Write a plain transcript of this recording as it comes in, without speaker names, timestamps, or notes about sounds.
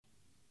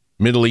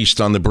Middle East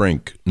on the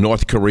brink.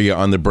 North Korea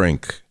on the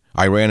brink.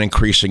 Iran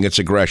increasing its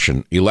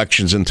aggression,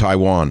 elections in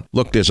Taiwan.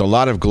 Look, there's a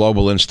lot of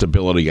global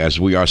instability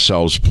as we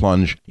ourselves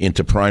plunge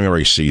into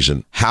primary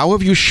season. How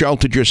have you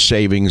sheltered your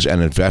savings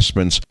and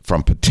investments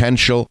from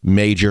potential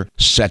major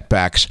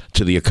setbacks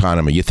to the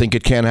economy? You think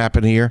it can't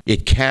happen here?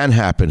 It can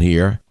happen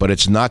here, but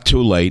it's not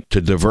too late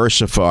to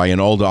diversify an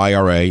old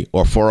IRA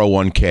or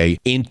 401k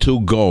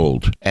into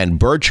gold. And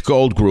Birch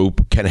Gold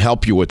Group can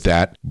help you with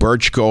that.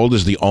 Birch Gold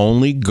is the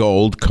only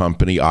gold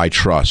company I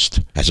trust.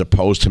 As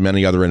opposed to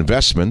many other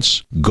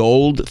investments,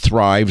 gold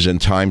thrives in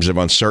times of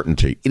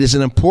uncertainty. It is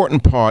an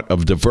important part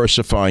of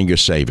diversifying your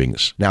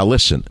savings. Now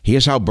listen,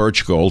 here's how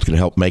Birch Gold can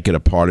help make it a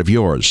part of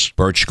yours.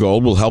 Birch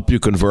Gold will help you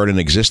convert an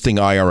existing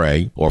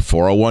IRA or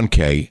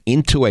 401k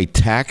into a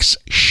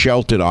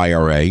tax-sheltered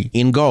IRA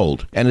in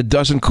gold. And it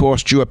doesn't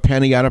cost you a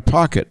penny out of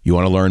pocket. You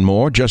want to learn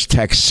more? Just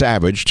text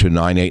SAVAGE to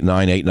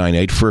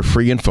 989898 for a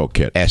free info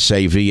kit.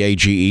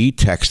 SAVAGE,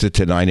 text it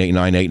to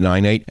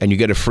 989898 and you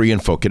get a free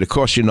info kit. It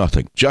costs you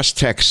nothing. Just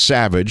text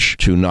SAVAGE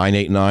to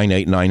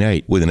 989898.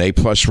 With an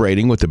A-plus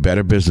rating with the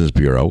Better Business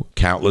Bureau,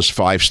 countless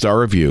 5-star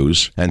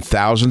reviews, and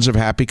thousands of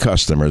happy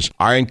customers,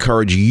 I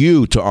encourage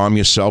you to arm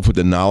yourself with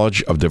the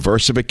knowledge of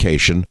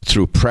diversification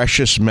through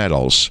precious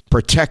metals.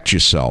 Protect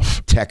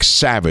yourself. Text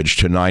SAVAGE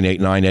to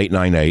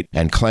 989898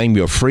 and claim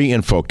your free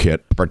info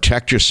kit.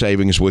 Protect your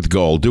savings with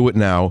gold. Do it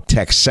now.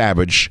 Text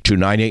SAVAGE to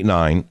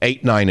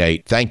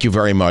 989898. Thank you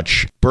very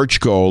much. Birch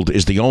Gold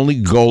is the only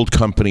gold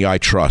company I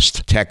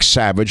trust. Text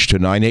SAVAGE to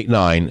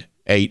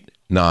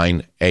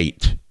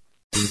 989898.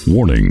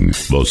 Warning,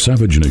 the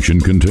Savage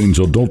Nation contains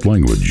adult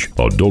language,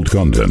 adult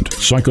content,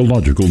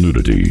 psychological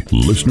nudity.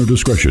 Listener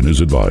discretion is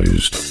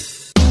advised.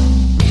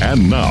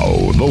 And now,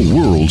 the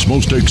world's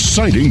most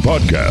exciting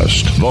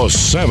podcast, The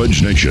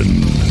Savage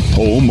Nation,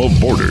 home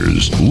of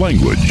borders,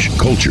 language,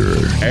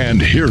 culture.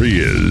 And here he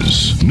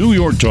is, New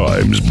York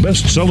Times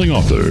best-selling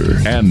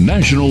author and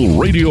National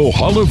Radio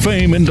Hall of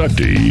Fame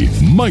inductee,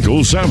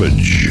 Michael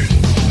Savage.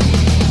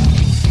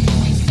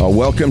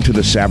 Welcome to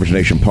the Savage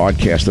Nation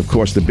podcast. Of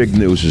course, the big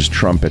news is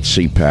Trump at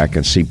CPAC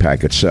and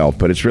CPAC itself,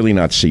 but it's really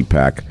not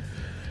CPAC.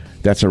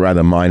 That's a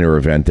rather minor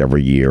event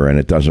every year, and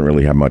it doesn't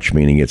really have much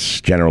meaning.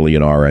 It's generally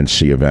an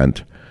RNC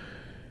event.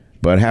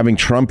 But having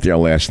Trump there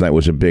last night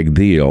was a big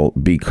deal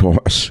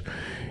because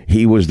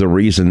he was the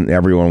reason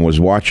everyone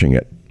was watching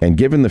it. And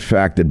given the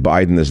fact that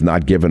Biden has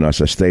not given us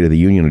a State of the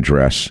Union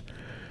address,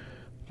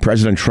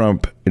 President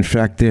Trump, in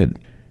fact, did.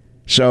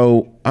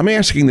 So I'm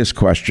asking this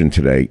question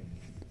today.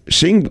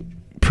 Seeing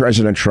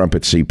President Trump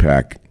at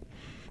CPAC,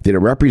 did it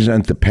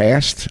represent the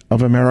past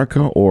of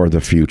America or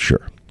the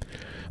future?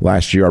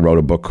 Last year, I wrote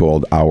a book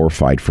called Our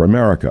Fight for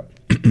America.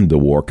 The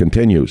war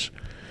continues.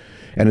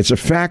 And it's a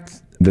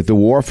fact that the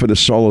war for the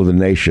soul of the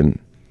nation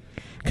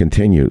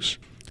continues.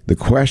 The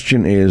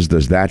question is,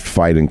 does that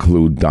fight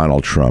include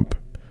Donald Trump?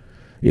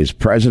 Is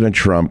President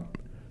Trump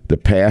the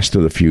past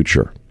or the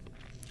future?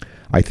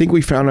 I think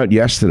we found out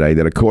yesterday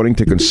that according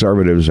to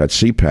conservatives at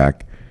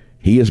CPAC,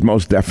 he is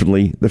most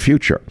definitely the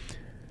future.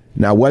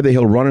 Now, whether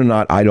he'll run or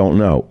not, I don't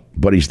know,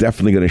 but he's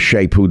definitely going to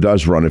shape who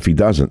does run if he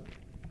doesn't.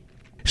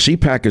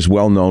 CPAC is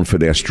well known for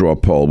their straw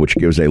poll, which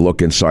gives a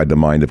look inside the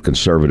mind of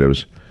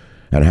conservatives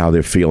and how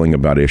they're feeling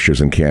about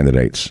issues and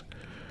candidates.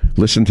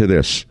 Listen to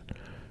this.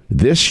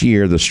 This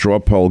year, the straw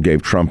poll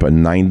gave Trump a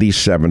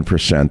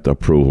 97%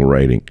 approval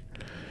rating.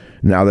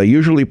 Now, they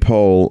usually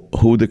poll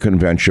who the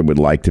convention would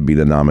like to be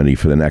the nominee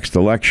for the next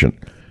election.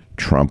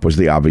 Trump was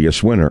the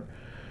obvious winner,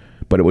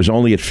 but it was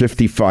only at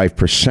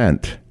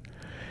 55%.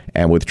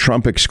 And with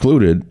Trump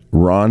excluded,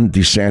 Ron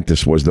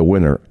DeSantis was the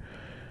winner.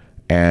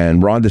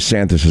 And Ron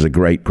DeSantis is a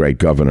great, great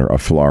governor of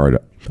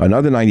Florida.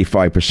 Another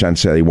 95%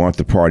 say they want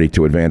the party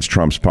to advance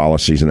Trump's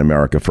policies and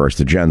America First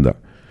agenda.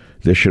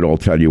 This should all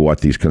tell you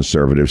what these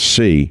conservatives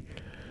see,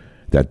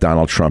 that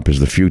Donald Trump is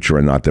the future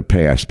and not the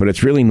past. But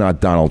it's really not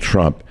Donald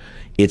Trump.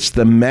 It's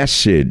the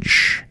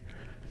message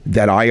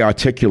that I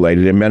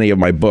articulated in many of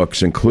my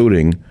books,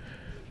 including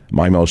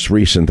my most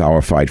recent,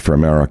 Our Fight for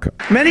America.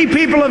 Many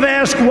people have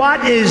asked,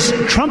 what is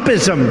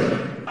Trumpism?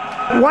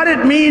 What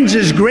it means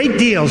is great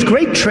deals,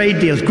 great trade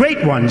deals,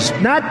 great ones,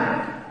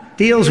 not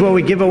deals where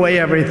we give away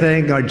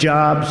everything, our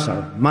jobs,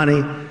 our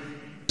money.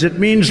 It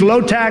means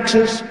low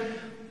taxes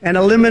and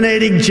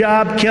eliminating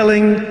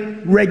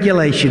job-killing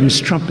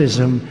regulations,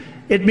 Trumpism.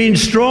 It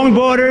means strong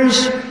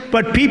borders,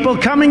 but people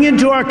coming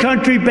into our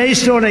country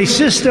based on a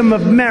system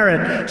of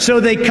merit, so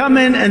they come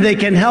in and they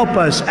can help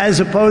us, as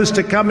opposed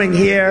to coming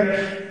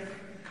here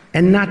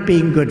and not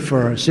being good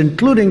for us,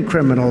 including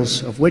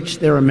criminals, of which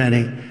there are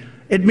many.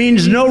 It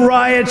means no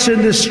riots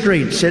in the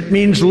streets. It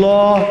means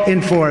law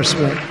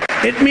enforcement.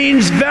 It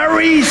means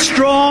very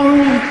strong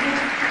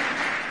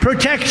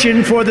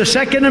protection for the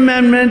Second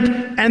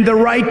Amendment and the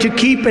right to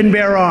keep and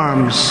bear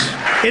arms.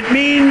 It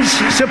means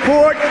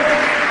support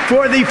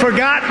for the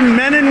forgotten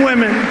men and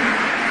women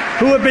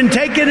who have been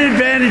taken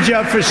advantage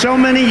of for so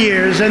many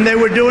years, and they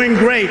were doing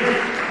great.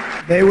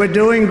 They were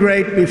doing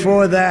great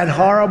before that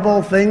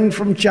horrible thing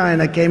from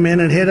China came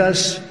in and hit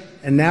us,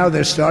 and now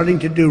they're starting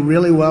to do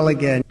really well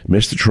again.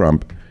 Mr.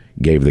 Trump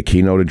gave the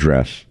keynote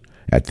address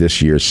at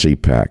this year's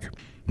CPAC.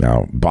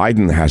 Now,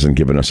 Biden hasn't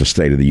given us a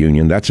State of the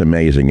Union. That's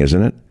amazing,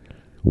 isn't it?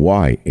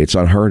 Why? It's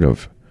unheard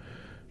of.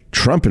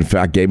 Trump, in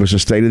fact, gave us a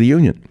State of the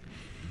Union.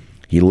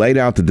 He laid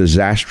out the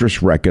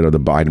disastrous record of the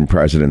Biden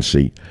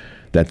presidency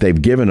that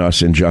they've given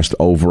us in just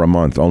over a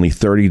month, only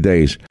 30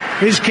 days.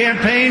 His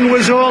campaign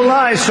was all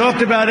lies,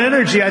 talked about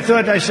energy. I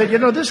said,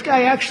 this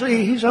guy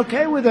actually, he's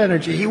okay with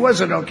energy. He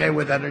wasn't okay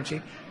with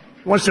energy.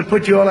 He wants to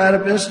put you all out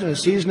of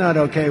business. He's not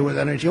okay with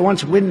energy. He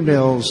wants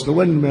windmills, the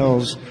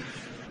windmills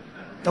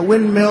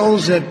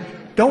that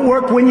don't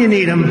work when you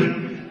need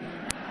them.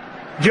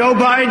 Joe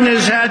Biden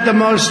has had the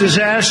most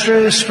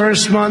disastrous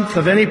first month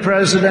of any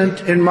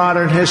president in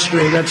modern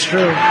history. That's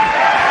true.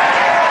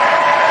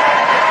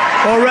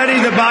 Already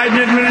the Biden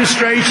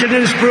administration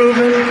has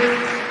proven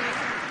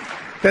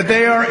that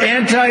they are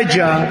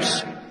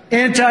anti-jobs,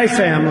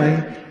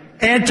 anti-family,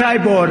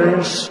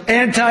 anti-borders,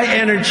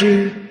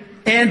 anti-energy,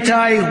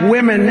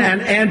 anti-women,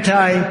 and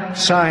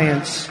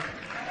anti-science.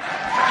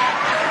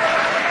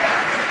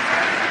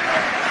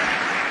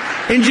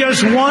 In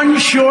just one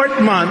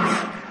short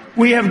month,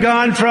 we have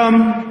gone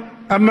from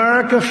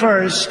America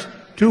first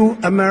to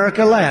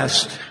America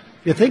last.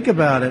 You think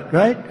about it,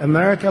 right?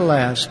 America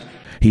last.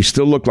 He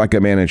still looked like a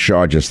man in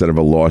charge instead of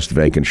a lost,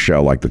 vacant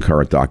shell like the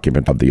current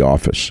occupant of the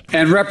office.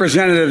 And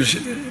Representatives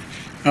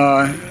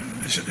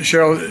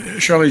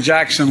Shirley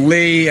Jackson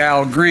Lee,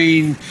 Al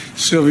Green,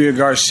 Sylvia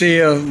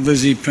Garcia,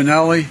 Lizzie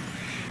Pinelli,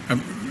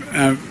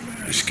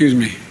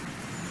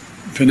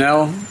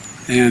 Pinell,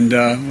 and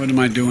what am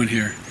I doing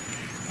here?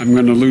 I'm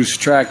going to lose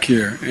track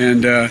here.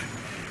 And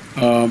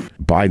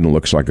Biden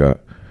looks like a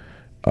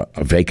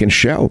vacant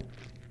shell.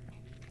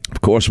 Of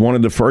course, one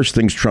of the first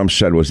things Trump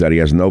said was that he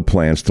has no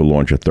plans to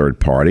launch a third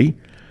party.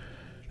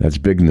 That's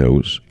big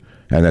news.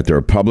 And that the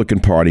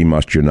Republican Party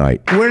must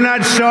unite. We're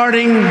not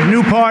starting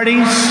new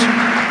parties.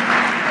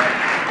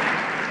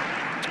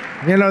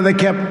 They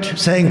kept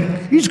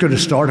saying, he's going to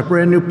start a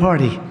brand new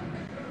party.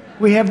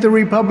 We have the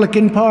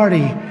Republican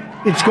Party.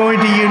 It's going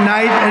to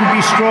unite and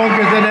be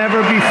stronger than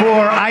ever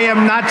before. I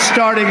am not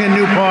starting a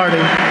new party.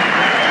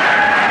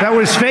 That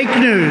was fake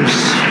news.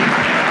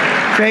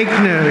 Fake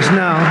news,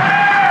 no.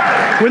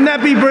 Wouldn't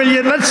that be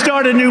brilliant? Let's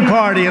start a new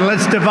party and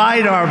let's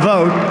divide our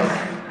vote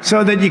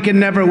so that you can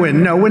never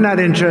win. No, we're not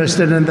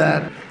interested in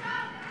that.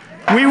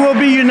 We will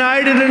be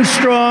united and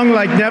strong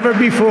like never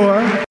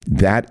before.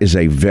 That is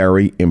a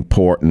very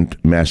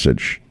important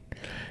message.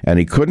 And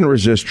he couldn't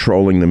resist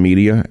trolling the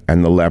media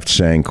and the left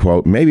saying,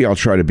 quote, maybe I'll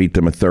try to beat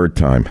them a third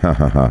time. Ha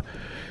ha ha.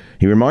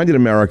 He reminded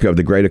America of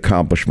the great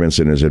accomplishments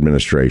in his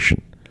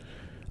administration.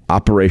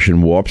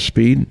 Operation Warp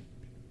Speed.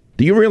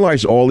 Do you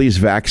realize all these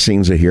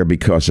vaccines are here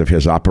because of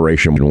his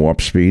Operation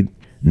Warp Speed?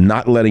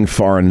 Not letting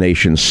foreign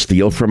nations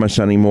steal from us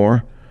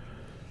anymore.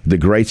 The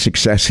great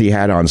success he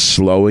had on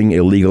slowing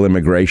illegal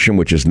immigration,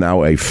 which is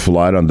now a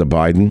flood under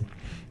Biden.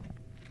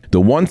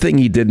 The one thing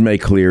he did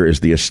make clear is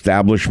the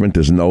establishment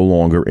is no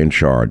longer in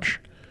charge.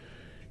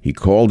 He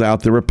called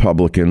out the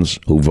Republicans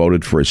who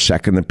voted for his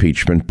second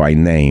impeachment by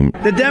name.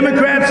 The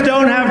Democrats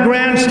don't have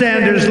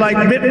grandstanders like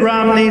Mitt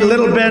Romney,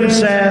 Little Ben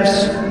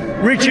Sass,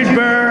 Richard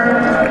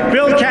Burr,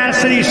 Bill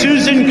Cassidy,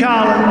 Susan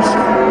Collins,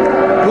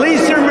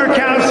 Lisa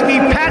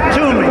Murkowski, Pat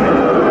Toomey.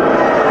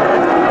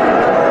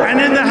 And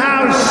in the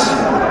House,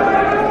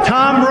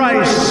 Tom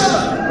Rice,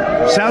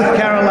 South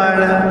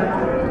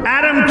Carolina,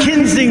 Adam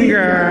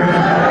Kinzinger,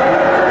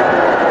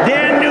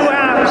 Dan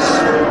Newhouse,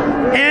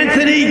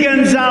 Anthony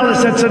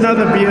Gonzalez, that's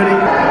another beauty,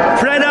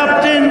 Fred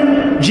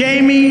Upton,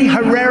 Jamie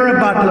Herrera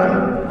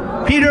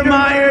Butler, Peter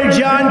Meyer,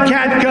 John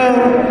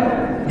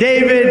Katko,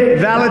 David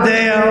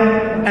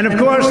Valadeo, and of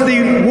course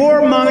the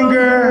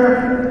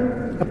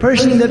warmonger, a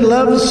person that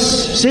loves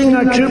seeing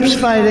our troops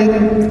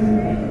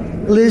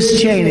fighting,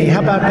 Liz Cheney. How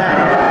about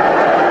that?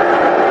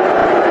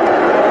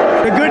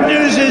 The good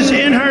news is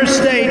in her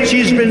state,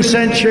 she's been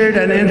censured,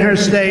 and in her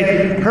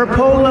state, her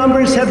poll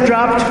numbers have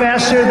dropped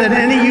faster than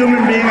any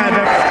human being I've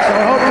ever. So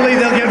hopefully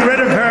they'll get rid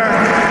of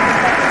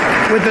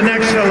her with the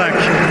next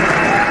election.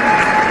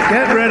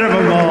 Get rid of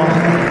them all.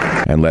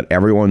 And let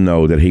everyone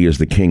know that he is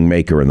the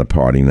kingmaker in the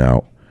party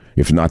now.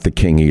 If not the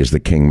king, he is the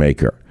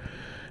kingmaker.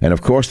 And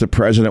of course, the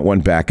president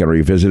went back and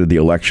revisited the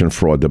election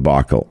fraud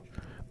debacle.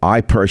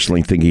 I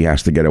personally think he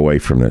has to get away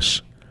from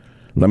this.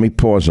 Let me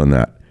pause on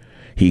that.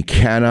 He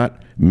cannot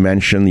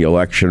mention the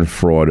election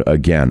fraud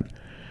again.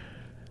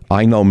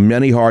 I know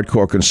many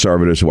hardcore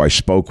conservatives who I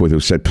spoke with who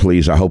said,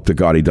 please, I hope to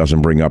God he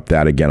doesn't bring up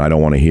that again. I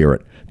don't want to hear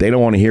it. They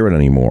don't want to hear it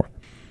anymore.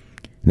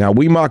 Now,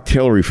 we mocked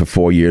Hillary for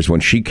 4 years when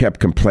she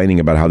kept complaining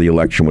about how the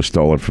election was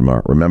stolen from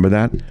her. Remember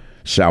that?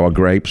 Sour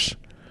grapes.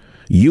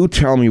 You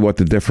tell me what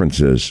the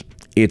difference is.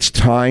 It's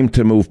time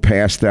to move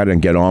past that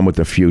and get on with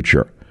the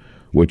future,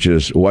 which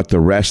is what the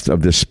rest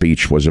of this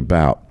speech was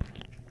about.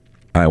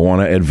 I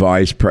want to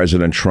advise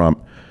President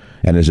Trump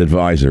and his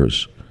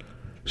advisors,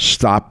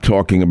 stop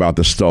talking about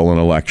the stolen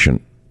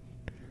election.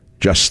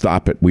 Just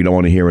stop it. We don't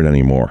want to hear it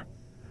anymore.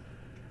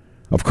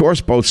 Of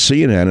course, both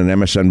CNN and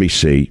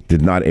MSNBC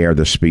did not air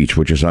the speech,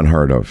 which is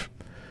unheard of.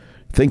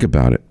 Think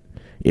about it.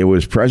 It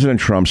was President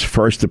Trump's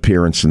first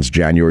appearance since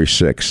January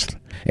 6th,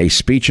 a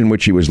speech in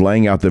which he was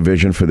laying out the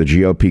vision for the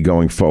GOP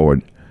going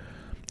forward.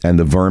 And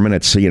the vermin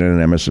at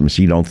CNN and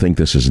MSNBC don't think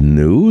this is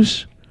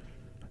news?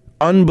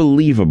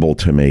 Unbelievable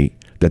to me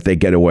that they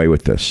get away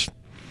with this.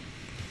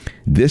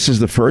 This is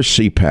the first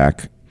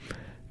CPAC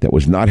that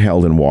was not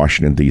held in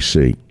Washington,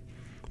 D.C.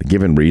 The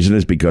given reason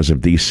is because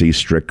of D.C.'s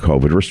strict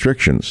COVID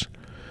restrictions.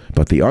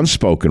 But the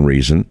unspoken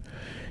reason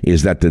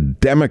is that the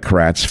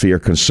Democrats fear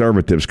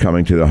conservatives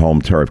coming to the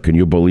home turf. Can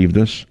you believe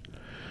this?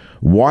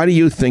 Why do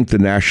you think the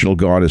National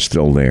Guard is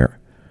still there?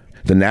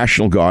 The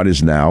National Guard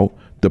is now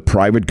the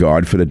private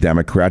guard for the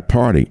Democrat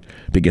Party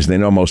because they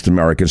know most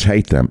Americans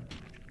hate them.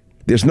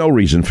 There's no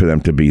reason for them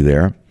to be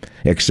there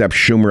except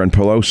Schumer and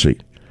Pelosi.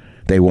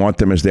 They want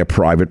them as their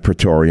private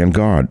Praetorian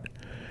Guard.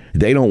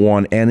 They don't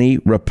want any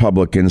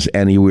Republicans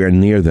anywhere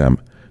near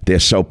them. They're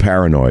so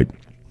paranoid.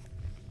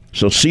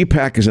 So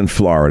CPAC is in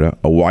Florida,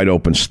 a wide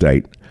open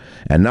state,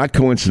 and not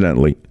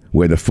coincidentally,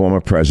 where the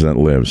former president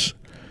lives.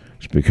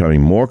 It's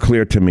becoming more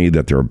clear to me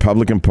that the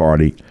Republican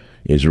Party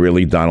is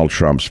really Donald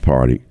Trump's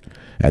party,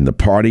 and the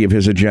party of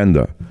his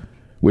agenda,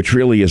 which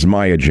really is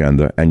my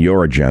agenda and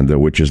your agenda,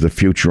 which is the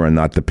future and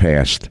not the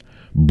past.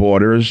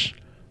 Borders,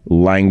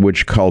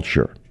 language,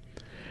 culture.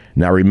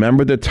 Now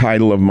remember the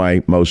title of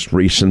my most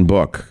recent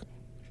book,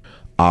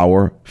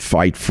 Our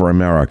Fight for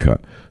America.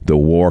 The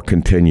War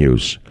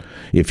Continues.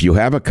 If you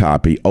have a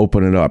copy,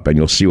 open it up and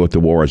you'll see what the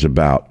war is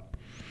about.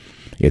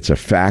 It's a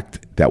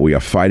fact that we are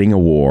fighting a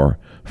war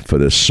for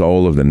the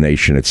soul of the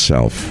nation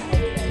itself.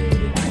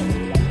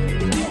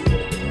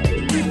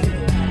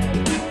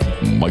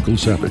 Michael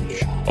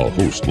Savage, a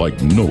host like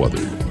no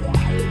other.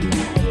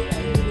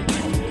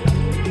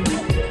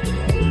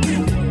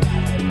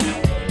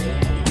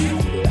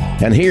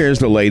 And here's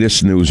the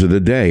latest news of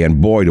the day.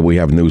 And boy, do we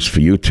have news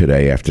for you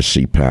today after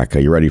CPAC. Are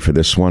you ready for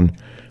this one?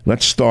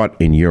 Let's start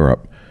in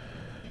Europe.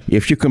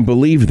 If you can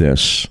believe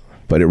this,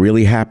 but it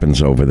really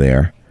happens over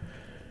there,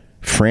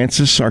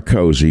 Francis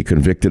Sarkozy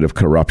convicted of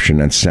corruption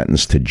and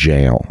sentenced to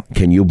jail.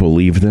 Can you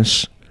believe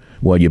this?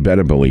 Well, you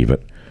better believe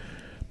it.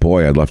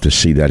 Boy, I'd love to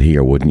see that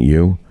here, wouldn't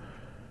you?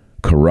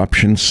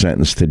 Corruption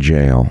sentenced to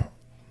jail.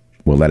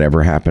 Will that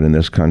ever happen in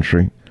this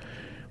country?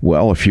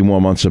 Well, a few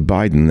more months of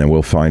Biden and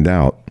we'll find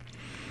out.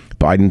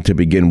 Biden to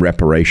begin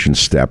reparation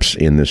steps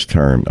in this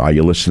term. Are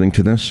you listening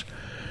to this?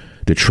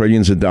 The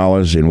trillions of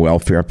dollars in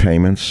welfare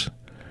payments,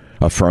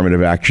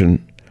 affirmative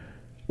action,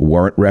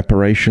 weren't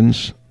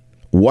reparations.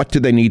 What do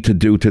they need to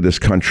do to this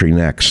country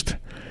next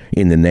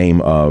in the name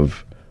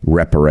of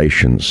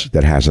reparations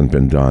that hasn't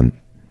been done?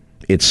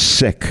 It's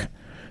sick.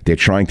 They're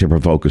trying to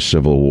provoke a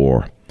civil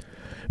war.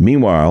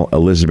 Meanwhile,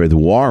 Elizabeth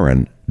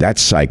Warren, that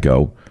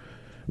psycho,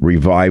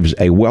 revives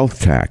a wealth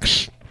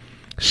tax,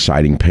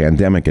 citing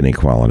pandemic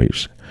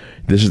inequalities.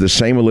 This is the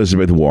same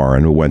Elizabeth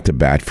Warren who went to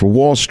bat for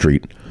Wall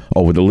Street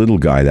over the little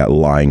guy, that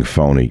lying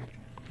phony.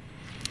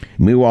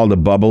 Meanwhile, the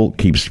bubble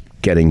keeps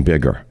getting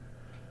bigger.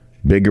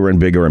 Bigger and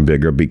bigger and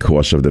bigger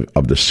because of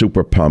the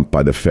super pump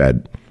by the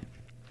Fed.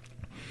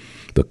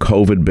 The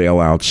COVID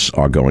bailouts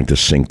are going to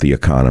sink the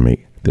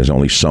economy. There's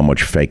only so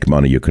much fake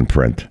money you can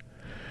print.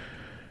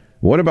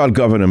 What about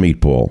Governor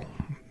Meatball?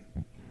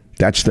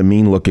 That's the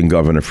mean-looking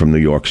governor from New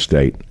York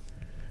State.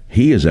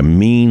 He is a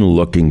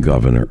mean-looking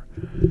governor.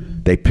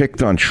 They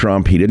picked on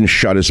Trump. He didn't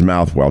shut his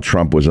mouth while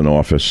Trump was in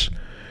office.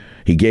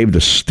 He gave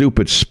the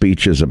stupid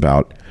speeches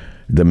about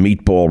the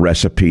meatball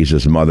recipes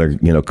his mother,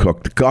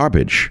 cooked.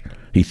 Garbage.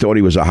 He thought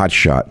he was a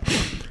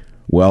hotshot.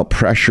 Well,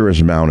 pressure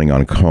is mounting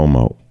on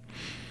Cuomo.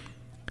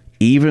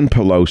 Even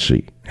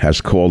Pelosi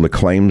has called the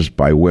claims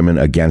by women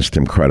against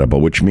him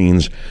credible, which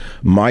means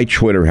my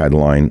Twitter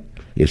headline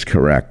is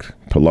correct.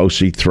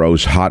 Pelosi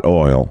throws hot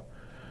oil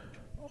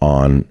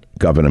on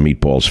Governor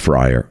Meatball's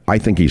fryer. I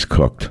think he's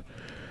cooked.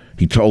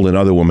 He told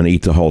another woman to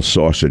eat the whole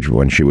sausage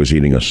when she was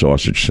eating a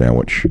sausage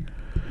sandwich.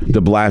 De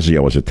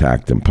Blasio has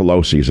attacked him.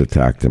 Pelosi has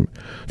attacked him.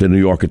 The New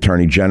York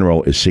Attorney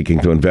General is seeking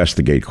to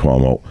investigate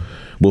Cuomo.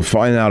 We'll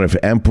find out if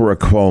Emperor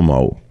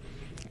Cuomo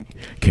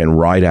can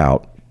ride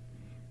out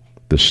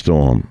the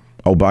storm.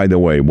 Oh, by the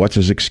way, what's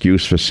his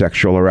excuse for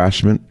sexual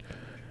harassment?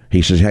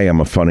 He says, hey, I'm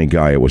a funny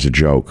guy. It was a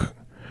joke.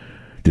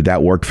 Did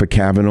that work for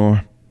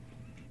Kavanaugh?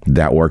 Did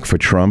that work for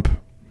Trump?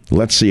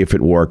 Let's see if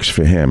it works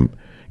for him,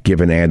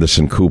 given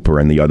Anderson Cooper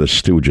and the other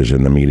stooges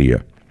in the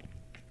media.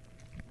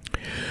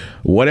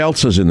 What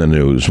else is in the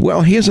news?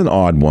 Well, here's an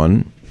odd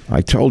one.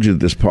 I told you that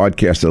this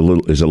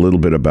podcast is a little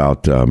bit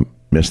about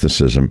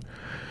mysticism.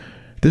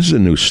 This is a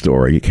new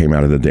story. It came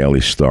out of the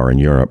Daily Star in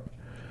Europe.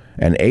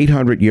 An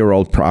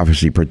 800-year-old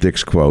prophecy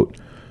predicts, quote,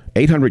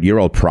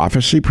 800-year-old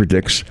prophecy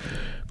predicts,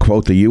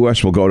 quote, the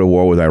U.S. will go to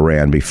war with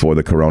Iran before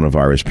the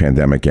coronavirus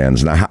pandemic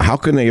ends. Now, how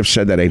can they have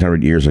said that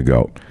 800 years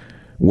ago?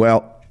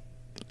 Well,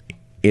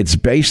 it's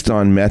based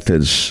on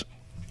methods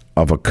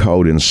of a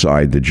code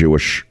inside the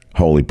Jewish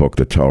holy book,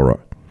 the Torah.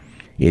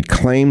 It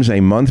claims a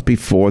month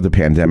before the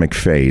pandemic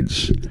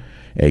fades,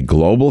 a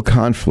global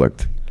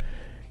conflict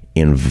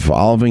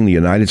involving the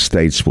United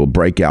States will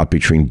break out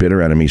between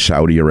bitter enemies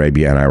Saudi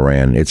Arabia and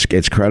Iran.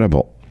 It's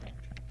credible.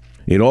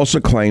 It also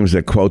claims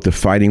that, quote, the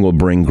fighting will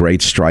bring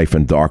great strife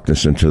and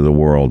darkness into the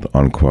world,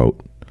 unquote.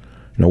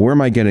 Now, where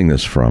am I getting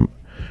this from?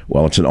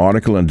 Well, it's an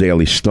article in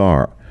Daily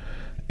Star.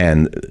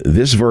 And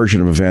this version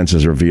of events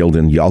is revealed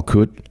in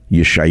Yalkut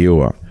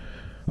Yeshayua,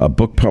 a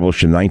book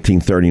published in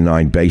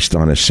 1939 based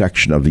on a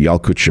section of the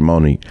Yalkut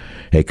Shimoni,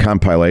 a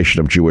compilation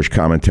of Jewish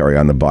commentary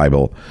on the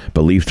Bible,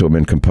 believed to have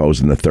been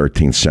composed in the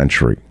 13th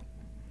century.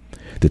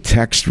 The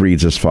text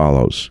reads as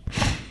follows.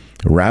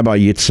 Rabbi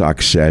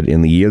Yitzhak said,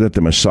 in the year that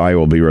the Messiah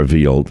will be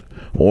revealed,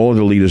 all of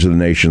the leaders of the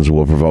nations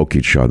will provoke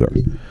each other.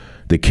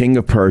 The king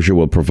of Persia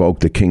will provoke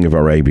the king of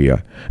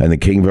Arabia, and the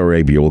king of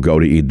Arabia will go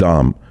to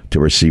Edom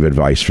to receive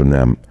advice from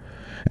them.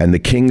 And the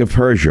king of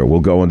Persia will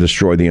go and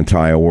destroy the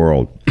entire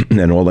world,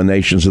 and all the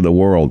nations of the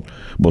world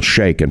will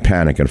shake and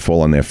panic and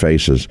fall on their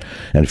faces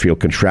and feel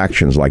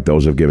contractions like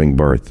those of giving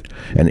birth.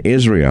 And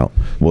Israel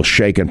will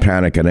shake and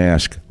panic and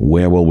ask,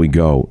 where will we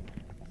go?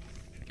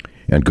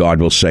 And God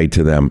will say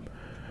to them,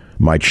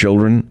 my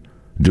children,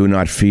 do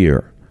not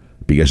fear,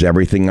 because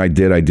everything I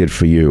did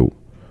for you.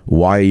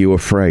 Why are you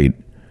afraid?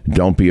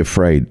 Don't be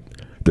afraid.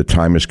 The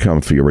time has come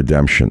for your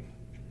redemption.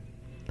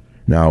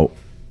 Now,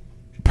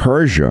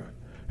 Persia,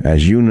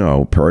 as you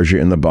know, Persia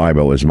in the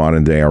Bible is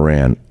modern-day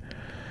Iran,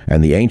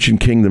 and the ancient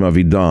kingdom of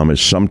Edom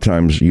is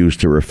sometimes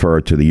used to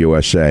refer to the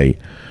USA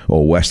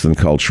or Western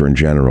culture in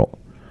general.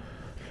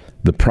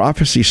 The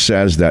prophecy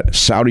says that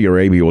Saudi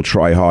Arabia will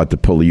try hard to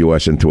pull the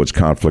U.S. into its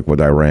conflict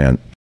with Iran.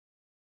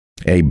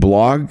 A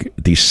blog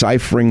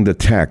deciphering the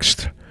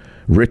text,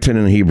 written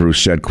in Hebrew,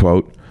 said,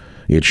 quote,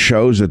 it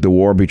shows that the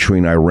war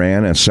between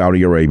Iran and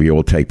Saudi Arabia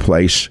will take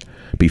place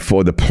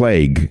before the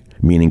plague,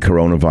 meaning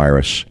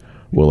coronavirus,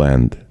 will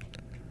end.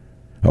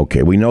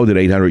 Okay, we know that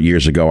 800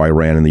 years ago,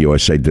 Iran and the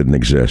USA didn't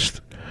exist,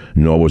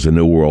 nor was the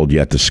New World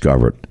yet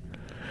discovered.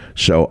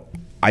 So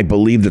I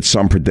believe that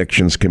some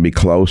predictions can be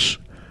close,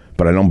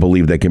 but I don't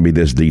believe they can be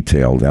this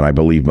detailed, and I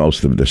believe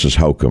most of this is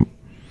hokum.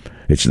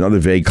 It's another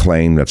vague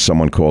claim that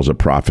someone calls a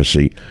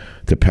prophecy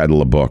to peddle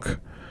a book,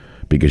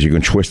 because you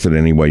can twist it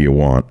any way you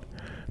want.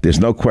 There's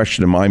no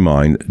question in my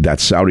mind that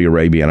Saudi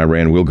Arabia and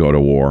Iran will go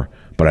to war,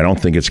 but I don't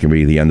think it's going to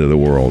be the end of the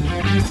world.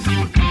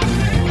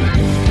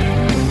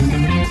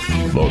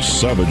 The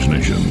Savage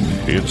Nation.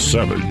 It's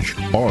Savage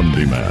on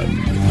Demand.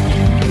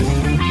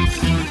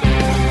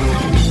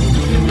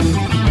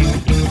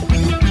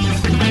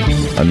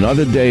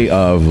 Another day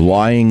of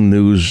lying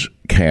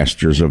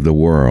newscasters of the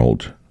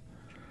world.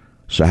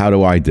 So how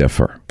do I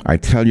differ? I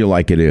tell you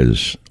like it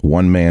is,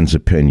 one man's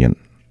opinion.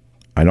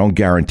 I don't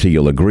guarantee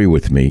you'll agree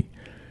with me,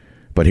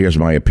 but here's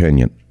my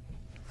opinion.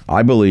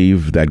 I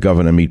believe that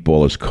Governor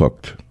Meatball is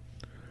cooked.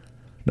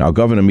 Now,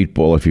 Governor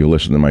Meatball, if you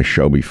listened to my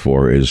show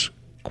before, is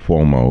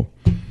Cuomo,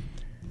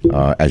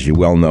 as you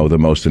well know, the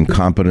most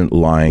incompetent,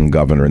 lying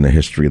governor in the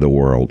history of the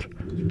world.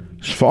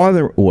 His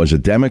father was a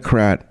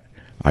Democrat.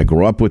 I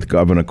grew up with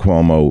Governor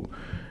Cuomo.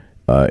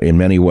 In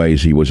many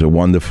ways, he was a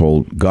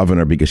wonderful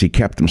governor because he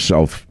kept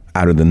himself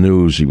out of the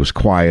news. He was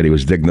quiet. He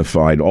was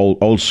dignified,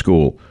 old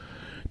school.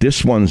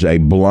 This one's a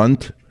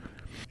blunt,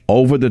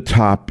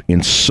 over-the-top,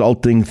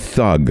 insulting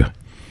thug.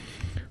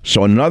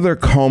 So another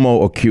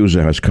Cuomo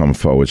accuser has come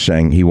forward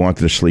saying he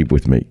wanted to sleep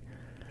with me.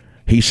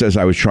 He says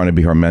I was trying to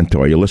be her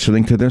mentor. Are you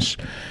listening to this?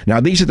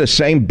 Now, these are the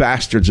same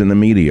bastards in the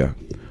media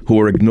who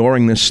are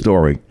ignoring this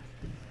story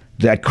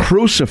that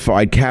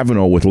crucified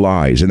Kavanaugh with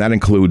lies, and that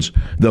includes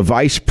the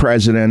vice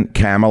president,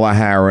 Kamala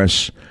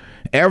Harris.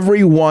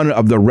 Every one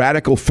of the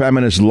radical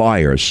feminist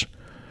liars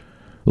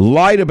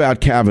lied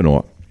about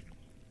Kavanaugh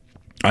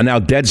are now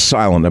dead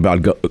silent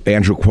about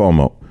Andrew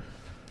Cuomo,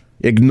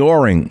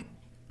 ignoring.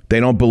 They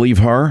don't believe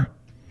her.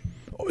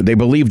 They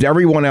believed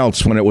everyone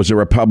else when it was a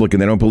Republican.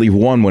 They don't believe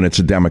one when it's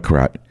a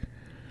Democrat.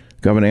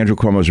 Governor Andrew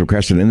Cuomo has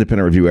requested an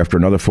independent review after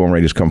another former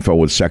aide has come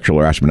forward with sexual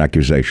harassment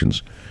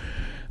accusations.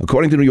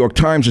 According to the New York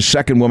Times, a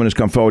second woman has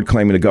come forward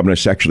claiming the governor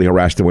sexually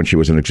harassed her when she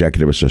was an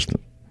executive assistant.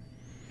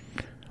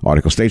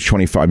 Article states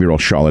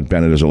 25-year-old Charlotte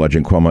Bennett is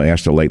alleging Cuomo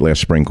asked her late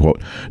last spring,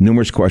 quote,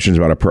 numerous questions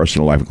about her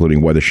personal life,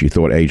 including whether she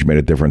thought age made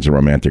a difference in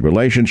romantic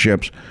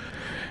relationships.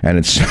 And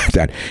it's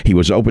that he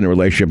was open to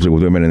relationships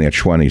with women in their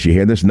 20s. You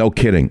hear this? No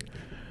kidding.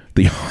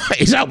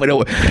 He's open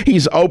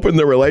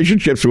to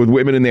relationships with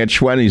women in their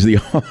 20s, the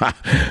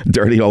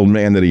dirty old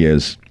man that he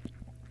is.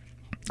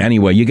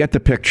 Anyway, you get the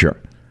picture.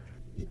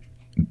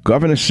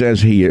 Governor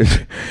says he is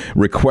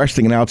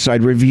requesting an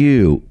outside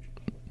review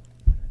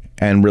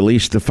and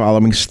released the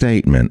following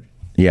statement.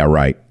 Yeah,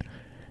 right.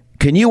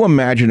 Can you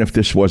imagine if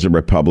this was a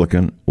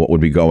Republican, what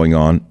would be going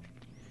on?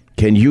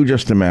 Can you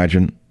just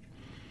imagine?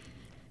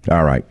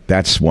 All right,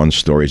 that's one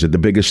story. Is it the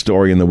biggest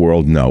story in the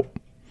world? No.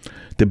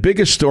 The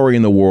biggest story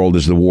in the world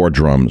is the war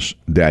drums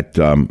that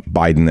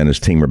Biden and his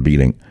team are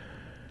beating.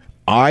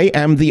 I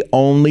am the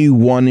only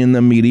one in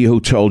the media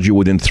who told you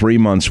within 3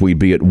 months we'd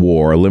be at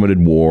war, a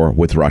limited war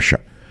with Russia.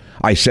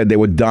 I said they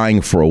were dying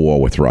for a war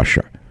with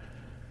Russia.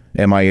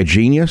 Am I a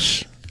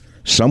genius?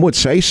 Some would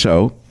say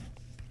so.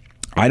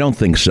 I don't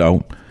think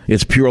so.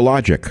 It's pure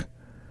logic.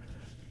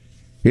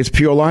 It's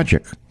pure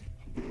logic.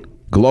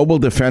 Global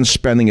defense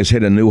spending has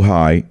hit a new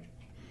high.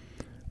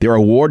 There are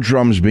war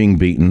drums being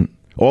beaten.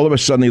 All of a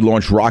sudden, he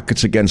launched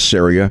rockets against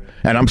Syria,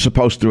 and I'm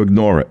supposed to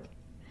ignore it.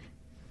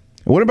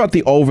 What about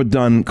the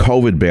overdone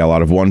COVID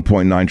bailout of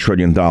 $1.9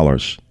 trillion?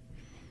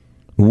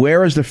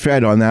 Where is the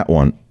Fed on that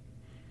one?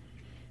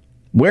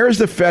 Where is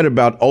the Fed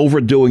about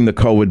overdoing the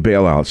COVID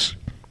bailouts?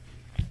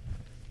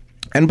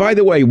 And by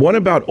the way, what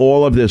about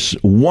all of this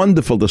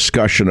wonderful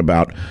discussion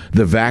about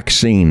the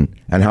vaccine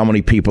and how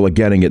many people are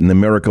getting it and the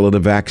miracle of the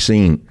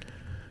vaccine?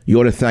 You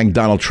ought to thank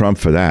Donald Trump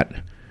for that.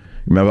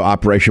 Remember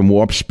Operation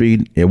Warp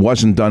Speed? It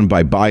wasn't done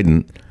by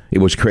Biden. It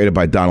was created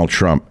by Donald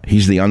Trump.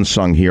 He's the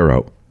unsung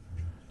hero.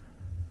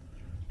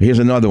 Here's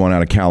another one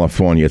out of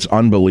California. It's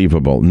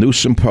unbelievable.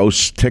 Newsom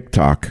posts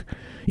TikTok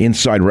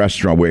inside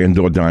restaurant where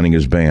indoor dining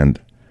is banned.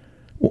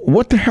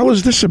 What the hell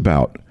is this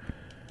about?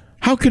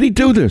 How could he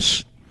do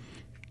this?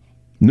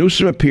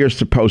 Newsom appears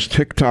to post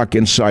TikTok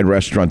inside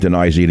restaurant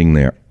denies eating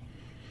there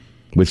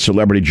with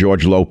celebrity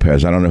George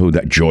Lopez. I don't know who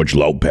that George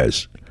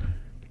Lopez.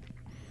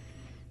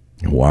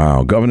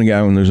 Wow. Governor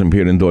Gavin Newsom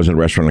appeared indoors at a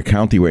restaurant in a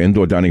county where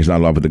indoor dining is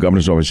not allowed, but the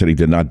governor's office said he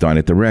did not dine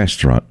at the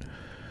restaurant.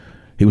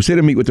 He was there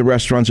to meet with the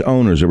restaurant's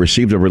owners who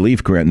received a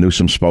relief grant,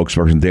 Newsom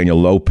spokesperson Daniel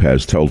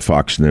Lopez told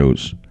Fox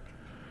News.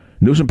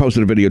 Newsom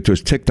posted a video to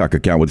his TikTok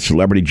account with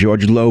celebrity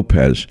George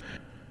Lopez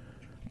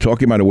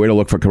talking about a way to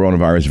look for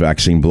coronavirus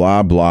vaccine,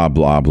 blah, blah,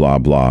 blah, blah,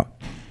 blah.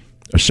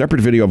 A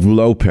separate video of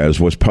Lopez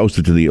was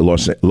posted to the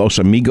Los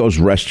Amigos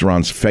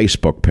restaurant's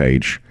Facebook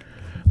page.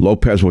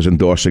 Lopez was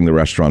endorsing the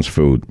restaurant's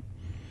food.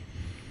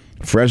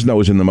 Fresno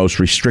is in the most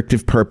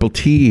restrictive purple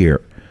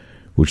tier,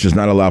 which does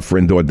not allow for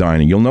indoor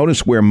dining. You'll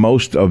notice where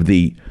most of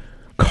the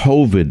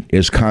COVID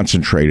is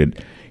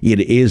concentrated.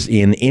 It is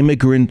in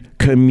immigrant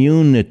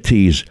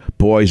communities,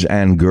 boys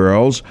and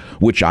girls,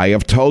 which I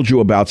have told you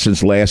about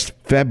since last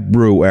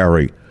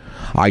February.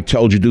 I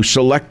told you do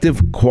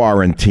selective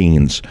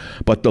quarantines,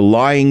 but the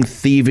lying,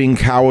 thieving,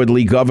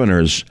 cowardly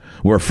governors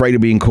were afraid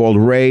of being called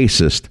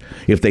racist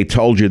if they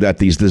told you that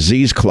these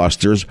disease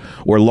clusters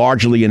were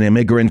largely in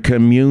immigrant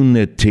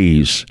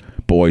communities,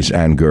 boys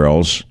and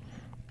girls.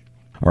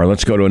 All right,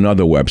 let's go to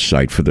another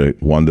website for the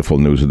wonderful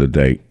news of the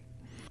day.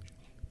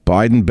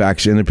 Biden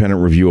backs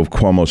independent review of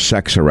Cuomo's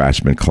sex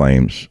harassment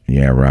claims.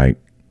 Yeah, right.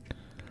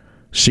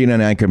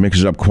 CNN anchor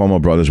mixes up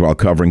Cuomo brothers while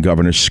covering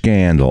governor's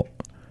scandal.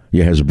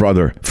 Yeah, his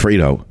brother,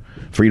 Frito.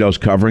 Frito's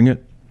covering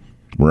it?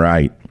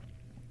 Right.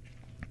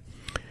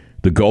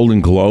 The Golden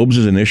Globes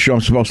is an issue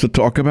I'm supposed to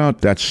talk about?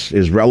 That's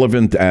as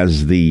relevant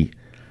as the,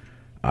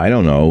 I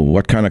don't know,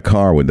 what kind of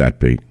car would that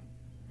be?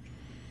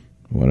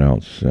 What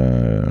else?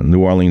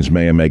 New Orleans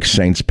mayor makes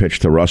Saints pitch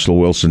to Russell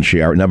Wilson.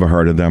 Never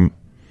heard of them.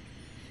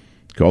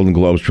 Golden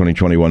Globes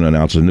 2021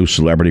 announces new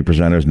celebrity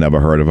presenters.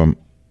 Never heard of them.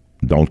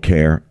 Don't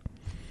care.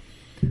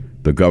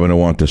 The governor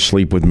wants to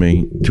sleep with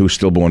me. 2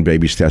 stillborn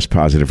babies test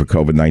positive for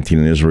COVID-19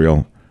 in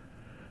Israel.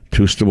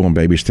 2 stillborn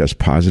babies test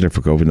positive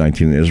for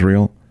COVID-19 in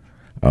Israel.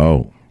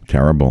 Oh,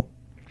 terrible.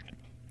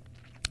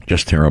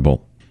 Just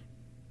terrible.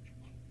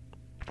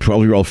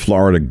 12-year-old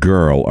Florida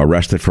girl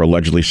arrested for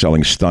allegedly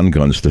selling stun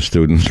guns to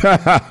students.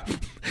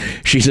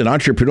 She's an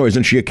entrepreneur.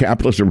 Isn't she a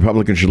capitalist? A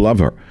Republican should love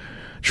her.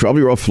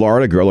 12-year-old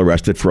Florida girl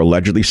arrested for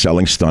allegedly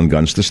selling stun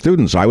guns to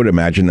students. I would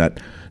imagine that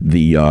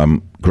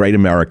the great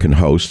American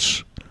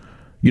hosts,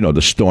 you know,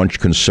 the staunch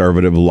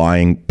conservative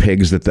lying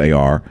pigs that they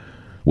are,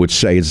 would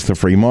say it's the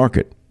free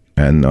market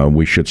and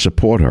we should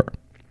support her.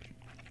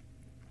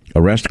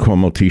 Arrest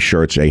Cuomo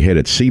t-shirts, a hit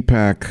at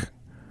CPAC.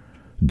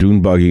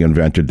 Dune buggy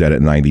inventor dead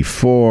at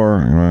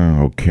 94.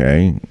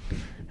 Okay.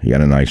 He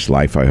had a nice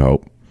life, I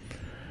hope.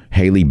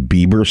 Hailey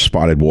Bieber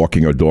spotted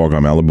walking her dog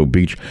on Malibu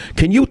Beach.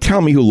 Can you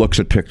tell me who looks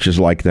at pictures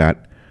like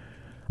that?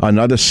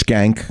 Another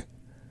skank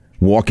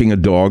walking a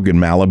dog in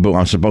Malibu.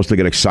 I'm supposed to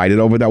get excited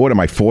over that? What am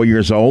I, 4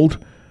 years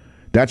old?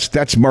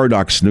 That's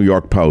Murdoch's New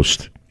York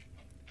Post.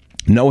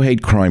 No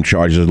hate crime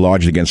charges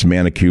lodged against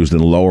man accused in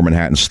Lower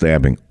Manhattan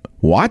stabbing.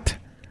 What?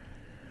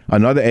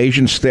 Another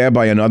Asian stabbed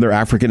by another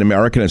African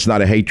American? It's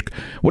not a hate.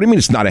 What do you mean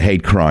it's not a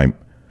hate crime?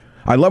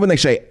 I love when they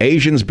say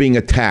Asians being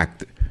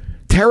attacked.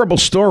 Terrible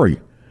story.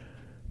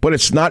 But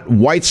it's not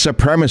white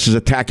supremacists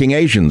attacking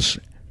Asians,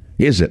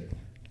 is it?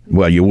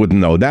 Well, you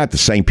wouldn't know that. The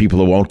same people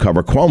who won't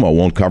cover Cuomo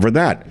won't cover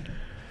that.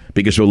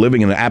 Because we're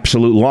living in an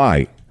absolute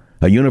lie.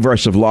 A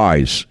universe of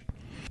lies.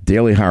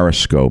 Daily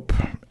horoscope,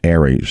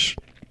 Aries.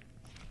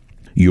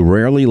 You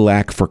rarely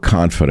lack for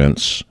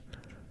confidence,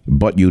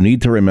 but you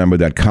need to remember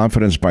that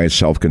confidence by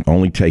itself can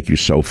only take you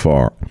so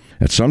far.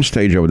 At some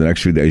stage over the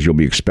next few days, you'll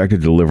be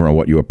expected to deliver on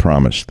what you have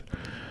promised.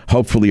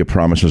 Hopefully your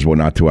promises were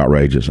not too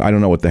outrageous. I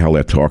don't know what the hell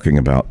they're talking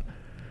about.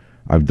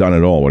 I've done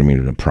it all. What do you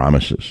mean, the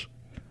promises?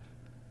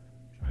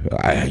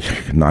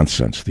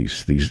 Nonsense.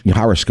 These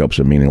horoscopes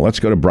are meaningless. Let's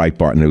go to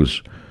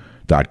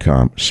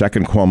BreitbartNews.com.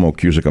 Second Cuomo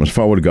accuser comes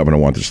forward. Governor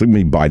wants to sleep with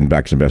me. Biden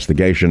backs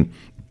investigation.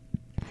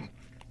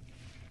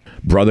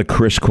 Brother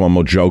Chris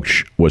Cuomo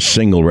joked was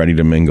single, ready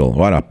to mingle.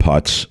 What a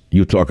putz.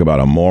 You talk about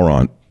a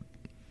moron.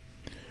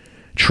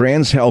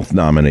 Trans health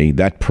nominee,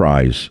 that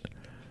prize.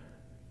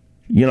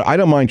 You know, I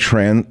don't mind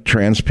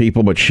trans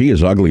people, but she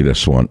is ugly,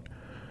 this one.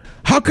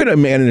 How could a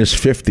man in his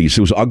 50s,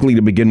 who's ugly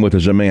to begin with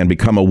as a man,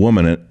 become a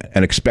woman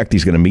and expect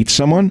he's going to meet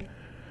someone?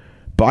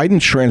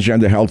 Biden's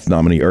transgender health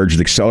nominee urged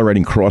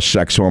accelerating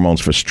cross-sex hormones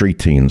for street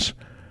teens.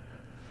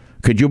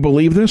 Could you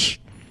believe this?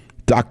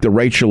 Dr.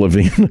 Rachel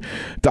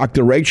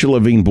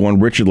Levine, born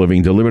Richard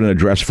Levine, delivered an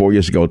address 4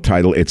 years ago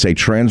titled "It's a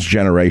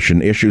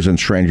Transgeneration: Issues in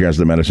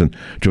Transgender Medicine"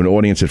 to an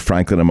audience at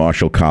Franklin and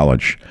Marshall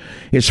College.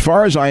 As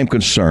far as I am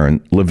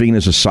concerned, Levine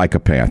is a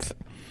psychopath.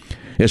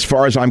 As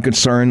far as I'm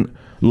concerned,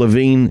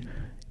 Levine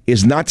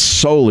is not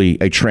solely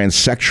a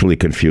transsexually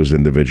confused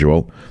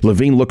individual.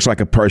 Levine looks like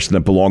a person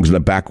that belongs in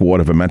the back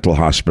ward of a mental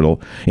hospital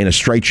in a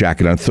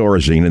straitjacket on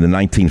Thorazine in the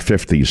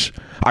 1950s.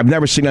 I've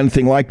never seen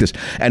anything like this.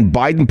 And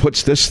Biden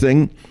puts this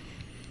thing.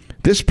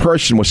 This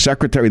person was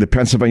Secretary of the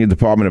Pennsylvania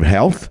Department of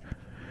Health,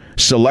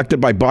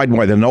 selected by Biden.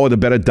 Why, there are no other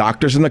better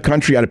doctors in the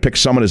country? How to pick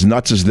someone as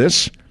nuts as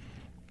this?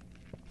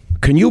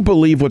 Can you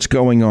believe what's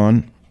going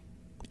on?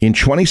 In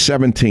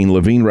 2017,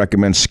 Levine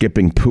recommends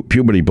skipping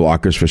puberty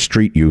blockers for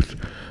street youth,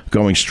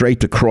 going straight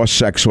to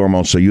cross-sex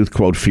hormones so youth,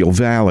 quote, feel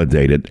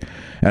validated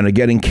and are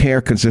getting care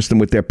consistent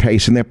with their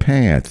pace and their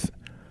path.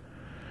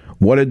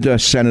 What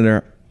did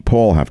Senator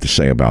Paul have to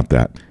say about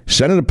that?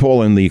 Senator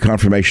Paul in the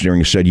confirmation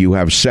hearing said, "You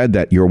have said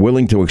that you're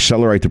willing to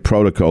accelerate the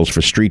protocols for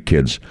street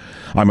kids.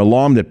 I'm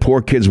alarmed that poor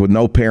kids with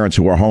no parents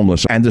who are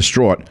homeless and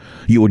distraught.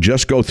 You would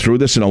just go through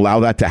this and allow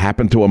that to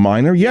happen to a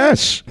minor?"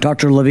 Yes.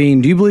 Dr.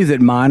 Levine, do you believe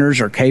that minors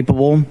are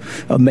capable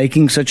of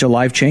making such a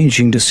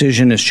life-changing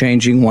decision as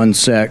changing one's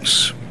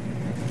sex?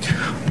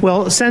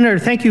 Well, Senator,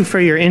 thank you for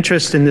your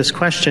interest in this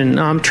question.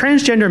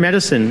 Transgender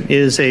medicine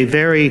is a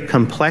very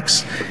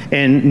complex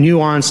and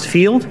nuanced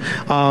field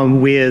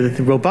with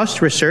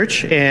robust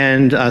research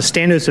and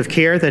standards of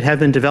care that have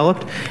been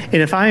developed.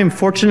 And if I am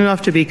fortunate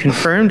enough to be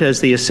confirmed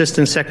as the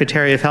Assistant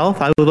Secretary of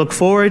Health, I will look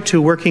forward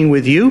to working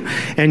with you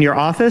and your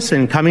office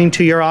and coming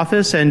to your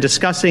office and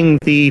discussing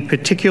the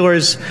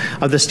particulars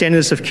of the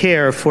standards of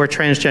care for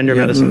transgender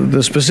medicine.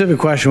 The specific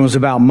question was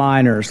about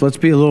minors. Let's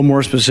be a little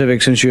more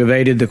specific since you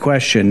evaded the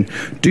question.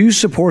 Do you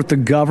support the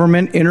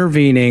government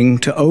intervening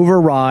to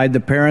override the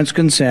parent's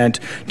consent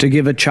to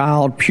give a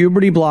child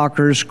puberty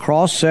blockers,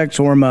 cross-sex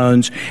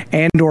hormones,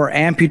 and or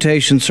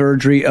amputation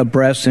surgery of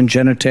breasts and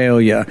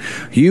genitalia?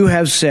 You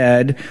have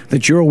said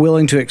that you're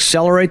willing to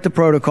accelerate the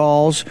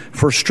protocols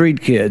for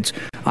street kids.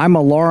 I'm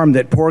alarmed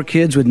that poor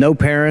kids with no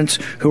parents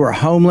who are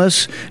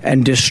homeless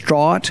and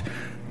distraught,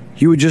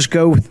 you would just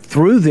go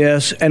through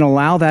this and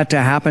allow that to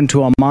happen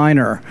to a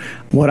minor.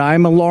 What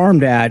I'm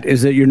alarmed at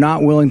is that you're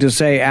not willing to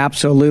say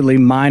absolutely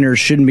minors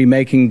shouldn't be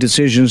making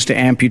decisions to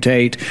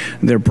amputate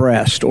their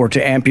breast or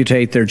to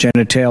amputate their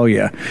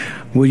genitalia.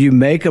 Will you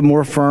make a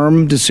more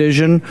firm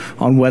decision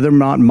on whether or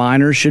not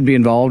minors should be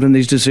involved in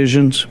these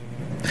decisions?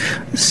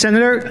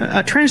 Senator,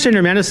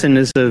 transgender medicine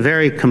is a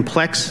very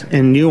complex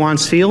and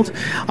nuanced field,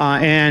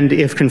 and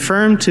if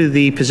confirmed to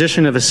the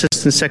position of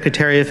Assistant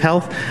Secretary of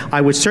Health, I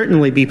would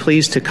certainly be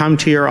pleased to come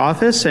to your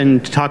office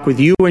and talk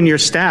with you and your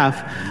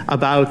staff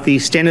about the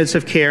standards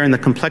of care and the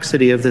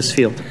complexity of this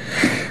field.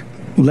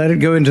 Let it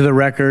go into the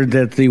record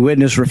that the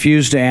witness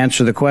refused to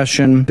answer the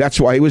question. That's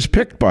why he was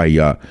picked by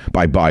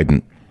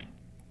Biden.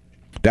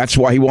 That's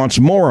why he wants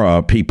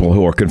more people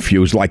who are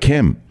confused like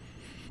him.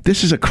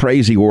 This is a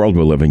crazy world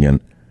we're living in.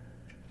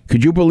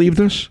 Could you believe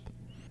this?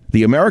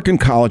 The American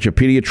College of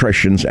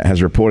Pediatricians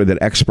has reported that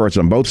experts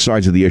on both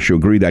sides of the issue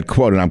agree that,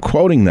 quote, and I'm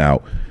quoting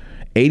now,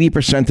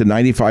 80% to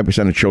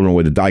 95% of children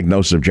with a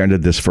diagnosis of gender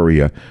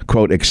dysphoria,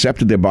 quote,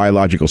 accepted their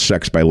biological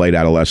sex by late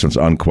adolescence,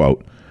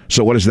 unquote.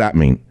 So what does that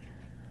mean?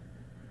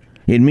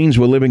 It means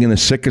we're living in the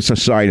sickest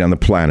society on the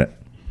planet.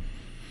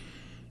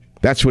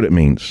 That's what it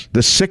means.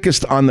 The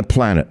sickest on the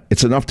planet.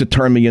 It's enough to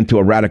turn me into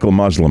a radical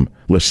Muslim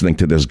listening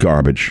to this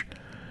garbage.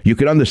 You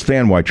can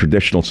understand why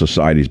traditional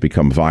societies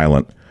become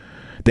violent.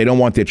 They don't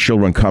want their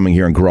children coming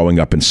here and growing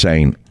up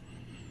insane,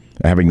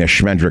 having their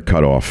schmendrick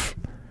cut off,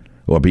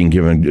 or being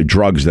given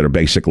drugs that are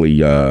basically,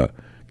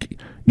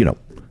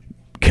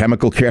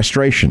 chemical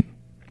castration.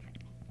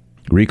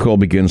 Recall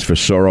begins for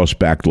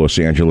Soros-backed Los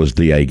Angeles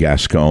DA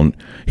Gascon.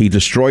 He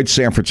destroyed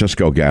San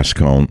Francisco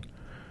Gascon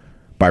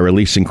by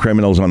releasing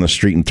criminals on the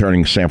street and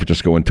turning San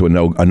Francisco into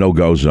a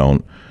no-go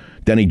zone.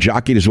 Then he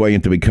jockeyed his way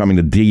into becoming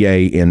the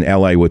DA in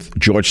L.A. with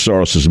George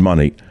Soros'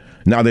 money.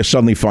 Now they're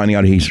suddenly finding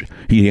out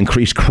he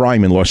increased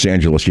crime in Los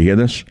Angeles. You hear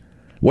this?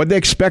 What do they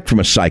expect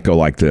from a psycho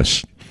like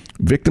this?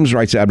 Victims'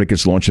 rights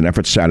advocates launched an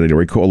effort Saturday to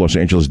recall Los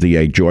Angeles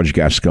DA George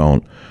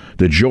Gascon,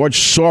 the George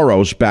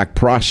Soros-backed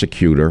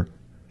prosecutor,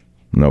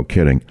 no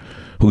kidding,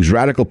 whose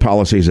radical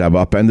policies have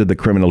upended the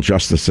criminal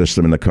justice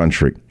system in the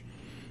country.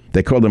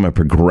 They called him a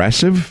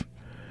progressive.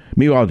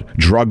 Meanwhile,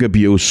 drug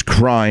abuse,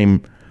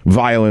 crime,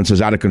 violence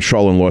is out of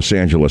control in Los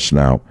Angeles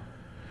now.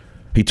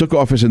 He took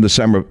office in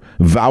December,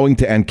 vowing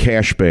to end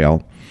cash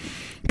bail,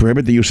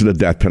 prohibit the use of the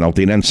death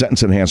penalty, and end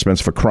sentence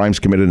enhancements for crimes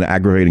committed in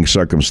aggravating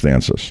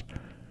circumstances.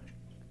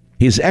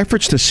 His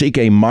efforts to seek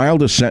a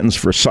milder sentence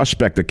for a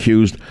suspect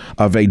accused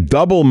of a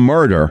double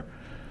murder,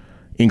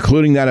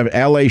 including that of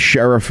L.A.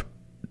 Sheriff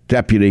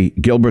Deputy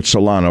Gilbert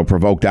Solano,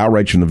 provoked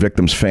outrage from the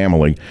victim's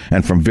family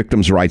and from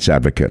victims' rights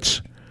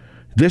advocates.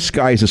 This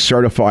guy is a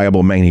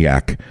certifiable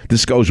maniac.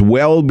 This goes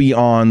well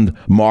beyond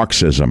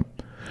Marxism.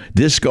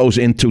 This goes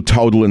into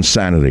total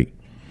insanity.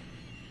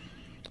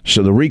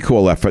 So the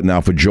recall effort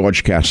now for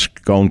George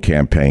Gascon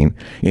campaign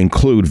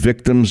include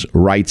victims'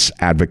 rights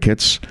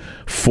advocates,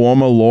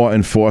 former law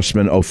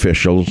enforcement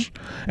officials,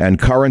 and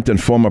current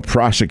and former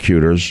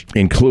prosecutors,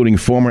 including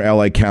former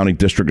LA County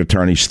District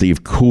Attorney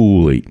Steve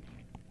Cooley.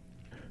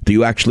 Do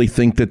you actually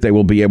think that they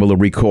will be able to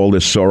recall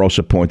this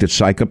Soros-appointed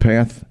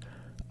psychopath?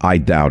 I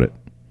doubt it.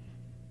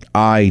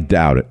 I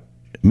doubt it.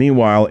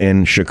 Meanwhile,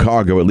 in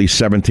Chicago, at least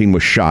 17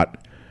 was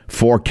shot,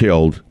 4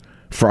 killed,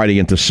 Friday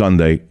into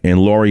Sunday in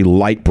Lori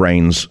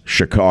Lightbrain's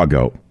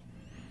Chicago.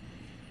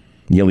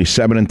 Nearly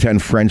 7 in 10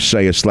 French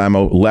say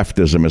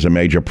Islamo-leftism is a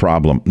major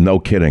problem. No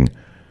kidding.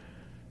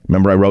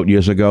 Remember I wrote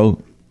years ago,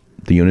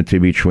 the unity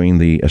between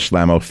the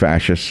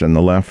Islamo-fascists and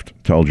the left?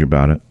 Told you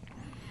about it.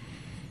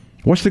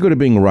 What's the good of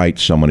being right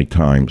so many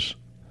times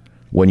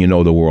when you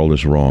know the world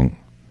is wrong?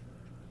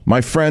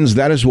 My friends,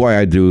 that is why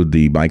I do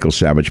the Michael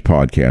Savage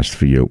podcast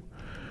for you,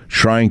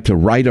 trying to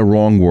right a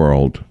wrong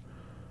world,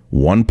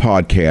 one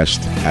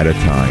podcast at a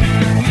time.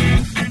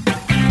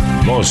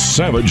 The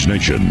Savage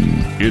Nation.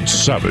 It's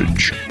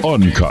savage,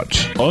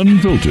 uncut,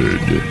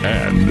 unfiltered,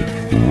 and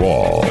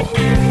raw.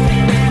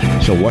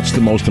 So what's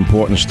the most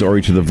important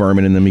story to the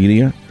vermin in the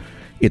media?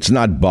 It's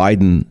not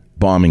Biden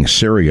bombing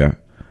Syria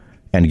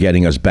and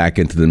getting us back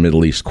into the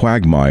Middle East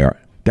quagmire.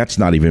 That's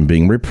not even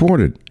being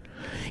reported.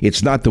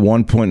 It's not the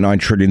 $1.9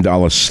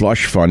 trillion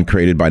slush fund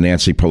created by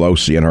Nancy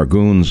Pelosi and her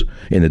goons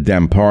in the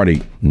Dem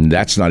Party.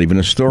 That's not even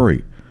a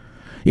story.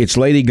 It's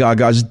Lady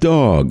Gaga's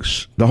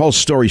dogs. The whole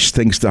story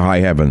stinks to high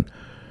heaven.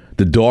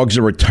 The dogs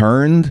are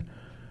returned.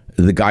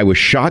 The guy was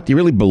shot. Do you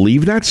really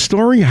believe that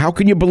story? How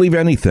can you believe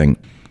anything?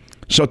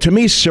 So to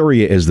me,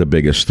 Syria is the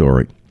biggest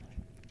story.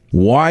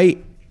 Why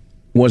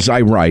was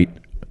I right?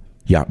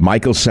 Yeah,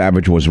 Michael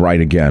Savage was right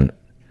again.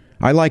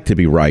 I like to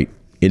be right.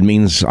 It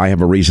means I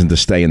have a reason to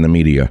stay in the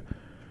media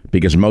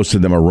because most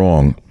of them are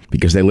wrong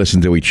because they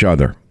listen to each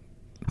other.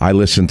 I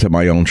listen to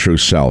my own true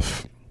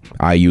self.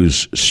 I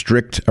use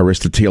strict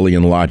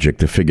Aristotelian logic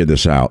to figure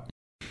this out.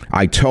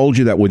 I told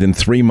you that within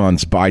 3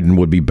 months, Biden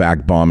would be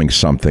back bombing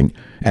something,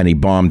 and he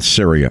bombed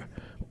Syria.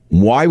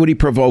 Why would he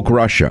provoke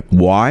Russia?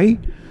 Why?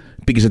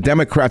 Because the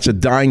Democrats are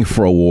dying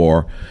for a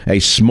war, a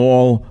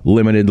small,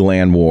 limited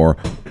land war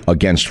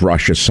against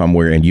Russia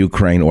somewhere in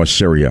Ukraine or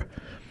Syria.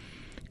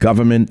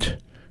 Government,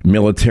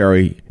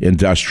 military,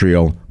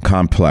 industrial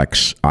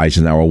complex,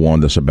 Eisenhower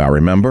warned us about.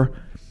 Remember?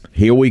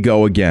 Here we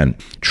go again.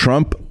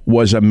 Trump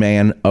was a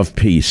man of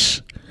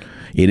peace.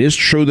 It is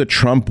true that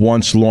Trump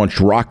once launched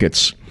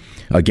rockets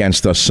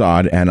against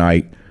Assad, and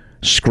I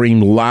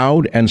screamed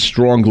loud and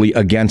strongly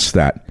against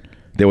that.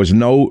 There was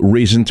no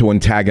reason to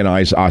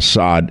antagonize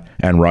Assad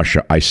and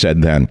Russia, I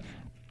said then.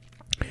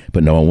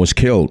 But no one was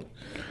killed.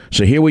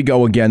 So here we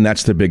go again.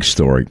 That's the big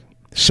story.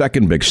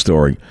 Second big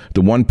story,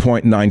 the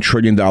 $1.9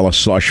 trillion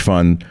slush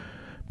fund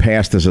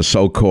passed as a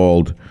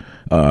so-called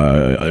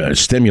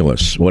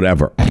stimulus,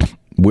 whatever.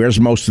 Where's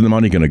most of the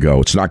money going to go?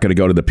 It's not going to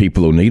go to the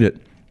people who need it.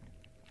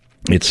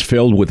 It's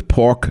filled with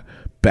pork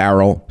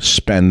barrel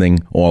spending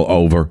all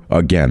over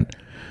again.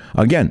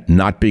 Again,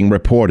 not being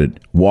reported.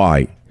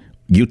 Why?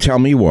 You tell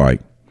me why.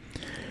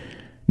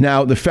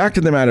 Now, the fact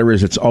of the matter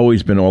is it's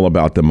always been all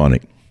about the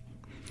money.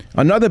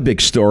 Another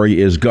big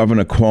story is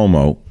Governor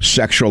Cuomo,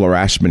 sexual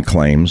harassment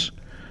claims,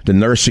 the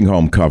nursing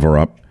home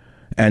cover-up,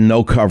 and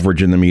no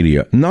coverage in the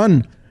media.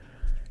 None.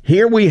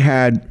 Here we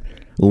had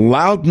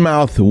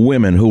loudmouth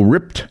women who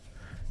ripped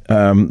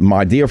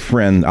my dear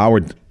friend,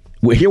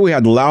 here we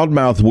had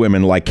loudmouth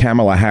women like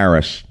Kamala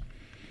Harris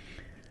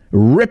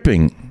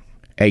ripping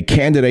a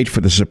candidate for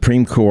the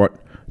Supreme Court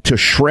to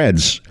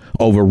shreds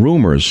over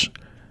rumors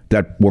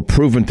that were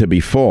proven to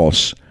be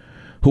false,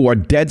 who are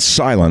dead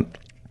silent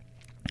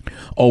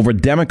over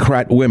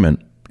Democrat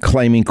women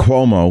claiming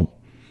Cuomo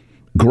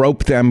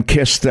groped them,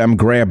 kissed them,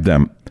 grabbed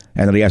them,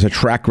 and that he has a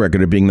track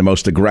record of being the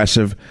most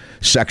aggressive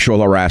sexual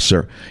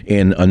harasser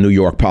in New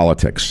York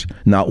politics.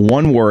 Not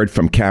one word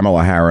from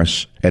Kamala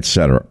Harris,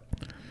 etc.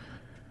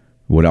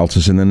 What else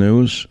is in the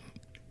news?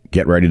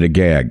 Get ready to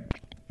gag.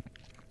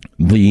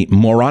 The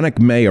moronic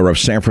mayor of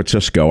San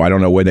Francisco, I don't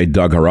know where they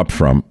dug her up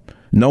from,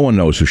 no one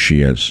knows who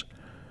she is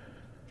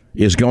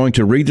going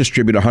to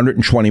redistribute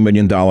 $120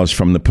 million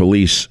from the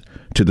police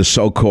to the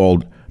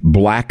so-called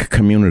black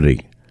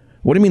community.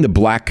 What do you mean the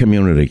black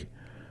community?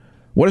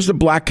 What does the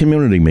black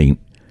community mean?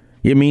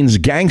 It means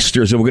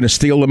gangsters that were going to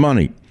steal the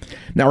money.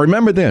 Now,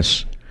 remember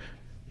this.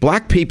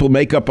 Black people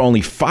make up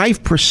only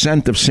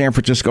 5% of San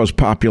Francisco's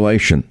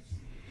population.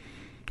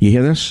 You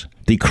hear this?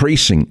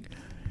 Decreasing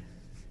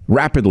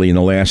rapidly in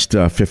the last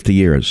 50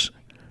 years,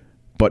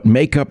 but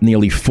make up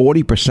nearly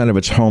 40% of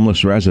its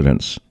homeless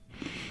residents.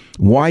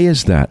 Why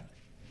is that?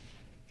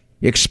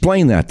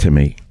 Explain that to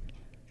me.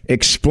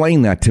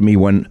 Explain that to me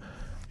when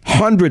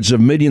hundreds of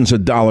millions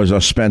of dollars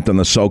are spent on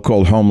the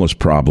so-called homeless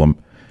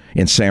problem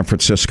in San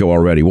Francisco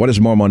already. What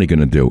is more money going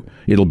to do?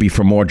 It'll be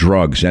for more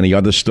drugs. Any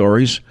other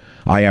stories?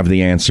 I have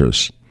the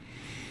answers.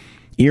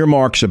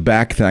 Earmarks are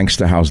back thanks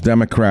to House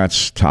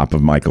Democrats, top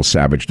of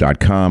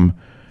michaelsavage.com.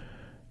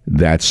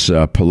 That's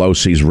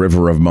Pelosi's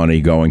river of money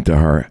going to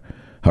her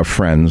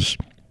friends.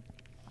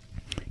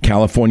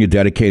 California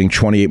dedicating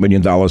 $28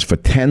 million for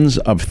tens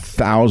of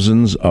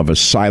thousands of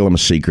asylum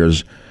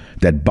seekers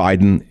that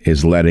Biden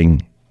is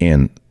letting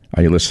in.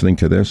 Are you listening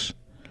to this?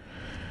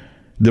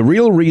 The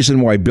real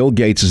reason why Bill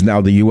Gates is now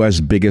the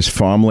U.S. biggest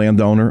farmland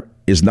owner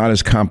is not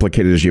as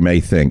complicated as you may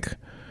think.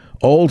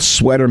 Old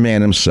sweater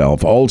man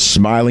himself, old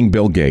smiling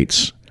Bill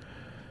Gates,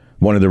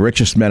 one of the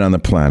richest men on the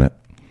planet,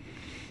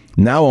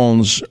 now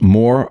owns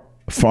more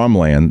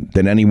farmland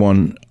than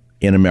anyone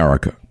in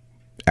America.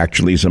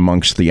 Actually, he's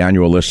amongst the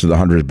annual list of the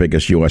 100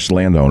 biggest U.S.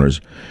 landowners.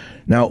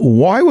 Now,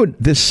 why would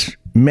this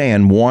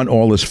man want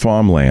all this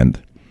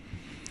farmland?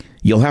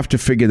 You'll have to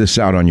figure this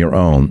out on your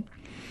own.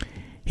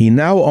 He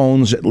now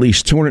owns at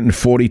least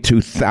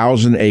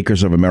 242,000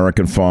 acres of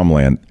American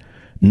farmland.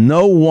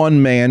 No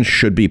one man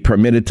should be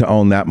permitted to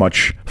own that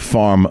much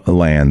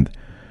farmland.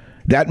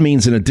 That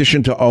means in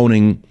addition to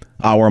owning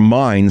our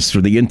minds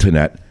through the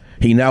internet,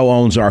 he now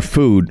owns our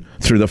food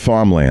through the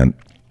farmland.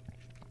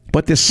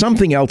 But there's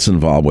something else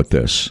involved with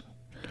this.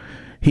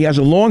 He has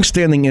a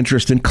long-standing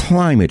interest in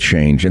climate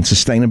change and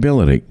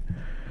sustainability.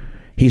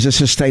 He's a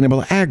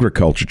sustainable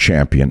agriculture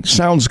champion.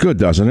 Sounds good,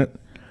 doesn't it?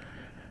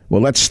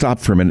 Well, let's stop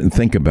for a minute and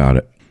think about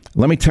it.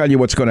 Let me tell you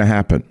what's going to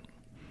happen.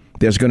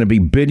 There's going to be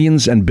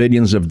billions and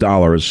billions of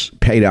dollars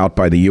paid out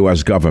by the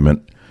U.S.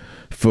 government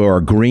for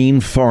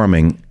green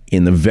farming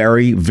in the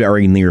very,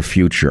 very near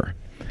future.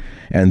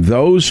 And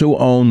those who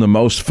own the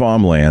most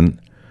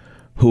farmland,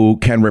 who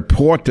can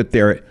report that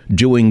they're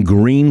doing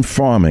green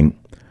farming,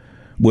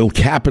 will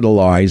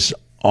capitalize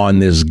on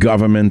this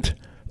government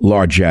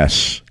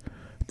largesse,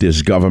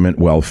 this government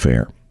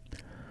welfare.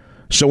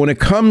 So when it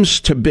comes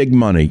to big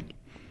money,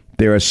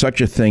 there is such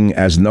a thing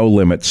as no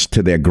limits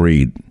to their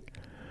greed.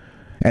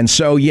 And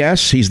so,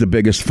 yes, he's the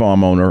biggest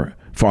farmland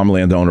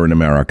owner in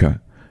America.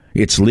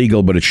 It's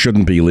legal, but it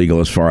shouldn't be legal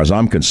as far as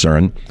I'm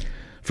concerned.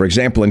 For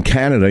example, in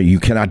Canada, you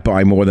cannot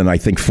buy more than, I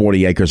think,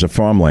 40 acres of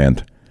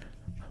farmland.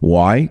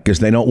 Why? Because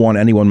they don't want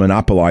anyone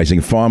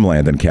monopolizing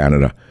farmland in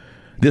Canada.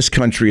 This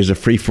country is a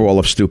free-for-all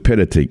of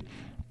stupidity.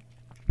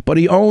 But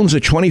he owns a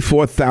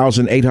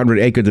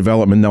 24,800-acre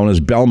development known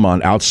as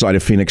Belmont outside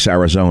of Phoenix,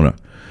 Arizona,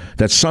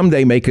 that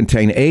someday may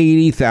contain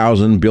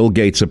 80,000 Bill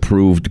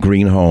Gates-approved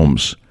green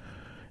homes,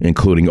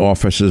 including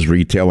offices,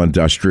 retail,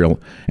 industrial,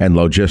 and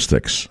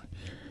logistics.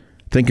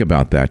 Think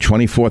about that.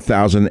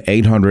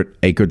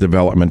 24,800-acre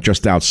development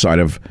just outside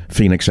of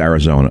Phoenix,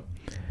 Arizona,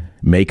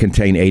 may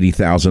contain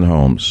 80,000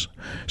 homes.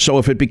 So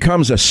if it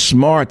becomes a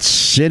smart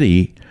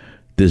city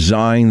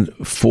designed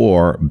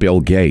for Bill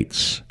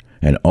Gates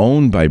and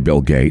owned by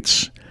Bill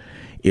Gates,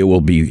 it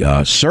will be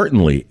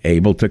certainly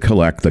able to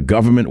collect the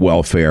government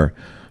welfare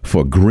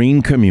for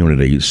green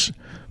communities,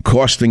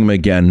 costing them,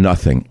 again,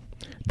 nothing.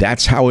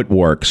 That's how it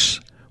works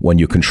when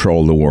you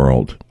control the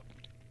world.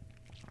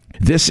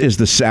 This is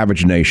the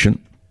Savage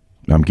Nation.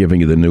 I'm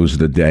giving you the news of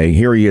the day.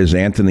 Here he is,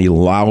 Anthony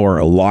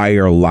Lauer,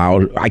 liar,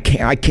 loud. I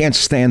can't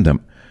stand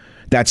him.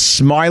 That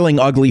smiling,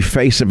 ugly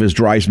face of his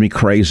drives me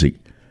crazy.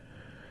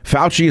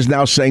 Fauci is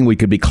now saying we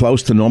could be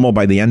close to normal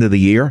by the end of the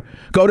year.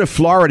 Go to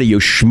Florida, you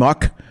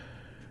schmuck.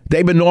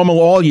 They've been normal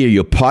all year,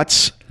 you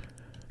putz.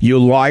 You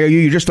liar,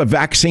 you're just a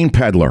vaccine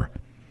peddler.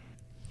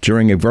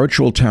 During a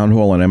virtual town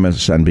hall on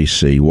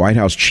MSNBC, White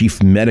House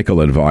Chief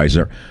Medical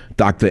Advisor,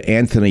 Dr.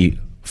 Anthony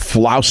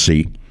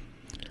Fauci,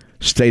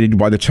 stated,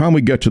 by the time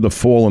we get to the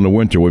fall and the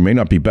winter, we may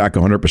not be back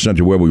 100%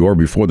 to where we were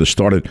before this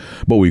started,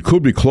 but we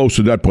could be close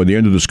to that by the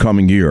end of this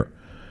coming year.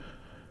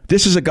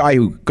 This is a guy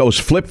who goes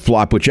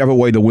flip-flop whichever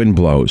way the wind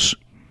blows.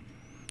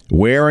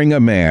 Wearing a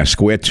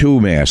mask, wear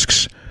 2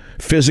 masks,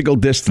 physical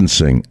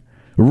distancing.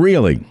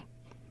 Really?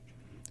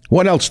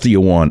 What else do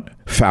you want,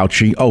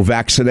 Fauci? Oh,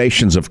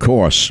 vaccinations, of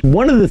course.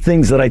 One of the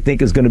things that I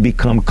think is going to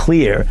become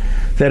clear,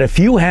 that if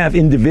you have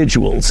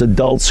individuals,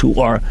 adults who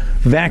are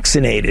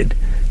vaccinated,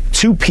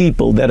 2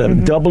 people that are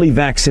doubly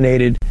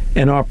vaccinated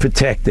and are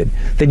protected,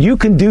 that you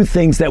can do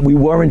things that we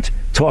weren't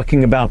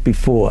talking about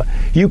before.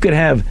 You could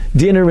have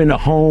dinner in a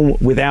home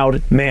without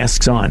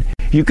masks on.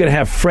 You could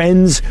have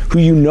friends who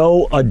you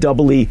know are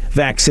doubly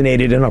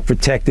vaccinated and are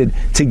protected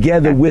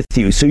together with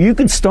you. So you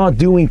can start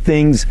doing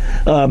things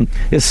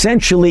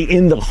essentially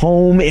in the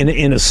home,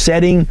 in a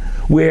setting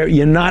where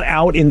you're not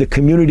out in the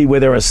community where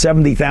there are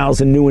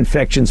 70,000 new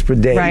infections per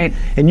day. Right.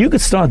 And you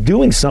could start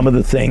doing some of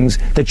the things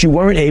that you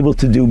weren't able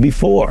to do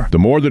before. The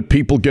more that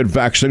people get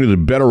vaccinated, the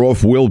better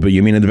off we'll be.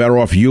 You mean the better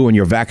off you and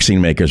your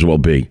vaccine makers will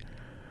be.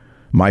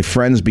 My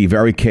friends, be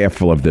very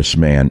careful of this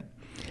man.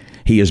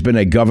 He has been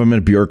a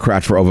government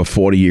bureaucrat for over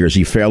 40 years.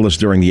 He failed us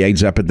during the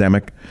AIDS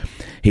epidemic.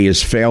 He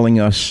is failing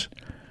us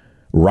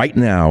right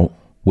now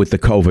with the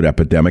COVID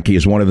epidemic. He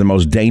is one of the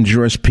most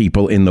dangerous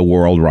people in the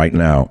world right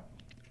now.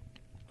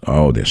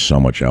 Oh, there's so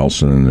much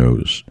else in the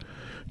news.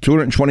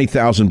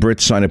 220,000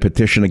 Brits signed a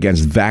petition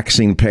against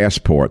vaccine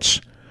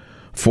passports,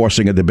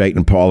 forcing a debate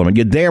in Parliament.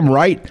 You're damn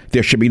right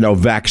there should be no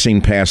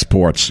vaccine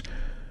passports.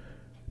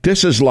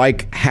 This is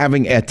like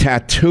having a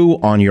tattoo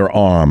on your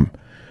arm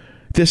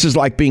This is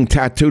like being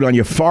tattooed on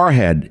your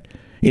forehead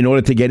in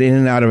order to get in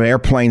and out of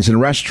airplanes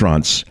and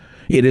restaurants.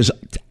 It is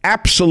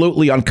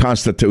absolutely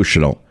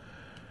unconstitutional.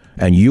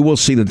 And you will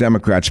see the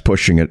Democrats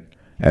pushing it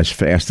as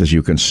fast as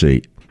you can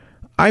see.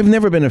 I've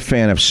never been a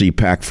fan of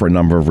CPAC for a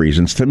number of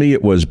reasons. To me,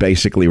 it was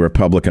basically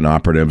Republican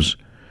operatives.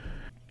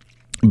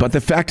 But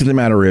the fact of the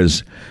matter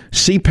is,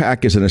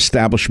 CPAC is an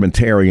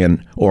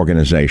establishmentarian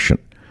organization.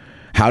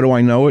 How do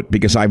I know it?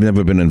 Because I've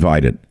never been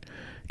invited.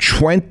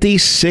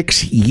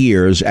 26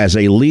 years as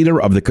a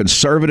leader of the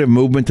conservative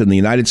movement in the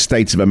United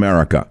States of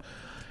America,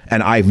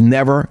 and I've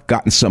never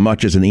gotten so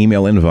much as an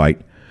email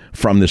invite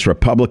from this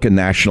Republican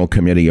National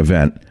Committee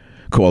event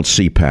called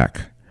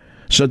CPAC.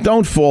 So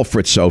don't fall for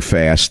it so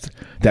fast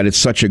that it's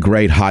such a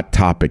great hot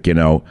topic, and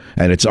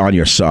it's on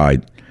your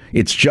side.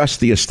 It's just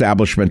the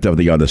establishment of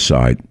the other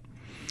side.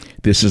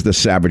 This is the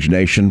Savage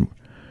Nation.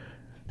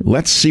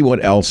 Let's see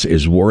what else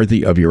is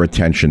worthy of your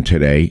attention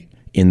today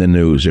in the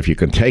news. If you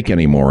can take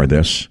any more of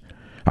this,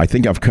 I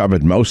think I've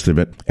covered most of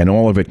it, and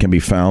all of it can be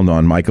found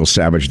on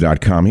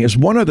michaelsavage.com. Here's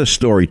one other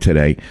story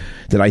today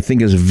that I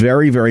think is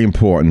very, very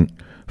important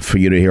for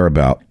you to hear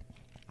about.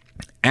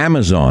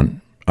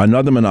 Amazon,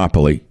 another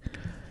monopoly,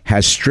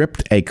 has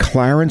stripped a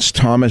Clarence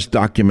Thomas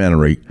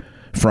documentary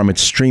from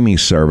its streaming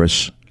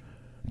service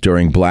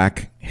during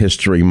Black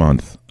History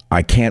Month.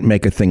 I can't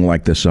make a thing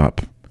like this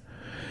up.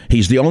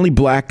 He's the only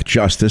black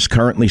justice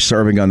currently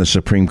serving on the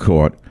Supreme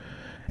Court,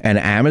 and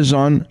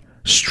Amazon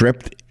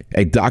stripped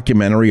a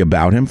documentary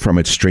about him from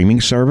its streaming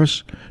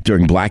service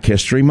during Black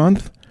History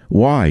Month?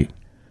 Why?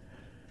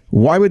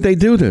 Why would they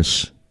do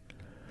this?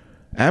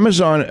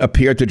 Amazon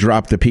appeared to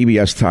drop the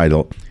PBS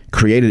title,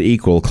 Created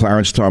Equal,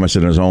 Clarence Thomas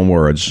in his own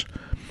words,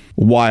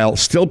 while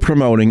still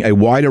promoting a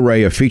wide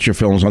array of feature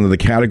films under the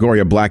category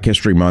of Black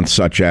History Month,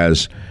 such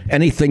as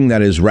anything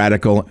that is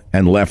radical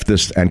and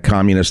leftist and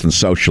communist and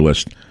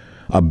socialist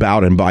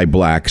about and by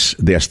blacks.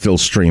 They're still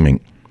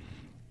streaming.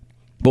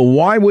 But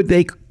why would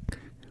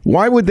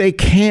they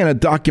can a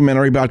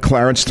documentary about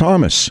Clarence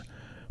Thomas?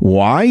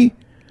 Why?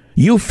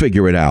 You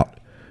figure it out.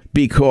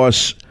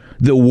 Because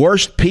the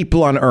worst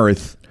people on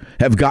earth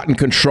have gotten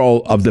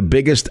control of the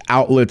biggest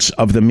outlets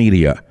of the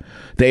media.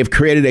 They've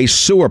created a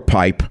sewer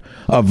pipe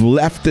of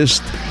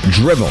leftist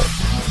drivel.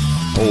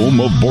 Home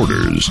of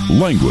borders,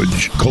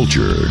 language,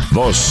 culture,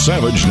 the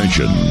Savage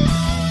Nation.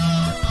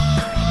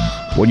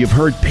 Well, you've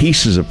heard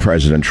pieces of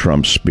President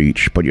Trump's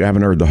speech, but you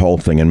haven't heard the whole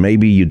thing, and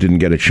maybe you didn't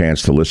get a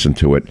chance to listen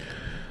to it.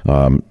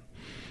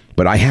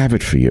 But I have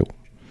it for you.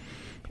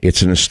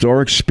 It's an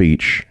historic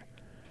speech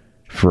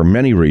for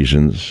many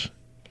reasons,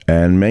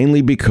 and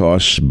mainly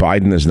because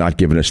Biden has not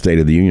given a State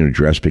of the Union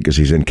address because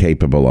he's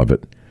incapable of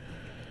it.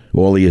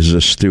 All he is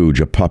a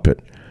stooge, a puppet.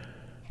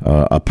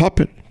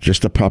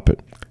 Just a puppet.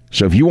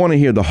 So if you want to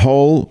hear the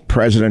whole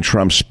President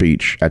Trump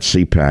speech at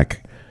CPAC,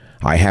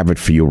 I have it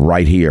for you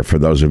right here for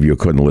those of you who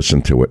couldn't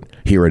listen to it.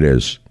 Here it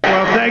is.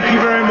 Well, thank you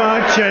very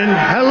much, and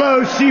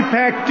hello,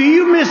 CPAC. Do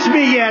you miss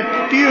me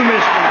yet? Do you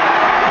miss me?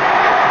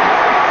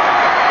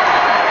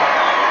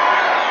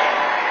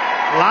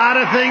 A lot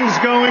of things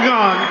going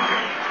on.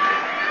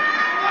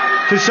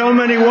 To so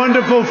many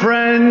wonderful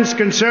friends,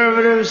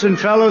 conservatives, and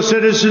fellow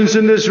citizens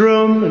in this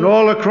room and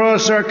all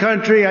across our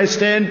country, I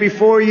stand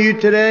before you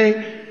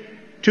today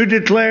to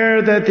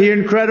declare that the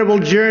incredible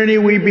journey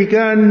we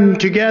begun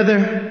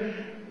together,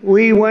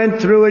 we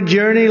went through a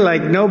journey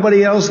like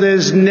nobody else.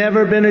 There's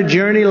never been a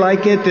journey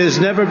like it. There's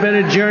never been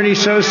a journey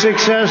so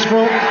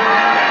successful.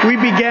 We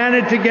began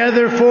it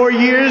together 4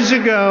 years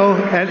ago,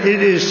 and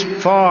it is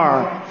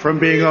far from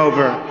being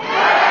over.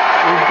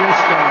 We've just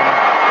started.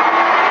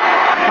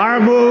 Our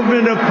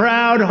movement of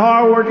proud,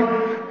 hard-working,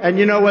 and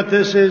you know what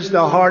this is?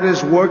 The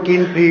hardest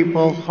working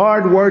people,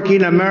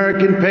 hard-working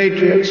American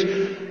patriots,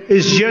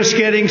 is just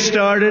getting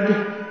started.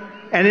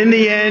 And in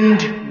the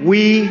end,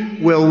 we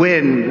will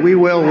win. We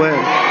will win.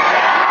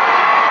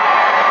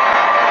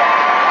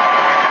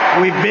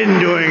 We've been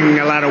doing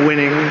a lot of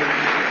winning.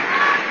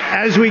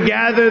 As we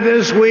gather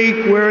this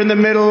week, we're in the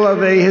middle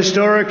of a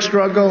historic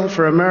struggle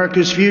for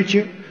America's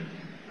future,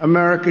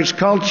 America's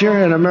culture,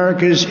 and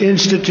America's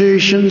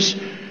institutions,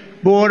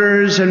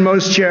 borders, and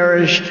most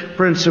cherished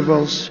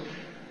principles.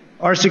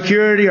 Our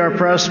security, our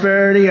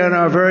prosperity, and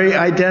our very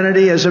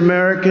identity as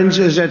Americans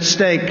is at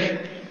stake,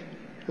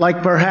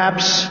 like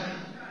perhaps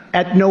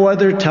at no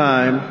other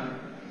time.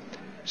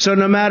 So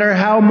no matter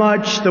how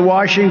much the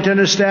Washington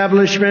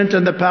establishment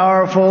and the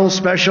powerful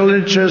special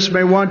interests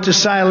may want to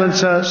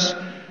silence us,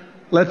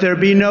 let there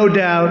be no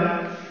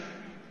doubt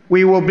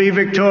we will be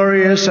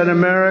victorious and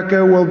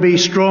America will be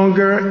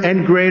stronger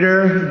and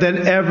greater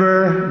than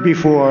ever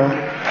before.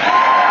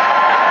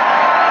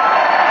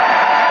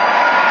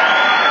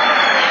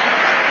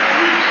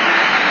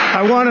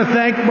 I want to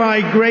thank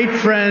my great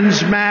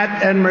friends,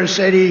 Matt and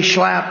Mercedes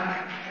Schlapp.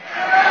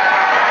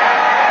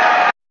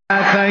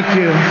 Thank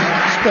you.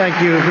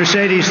 Thank you.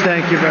 Mercedes,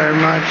 thank you very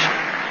much.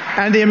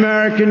 And the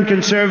American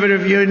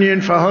Conservative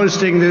Union for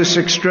hosting this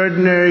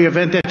extraordinary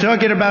event. They're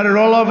talking about it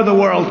all over the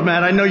world,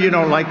 Matt. I know you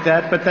don't like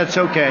that, but that's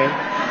okay.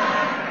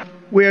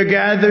 We are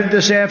gathered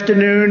this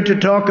afternoon to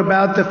talk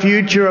about the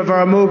future of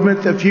our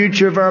movement, the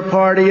future of our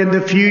party, and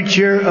the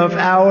future of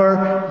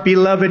our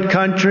beloved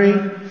country.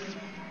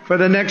 For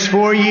the next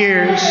 4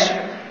 years,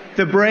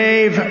 the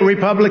brave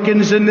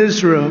Republicans in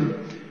this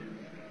room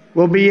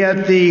will be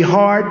at the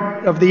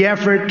heart of the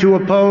effort to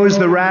oppose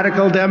the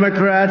radical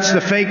Democrats, the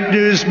fake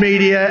news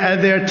media,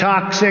 and their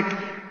toxic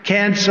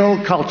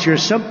cancel culture.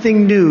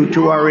 Something new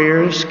to our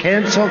ears,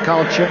 cancel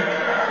culture.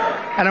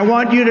 And I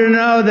want you to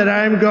know that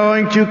I'm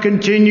going to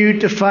continue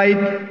to fight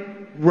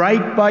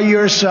right by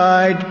your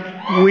side.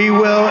 We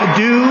will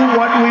do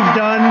what we've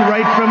done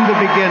right from the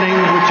beginning,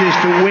 which is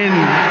to win.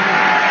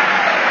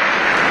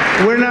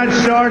 We're not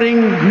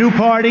starting new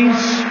parties.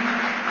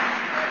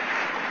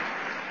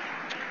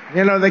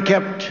 You know, they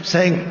kept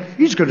saying,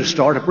 he's going to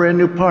start a brand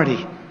new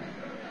party.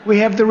 We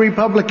have the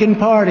Republican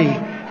Party.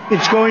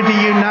 It's going to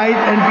unite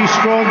and be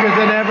stronger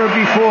than ever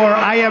before.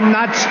 I am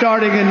not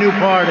starting a new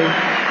party.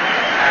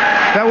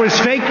 That was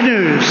fake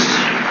news.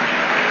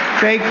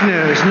 Fake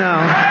news, no.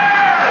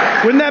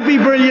 Wouldn't that be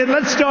brilliant?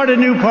 Let's start a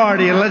new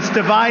party and let's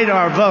divide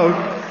our vote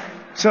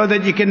so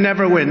that you can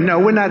never win. No,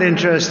 we're not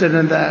interested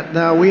in that.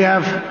 No, we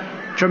have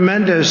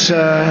tremendous...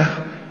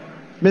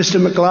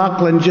 Mr.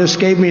 McLaughlin just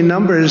gave me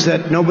numbers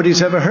that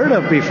nobody's ever heard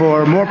of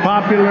before. More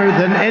popular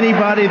than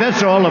anybody.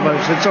 That's all of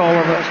us. It's all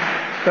of us.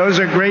 Those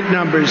are great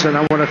numbers, and I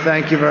want to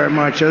thank you very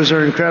much. Those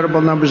are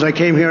incredible numbers. I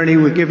came here and he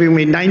was giving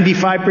me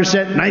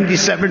 95%,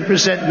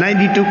 97%,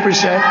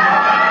 92%.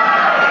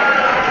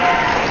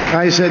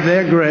 I said,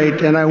 they're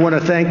great, and I want to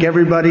thank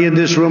everybody in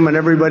this room and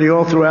everybody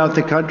all throughout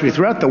the country,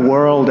 throughout the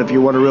world, if you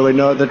want to really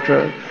know the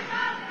truth.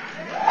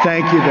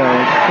 Thank you,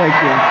 Doug. Thank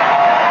you.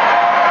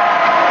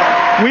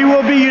 We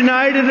will be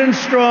united and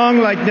strong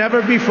like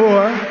never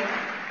before.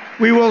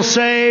 We will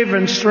save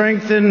and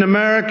strengthen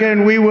America,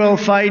 and we will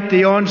fight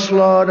the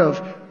onslaught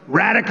of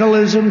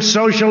radicalism,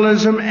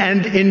 socialism,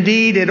 and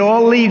indeed it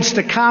all leads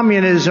to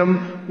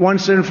communism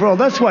once and for all.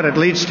 That's what it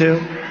leads to.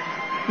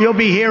 You'll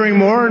be hearing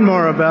more and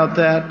more about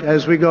that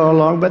as we go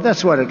along, but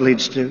that's what it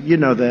leads to. You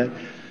know that.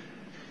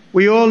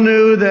 We all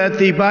knew that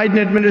the Biden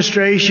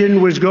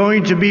administration was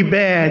going to be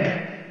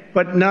bad.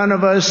 But none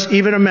of us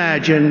even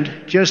imagined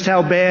just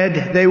how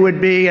bad they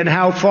would be and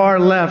how far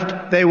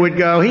left they would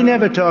go. He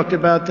never talked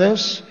about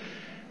this.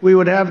 We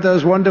would have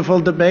those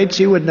wonderful debates.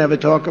 He would never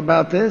talk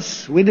about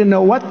this. We didn't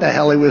know what the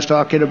hell he was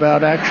talking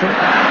about, actually.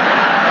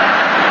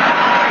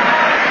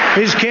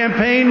 His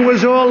campaign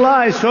was all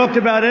lies. Talked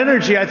about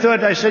energy. I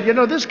said, you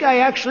know, this guy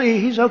actually,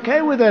 he's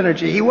okay with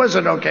energy. He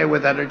wasn't okay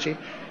with energy.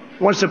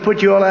 He wants to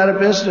put you all out of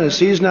business.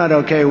 He's not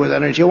okay with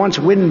energy. He wants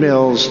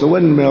windmills, the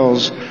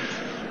windmills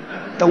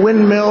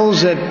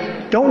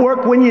that don't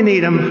work when you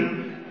need them.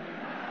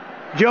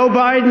 Joe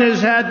Biden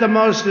has had the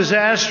most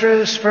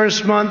disastrous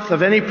first month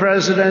of any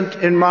president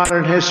in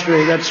modern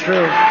history. That's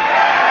true.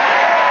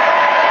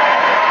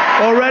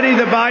 Already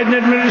the Biden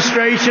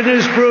administration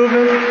has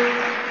proven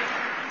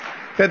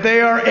that they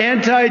are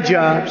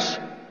anti-jobs,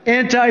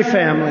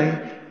 anti-family,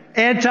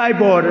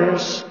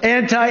 anti-borders,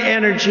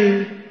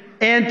 anti-energy,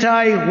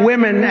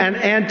 anti-women, and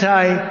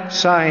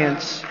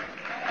anti-science.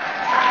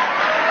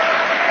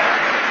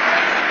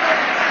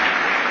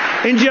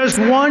 In just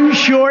one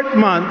short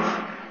month,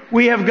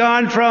 we have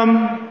gone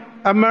from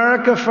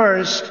America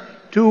first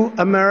to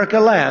America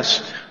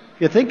last.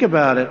 You think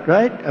about it,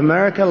 right?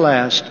 America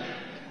last.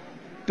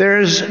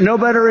 There's no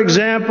better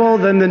example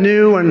than the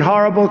new and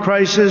horrible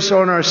crisis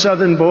on our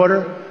southern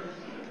border.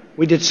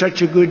 We did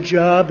such a good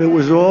job. It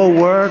was all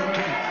worked.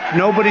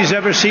 Nobody's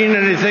ever seen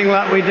anything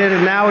like we did,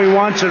 and now he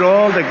wants it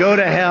all to go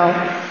to hell.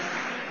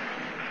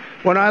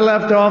 When I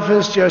left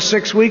office just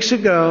 6 weeks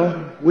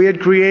ago, we had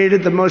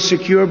created the most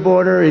secure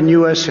border in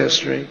U.S.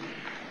 history.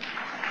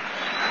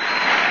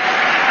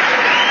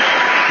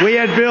 We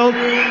had built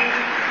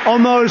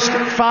almost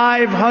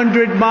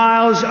 500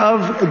 miles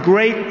of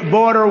great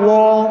border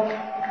wall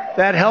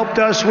that helped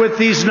us with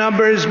these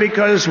numbers,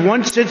 because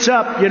once it's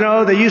up, you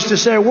know, they used to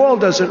say a wall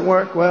doesn't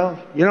work. Well,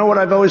 you know what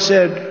I've always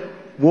said?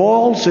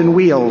 Walls and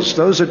wheels.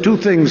 Those are two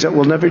things that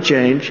will never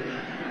change.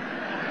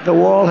 The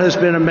wall has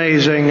been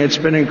amazing. It's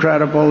been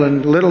incredible.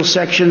 And little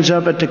sections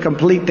of it to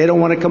complete. They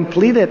don't want to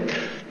complete it.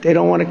 They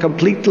don't want to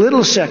complete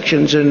little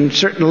sections in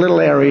certain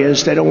little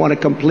areas. They don't want to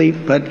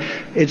complete. But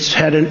it's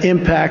had an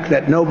impact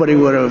that nobody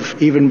would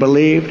have even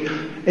believed.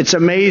 It's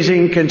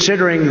amazing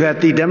considering that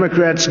the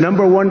Democrats'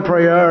 number one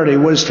priority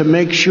was to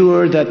make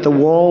sure that the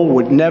wall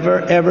would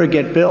never, ever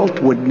get built,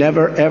 would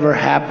never, ever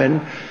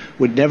happen,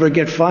 would never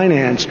get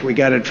financed. We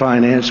got it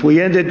financed. We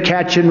ended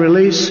catch and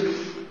release,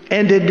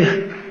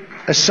 ended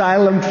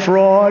asylum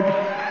fraud,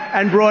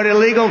 and brought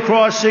illegal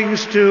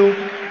crossings to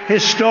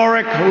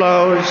historic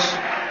lows.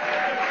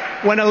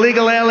 When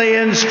illegal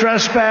aliens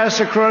trespass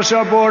across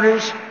our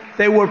borders,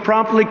 they were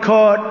promptly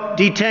caught,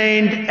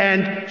 detained,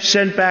 and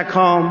sent back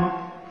home.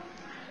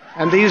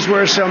 And these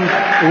were some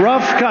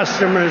rough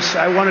customers.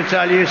 I want to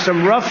tell you,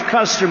 some rough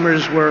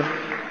customers were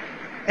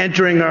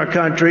entering our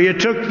country. It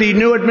took the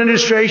new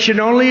administration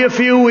only a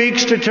few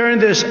weeks to turn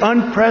this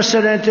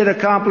unprecedented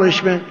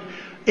accomplishment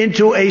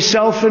into a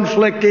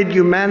self-inflicted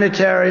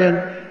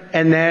humanitarian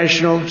and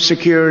national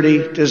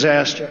security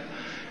disaster.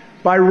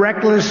 By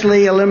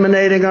recklessly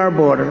eliminating our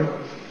border,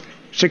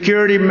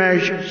 security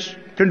measures,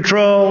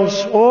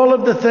 controls, all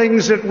of the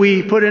things that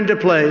we put into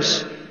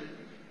place,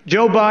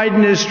 Joe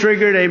Biden has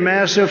triggered a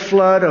massive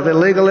flood of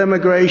illegal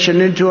immigration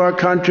into our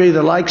country,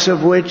 the likes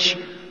of which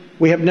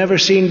we have never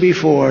seen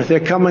before. They're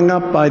coming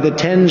up by the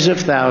tens of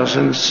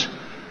thousands.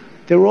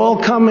 They're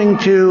all coming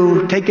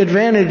to take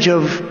advantage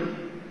of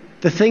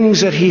the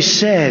things that he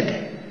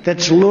said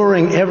that's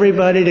luring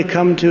everybody to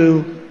come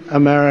to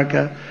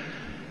America.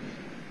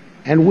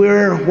 And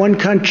we're one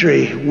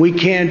country. We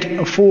can't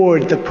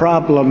afford the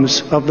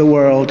problems of the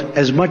world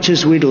as much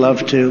as we'd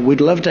love to. We'd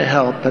love to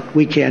help, but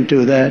we can't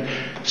do that.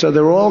 So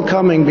they're all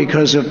coming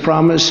because of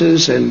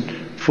promises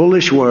and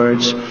foolish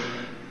words.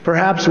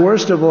 Perhaps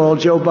worst of all,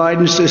 Joe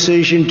Biden's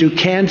decision to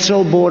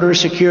cancel border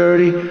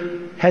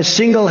security has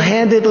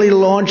single-handedly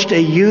launched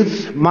a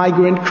youth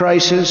migrant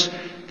crisis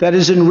that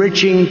is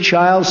enriching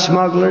child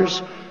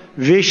smugglers,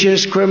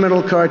 vicious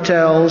criminal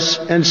cartels,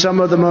 and some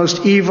of the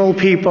most evil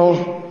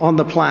people on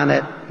the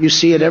planet. You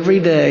see it every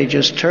day.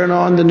 Just turn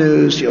on the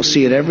news. You'll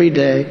see it every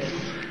day.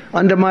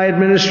 Under my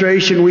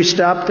administration, we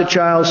stopped the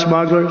child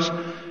smugglers.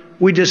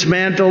 We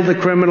dismantled the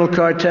criminal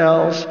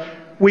cartels.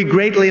 We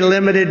greatly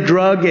limited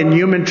drug and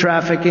human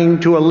trafficking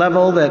to a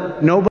level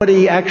that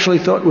nobody actually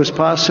thought was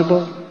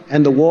possible,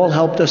 and the wall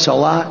helped us a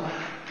lot.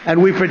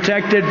 And we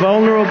protected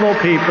vulnerable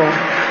people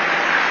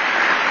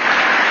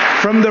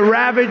from the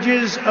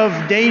ravages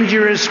of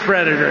dangerous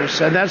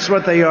predators. And that's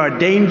what they are,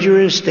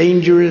 dangerous,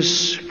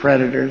 dangerous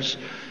predators.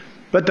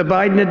 But the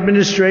Biden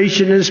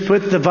administration has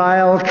put the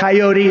vile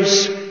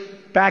coyotes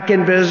back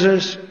in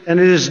business, and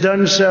it has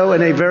done so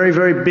in a very,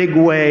 very big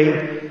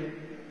way.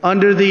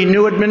 Under the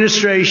new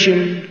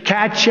administration,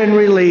 catch and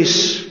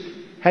release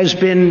has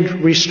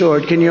been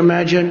restored. Can you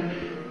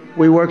imagine?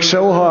 We work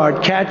so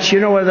hard. Catch, you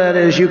know what that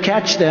is. You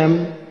catch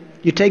them,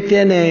 you take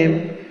their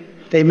name.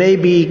 They may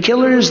be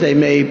killers, they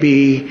may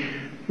be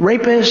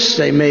rapists,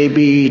 they may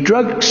be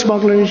drug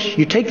smugglers.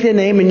 You take their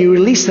name and you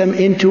release them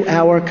into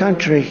our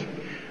country.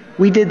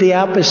 We did the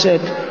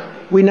opposite.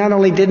 We not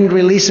only didn't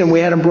release them, we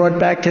had them brought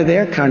back to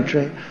their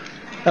country.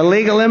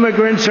 Illegal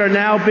immigrants are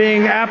now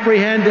being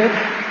apprehended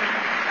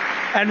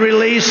and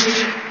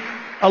released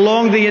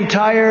along the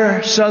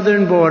entire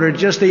southern border,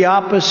 just the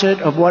opposite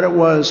of what it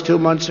was 2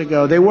 months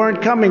ago. They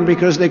weren't coming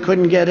because they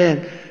couldn't get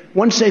in.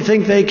 Once they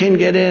think they can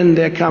get in,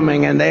 they're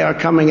coming, and they are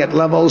coming at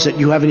levels that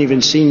you haven't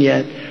even seen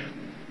yet.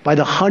 By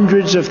the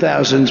hundreds of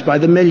thousands, by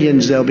the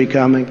millions they'll be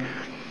coming.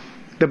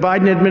 The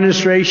Biden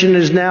administration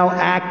is now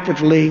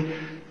actively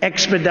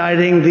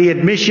expediting the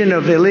admission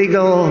of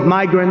illegal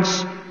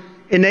migrants,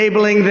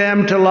 enabling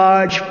them to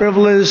lodge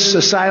frivolous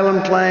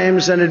asylum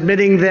claims and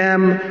admitting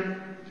them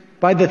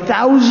by the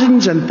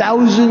thousands and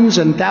thousands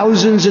and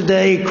thousands a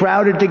day,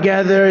 crowded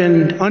together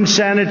in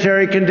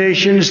unsanitary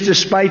conditions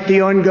despite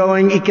the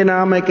ongoing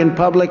economic and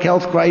public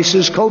health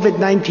crisis,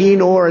 COVID-19,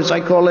 or as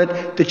I call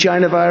it, the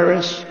China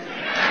virus.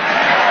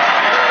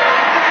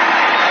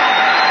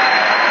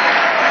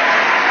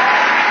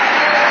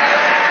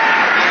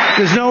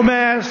 There's no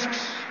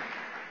masks.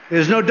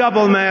 There's no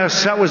double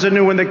masks. That was a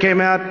new one that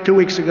came out 2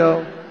 weeks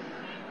ago.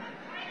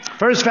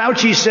 First,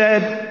 Fauci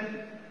said,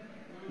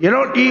 you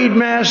don't need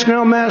masks,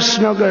 no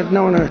good,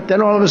 no.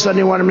 Then all of a sudden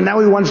he wanted them. Now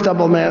he wants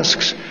double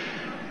masks.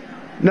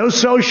 No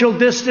social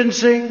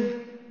distancing,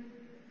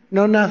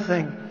 no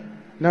nothing.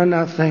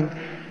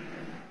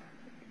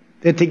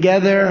 They're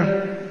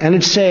together, and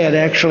it's sad,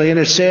 actually, and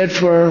it's sad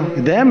for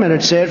them, and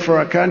it's sad for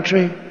our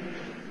country.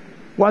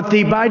 What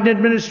the Biden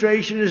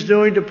administration is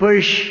doing to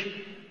push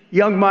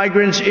young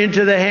migrants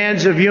into the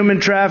hands of human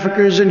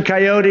traffickers and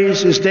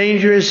coyotes is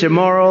dangerous,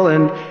 immoral,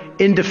 and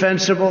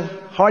indefensible.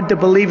 Hard to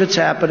believe it's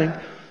happening.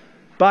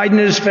 Biden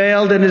has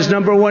failed in his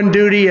number one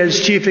duty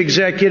as chief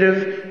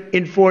executive,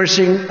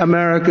 enforcing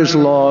America's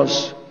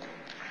laws.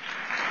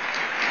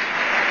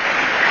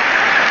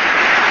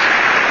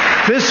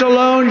 This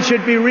alone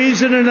should be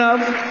reason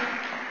enough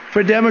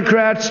for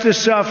Democrats to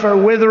suffer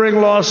withering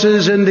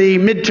losses in the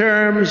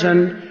midterms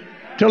and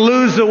to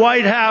lose the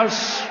White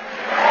House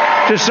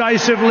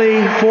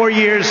decisively 4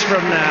 years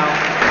from now.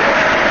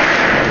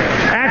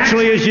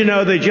 Actually, as you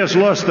know, they just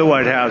lost the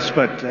White House,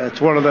 but it's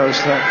one of those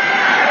things.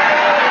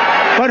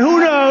 But who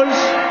knows?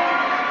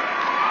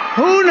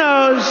 Who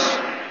knows?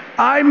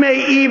 I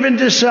may even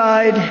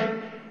decide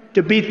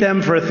to beat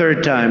them for a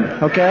third time,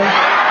 okay?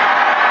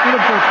 Beat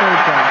them for a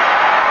third time.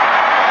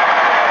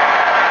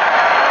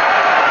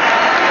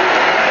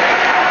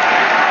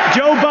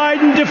 Joe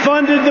Biden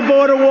defunded the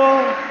border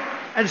wall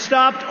and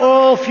stopped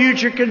all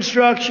future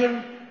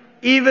construction,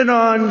 even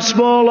on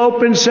small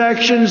open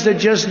sections that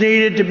just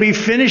needed to be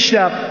finished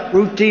up.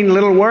 Routine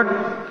little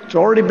work. It's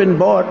already been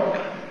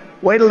bought.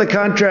 Wait till the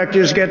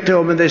contractors get to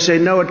them and they say,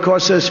 no, it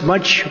costs us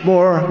much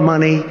more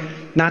money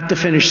not to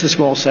finish the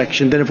small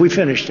section than if we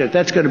finished it.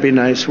 That's going to be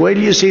nice. Wait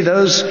till you see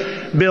those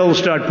bills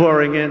start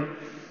pouring in.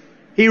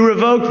 He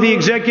revoked the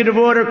executive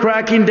order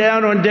cracking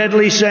down on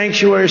deadly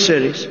sanctuary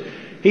cities.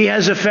 He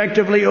has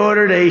effectively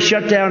ordered a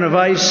shutdown of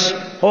ICE,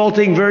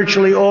 halting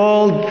virtually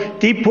all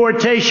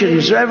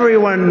deportations.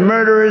 Everyone,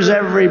 murderers,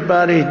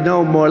 everybody,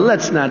 no more.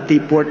 Let's not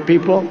deport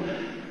people.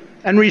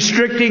 And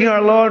restricting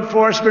our law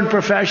enforcement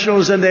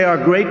professionals, and they are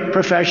great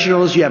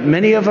professionals. You have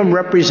many of them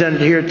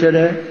represented here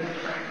today,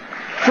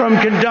 from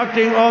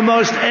conducting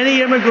almost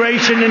any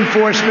immigration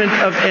enforcement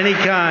of any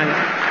kind.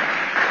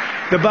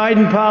 The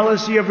Biden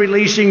policy of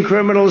releasing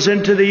criminals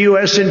into the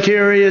U.S.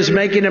 interior is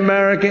making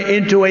America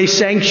into a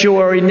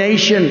sanctuary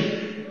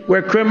nation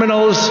where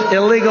criminals,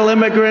 illegal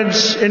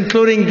immigrants,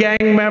 including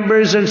gang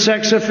members and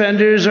sex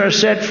offenders, are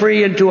set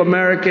free into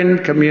American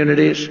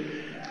communities.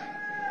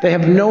 They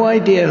have no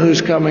idea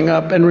who's coming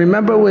up. And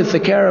remember, with the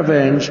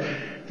caravans,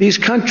 these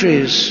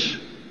countries,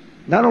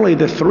 not only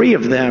the three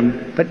of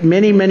them, but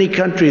many, many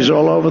countries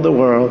all over the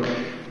world,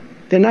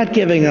 they're not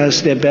giving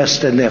us their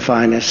best and their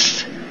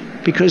finest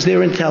because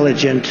they're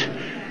intelligent.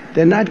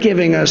 They're not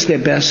giving us their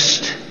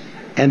best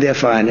and their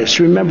finest.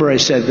 Remember, I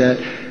said that.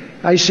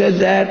 I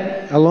said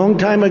that a long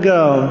time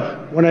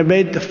ago when I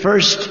made the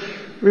first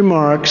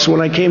remarks,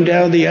 when I came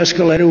down the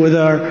escalator with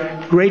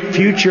our great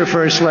future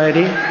First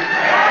Lady,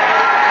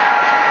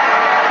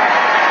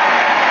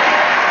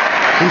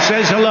 who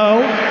says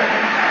hello,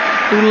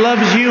 who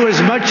loves you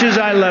as much as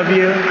I love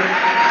you.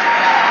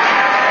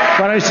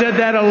 But I said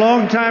that a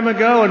long time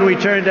ago, and we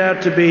turned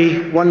out to be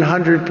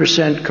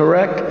 100%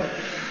 correct.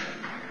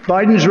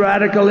 Biden's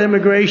radical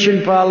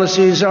immigration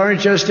policies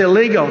aren't just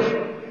illegal.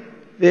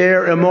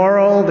 They're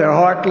immoral, they're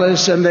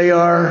heartless, and they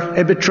are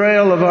a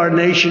betrayal of our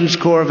nation's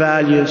core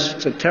values.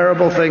 It's a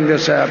terrible thing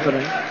that's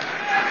happening.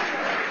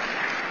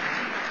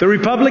 The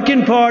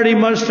Republican Party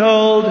must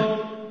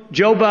hold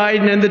Joe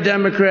Biden and the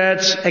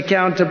Democrats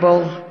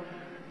accountable.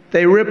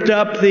 They ripped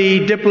up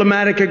the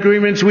diplomatic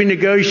agreements we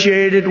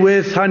negotiated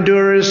with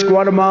Honduras,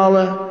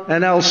 Guatemala,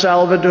 and El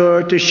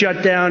Salvador to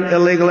shut down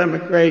illegal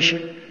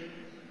immigration.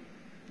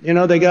 You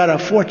know, they got a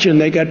fortune.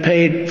 They got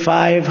paid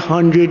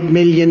 $500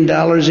 million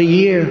a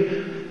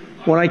year.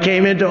 When I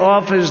came into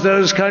office,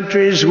 those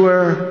countries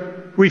were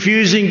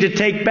refusing to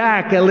take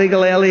back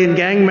illegal alien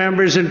gang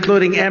members,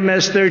 including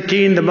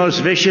MS-13, the most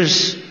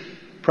vicious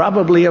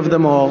probably of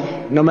them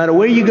all. No matter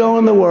where you go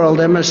in the world,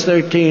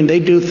 MS-13, they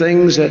do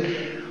things that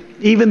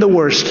even the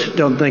worst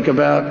don't think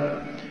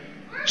about.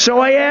 So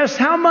I asked,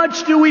 how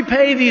much do we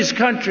pay these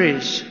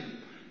countries?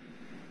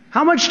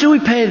 How much do we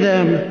pay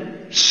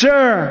them?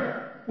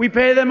 Sir, we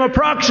pay them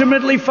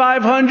approximately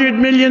 $500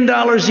 million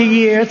a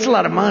year. It's a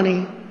lot of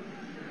money.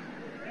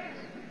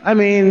 I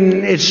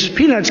mean, it's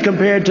peanuts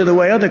compared to the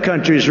way other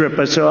countries rip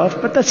us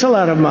off, but that's a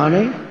lot of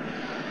money.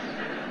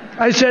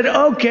 I said,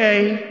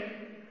 okay,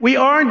 we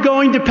aren't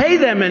going to pay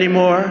them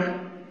anymore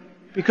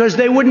because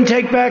they wouldn't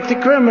take back the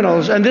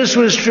criminals. And this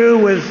was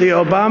true with the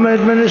Obama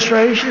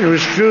administration. It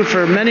was true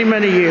for many,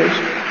 many years.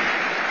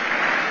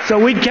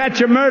 So we'd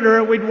catch a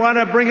murderer. We'd want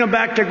to bring him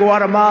back to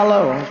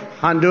Guatemala or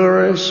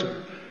Honduras,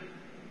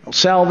 El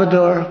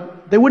Salvador.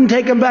 They wouldn't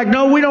take him back.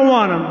 No, we don't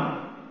want him.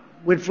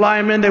 We'd fly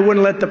him in. They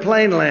wouldn't let the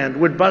plane land.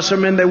 We'd bus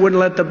him in. They wouldn't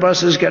let the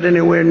buses get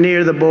anywhere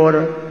near the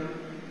border.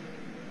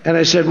 And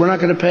I said, we're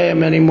not going to pay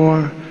him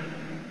anymore.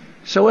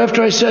 So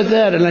after I said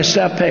that, and I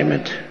stopped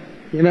payment,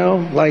 you know,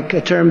 like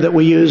a term that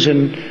we use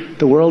in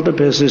the world of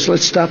business,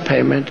 let's stop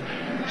payment.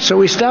 So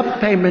we stopped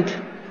payment.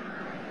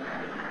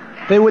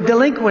 They were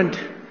delinquent.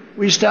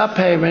 We stopped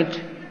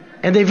payment.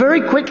 And they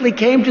very quickly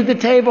came to the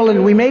table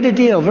and we made a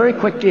deal, very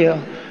quick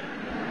deal.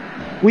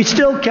 We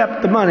still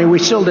kept the money. We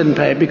still didn't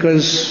pay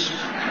because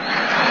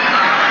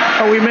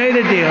we made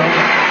a deal.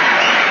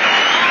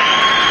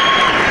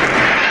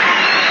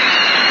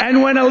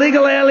 And when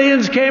illegal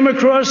aliens came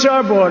across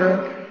our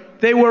border,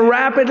 they were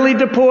rapidly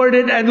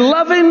deported and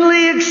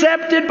lovingly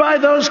accepted by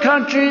those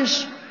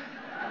countries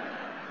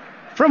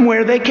from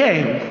where they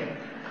came.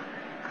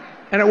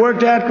 And it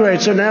worked out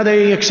great. So now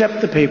they accept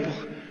the people.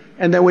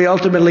 And then we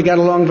ultimately got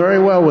along very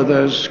well with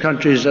those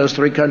countries, those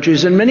three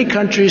countries, and many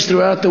countries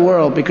throughout the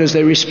world because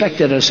they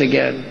respected us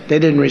again. They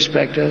didn't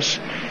respect us.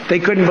 They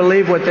couldn't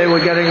believe what they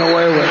were getting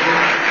away with.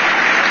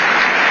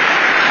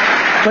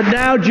 But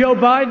now Joe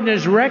Biden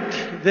has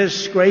wrecked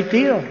this great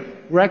deal,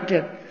 wrecked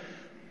it.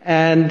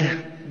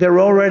 And they're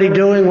already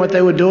doing what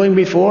they were doing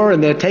before,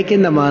 and they're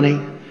taking the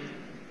money.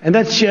 And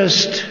that's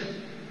just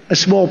a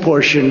small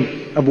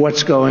portion of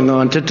what's going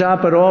on. To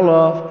top it all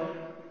off,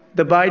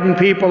 the Biden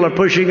people are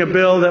pushing a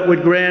bill that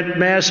would grant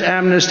mass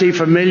amnesty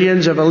for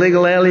millions of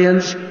illegal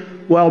aliens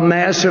while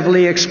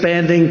massively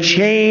expanding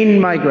chain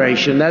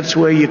migration. That's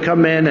where you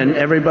come in and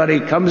everybody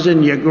comes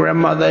in, your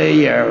grandmother,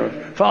 your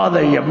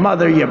father, your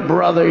mother, your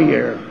brother,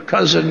 your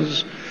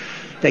cousins.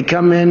 They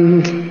come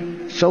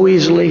in so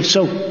easily,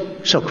 so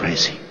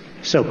crazy.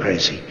 So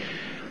crazy.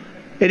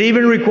 It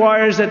even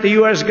requires that the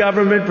U.S.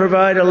 government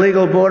provide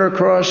illegal border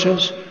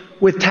crossers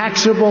with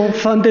taxable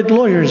funded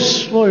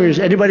lawyers.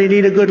 Anybody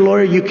need a good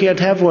lawyer? You can't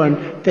have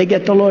one. They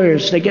get the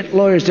lawyers. They get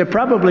lawyers. They're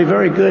probably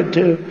very good,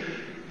 too.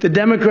 The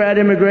Democrat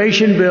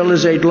immigration bill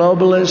is a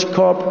globalist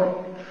corporate.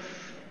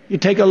 You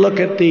take a look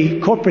at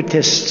the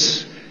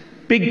corporatists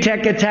big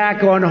tech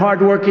attack on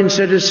hardworking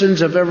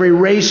citizens of every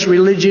race,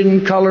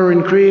 religion, color,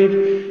 and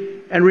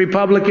creed. And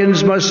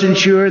Republicans must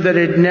ensure that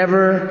it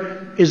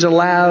never is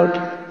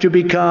allowed to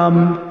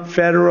become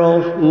federal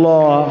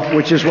law,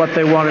 which is what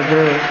they want to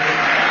do.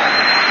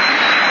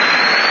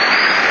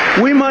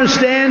 We must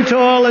stand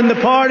tall in the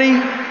party.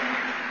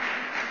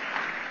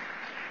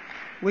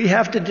 We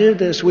have to do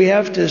this. We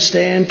have to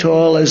stand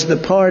tall as the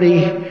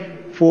party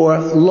for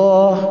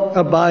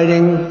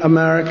law-abiding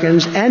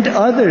Americans and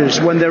others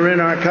when they're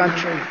in our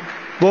country.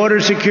 Border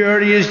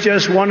security is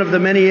just one of the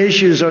many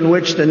issues on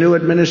which the new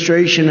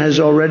administration has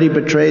already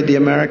betrayed the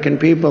American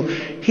people.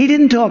 He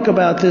didn't talk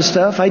about this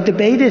stuff. I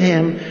debated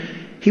him.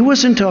 He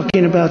wasn't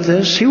talking about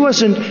this.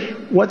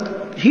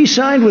 What he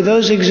signed with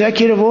those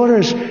executive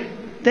orders,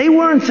 they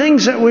weren't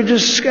things that were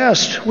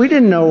discussed. We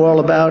didn't know all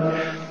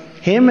about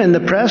him and the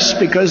press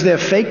because they're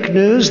fake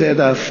news. They're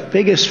the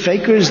biggest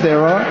fakers there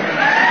are.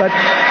 But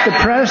the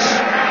press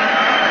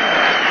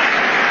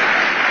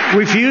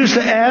refused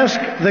to ask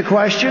the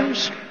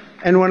questions.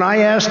 And when I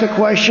asked the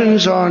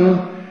questions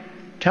on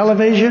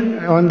television,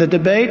 on the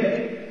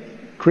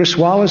debate, Chris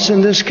Wallace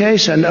in this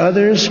case and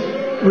others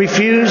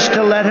refused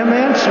to let him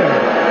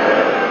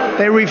answer.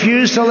 They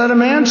refused to let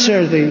him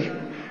answer the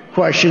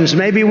questions.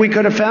 Maybe we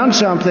could have found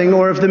something,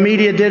 or if the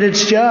media did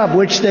its job,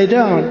 which they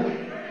don't.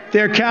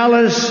 Their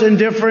callous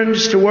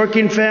indifference to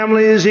working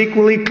families is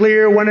equally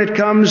clear when it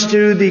comes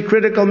to the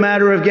critical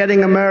matter of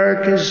getting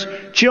America's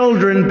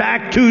children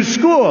back to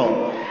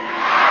school.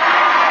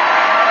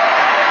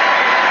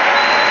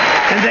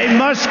 And they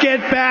must get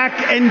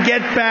back and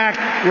get back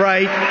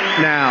right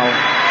now.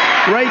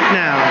 Right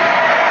now.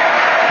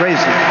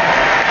 Crazy.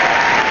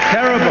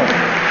 Terrible.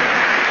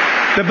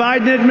 The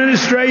Biden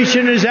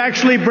administration is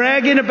actually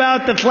bragging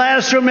about the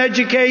classroom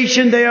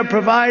education they are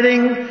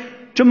providing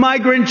to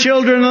migrant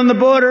children on the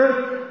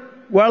border,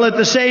 while at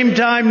the same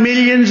time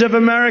millions of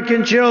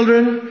American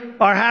children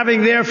are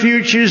having their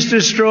futures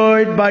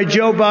destroyed by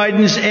Joe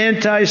Biden's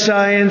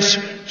anti-science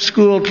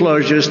school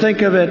closures.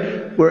 Think of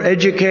it. We're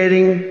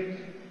educating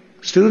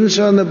students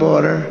on the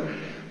border,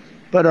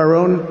 but our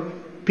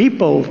own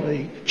people,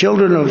 the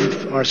children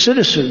of our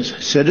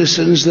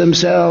citizens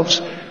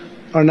themselves,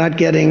 are not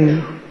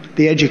getting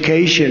the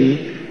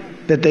education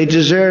that they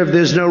deserve.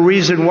 There's no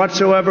reason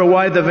whatsoever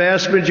why the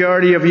vast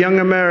majority of young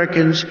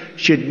Americans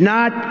should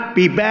not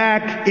be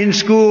back in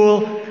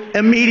school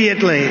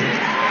immediately.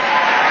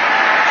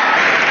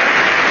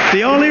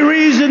 The only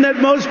reason that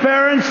most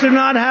parents do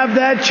not have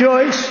that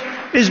choice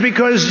is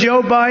because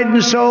Joe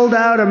Biden sold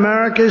out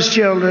America's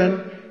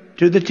children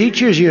to the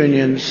teachers'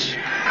 unions.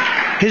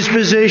 His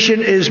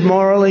position is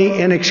morally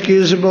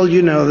inexcusable,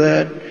 you know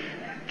that.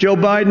 Joe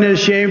Biden has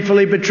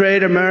shamefully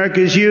betrayed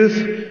America's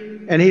youth,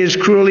 and he is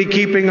cruelly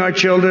keeping our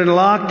children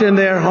locked in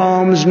their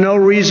homes. No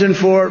reason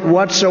for it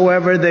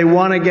whatsoever. They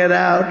want to get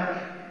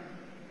out.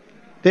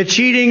 They're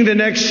cheating the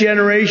next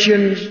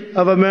generation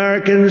of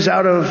Americans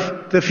out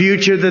of the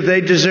future that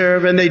they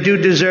deserve, and they do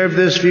deserve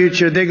this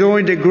future. They're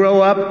going to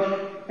grow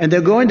up, and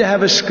they're going to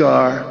have a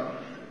scar.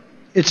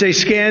 It's a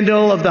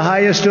scandal of the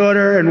highest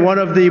order and one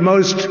of the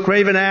most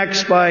craven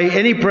acts by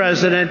any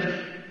president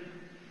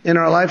in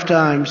our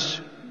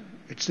lifetimes.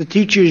 It's the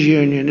teachers'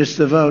 union. It's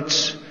the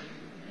votes.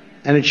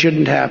 And it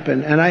shouldn't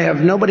happen.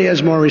 And nobody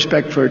has more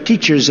respect for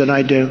teachers than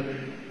I do.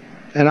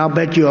 And I'll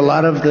bet you a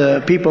lot of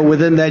the people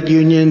within that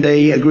union,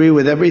 they agree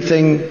with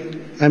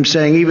everything I'm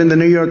saying. Even the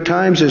New York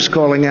Times is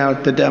calling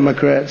out the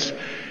Democrats.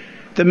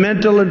 The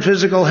mental and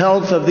physical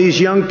health of these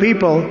young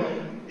people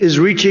is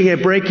reaching a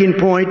breaking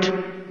point.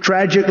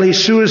 Tragically,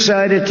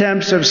 suicide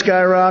attempts have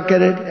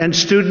skyrocketed, and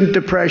student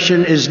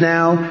depression is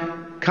now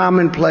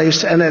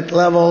commonplace and at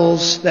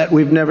levels that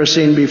we've never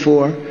seen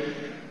before.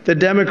 The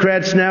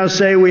Democrats now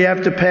say we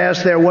have to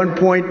pass their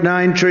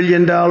 $1.9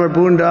 trillion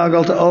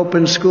boondoggle to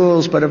open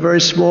schools, but a very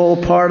small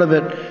part of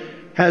it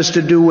has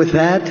to do with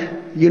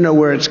that. You know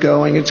where it's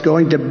going. It's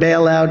going to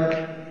bail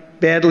out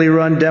badly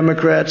run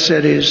Democrat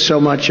cities, so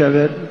much of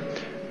it.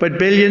 But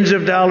billions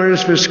of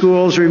dollars for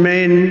schools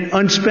remain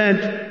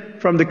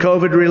unspent from the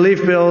COVID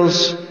relief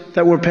bills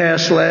that were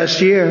passed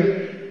last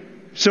year.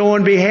 So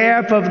on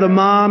behalf of the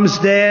moms,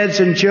 dads,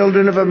 and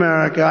children of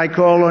America, I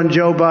call on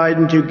Joe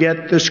Biden to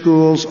get the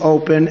schools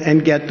open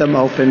and get them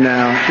open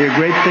now. It'd be a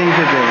great thing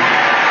to do.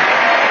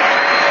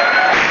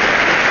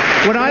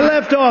 When I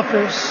left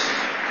office,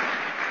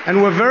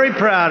 and we're very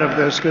proud of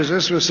this because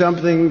this was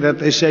something that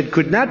they said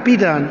could not be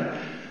done.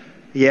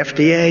 The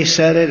FDA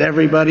said it,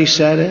 everybody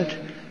said it.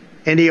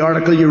 Any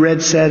article you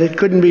read said it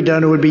couldn't be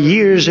done. It would be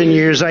years and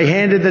years. I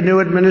handed the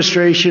new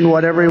administration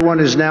what everyone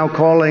is now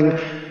calling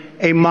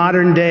a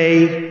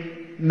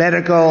modern-day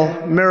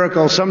medical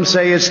miracle. Some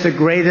say it's the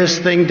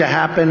greatest thing to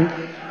happen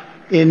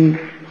in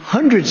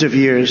hundreds of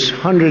years.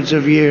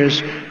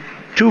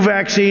 2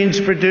 vaccines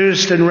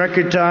produced in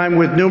record time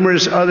with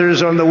numerous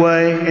others on the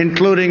way,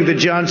 including the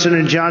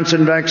Johnson &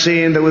 Johnson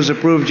vaccine that was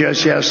approved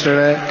just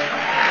yesterday.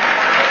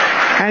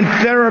 And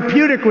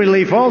therapeutic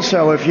relief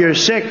also. If you're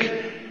sick,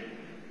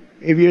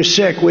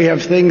 we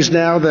have things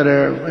now that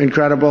are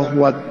incredible.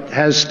 What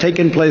has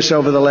taken place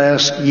over the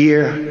last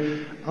year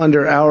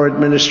under our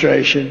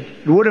administration.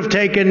 It would have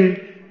taken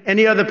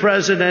any other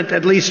president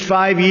at least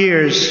 5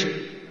 years,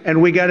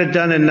 and we got it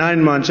done in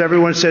 9 months.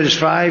 Everyone says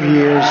 5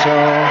 years,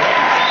 so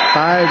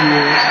 5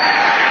 years.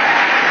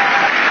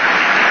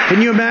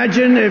 Can you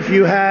imagine if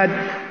you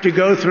had to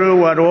go through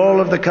what all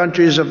of the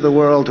countries of the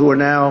world who are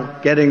now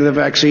getting the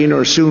vaccine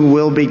or soon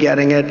will be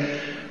getting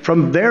it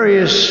from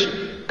various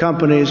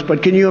companies,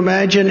 but can you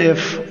imagine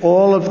if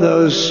all of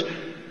those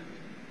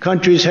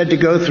countries had to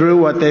go through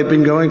what they've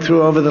been going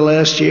through over the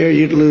last year?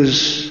 You'd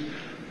lose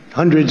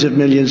hundreds of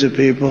millions of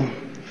people.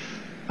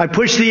 I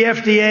pushed the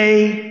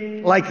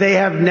FDA like they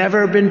have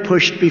never been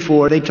pushed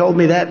before. They told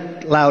me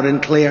that loud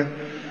and clear.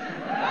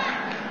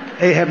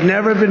 They have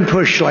never been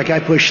pushed like I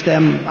pushed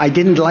them. I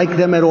didn't like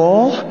them at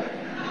all.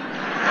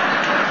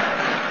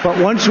 But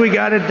once we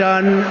got it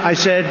done, I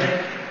said,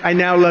 I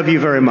now love you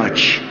very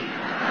much.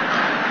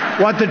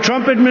 What the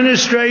Trump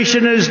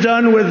administration has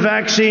done with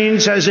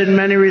vaccines has, in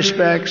many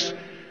respects,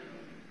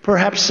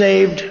 perhaps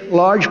saved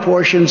large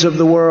portions of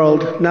the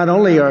world, not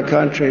only our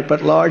country,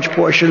 but large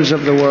portions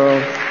of the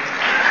world.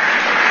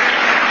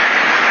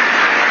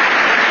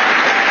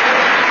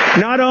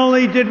 Not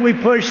only did we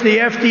push the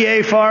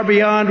FDA far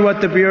beyond what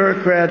the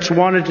bureaucrats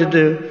wanted to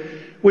do,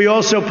 we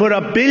also put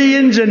up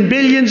billions and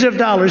billions of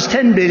dollars,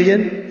 $10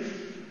 billion,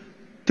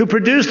 to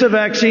produce the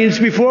vaccines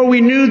before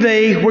we knew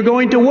they were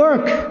going to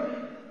work.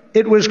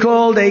 It was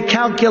called a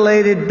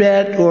calculated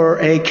bet or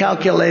a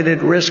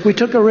calculated risk. We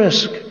took a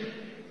risk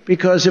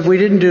because if we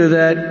didn't do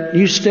that,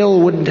 you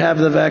still wouldn't have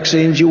the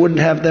vaccines. You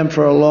wouldn't have them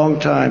for a long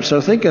time. So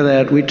think of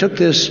that. We took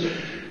this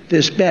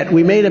bet.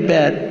 We made a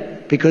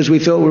bet because we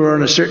thought we were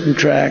on a certain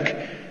track.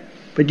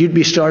 But you'd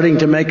be starting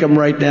to make them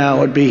right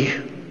now. It'd be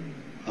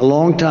a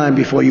long time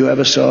before you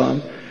ever saw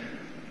them.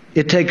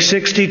 It takes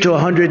 60 to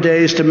 100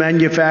 days to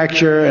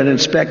manufacture and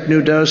inspect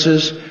new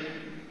doses.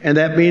 And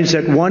that means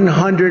that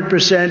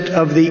 100%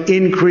 of the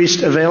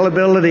increased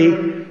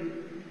availability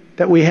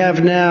that we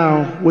have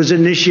now was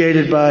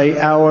initiated by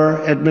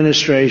our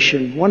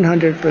administration.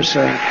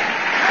 100%.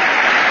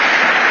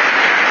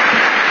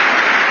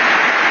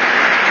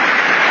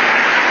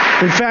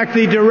 In fact,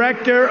 the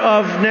director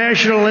of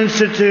National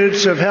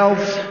Institutes of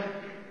Health,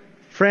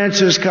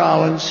 Francis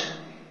Collins,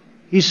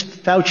 he's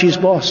Fauci's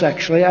boss,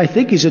 actually. I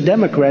think he's a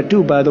Democrat,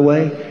 too, by the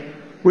way,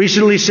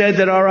 recently said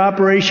that our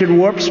Operation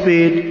Warp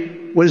Speed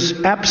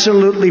was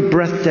absolutely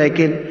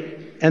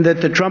breathtaking and that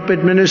the Trump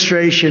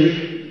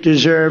administration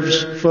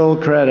deserves full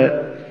credit,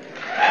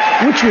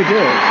 which we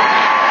do.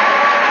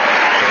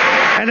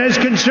 And as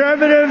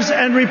conservatives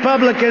and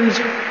Republicans,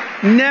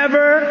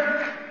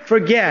 never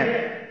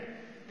forget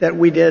that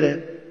we did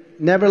it.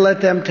 Never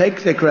let them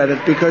take the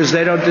credit because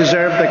they don't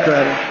deserve the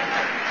credit.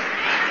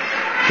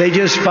 They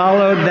just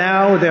followed.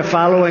 Now they're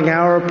following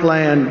our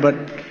plan, but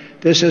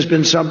this has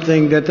been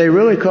something that they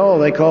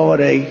call it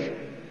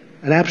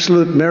an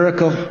absolute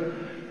miracle.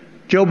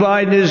 Joe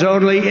Biden is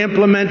only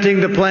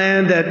implementing the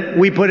plan that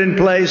we put in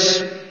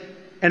place.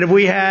 And if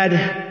we had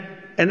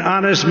an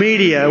honest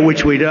media,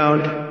 which we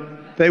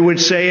don't, they would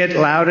say it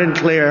loud and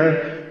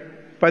clear.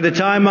 By the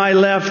time I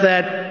left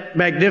that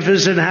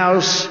magnificent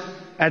house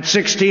at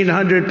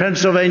 1600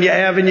 Pennsylvania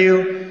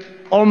Avenue,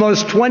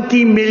 almost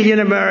 20 million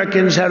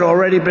Americans had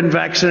already been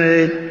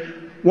vaccinated.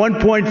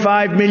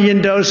 1.5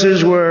 million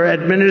doses were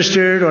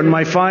administered on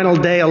my final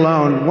day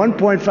alone.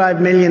 1.5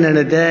 million in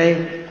a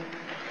day.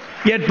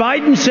 Yet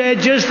Biden said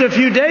just a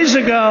few days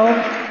ago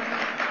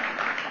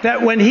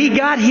that when he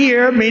got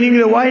here, meaning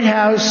the White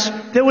House,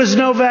 there was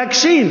no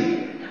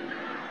vaccine.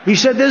 He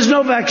said, there's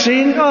no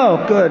vaccine?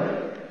 Oh, good.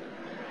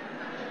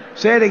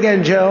 Say it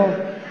again,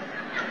 Joe.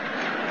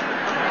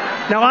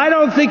 Now, I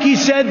don't think he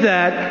said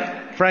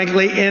that,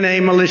 frankly, in a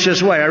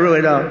malicious way. I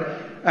really don't.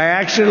 I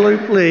actually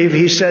believe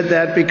he said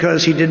that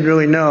because he didn't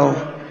really know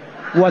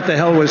what the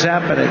hell was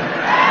happening.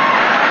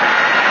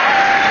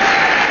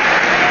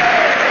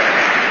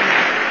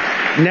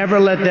 Never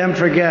let them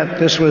forget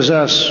this was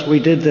us. We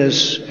did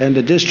this. And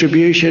the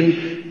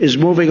distribution is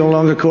moving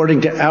along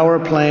according to our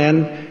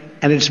plan.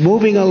 And it's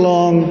moving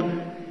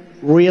along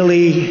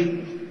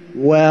really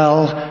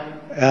well.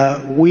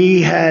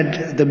 We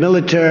had the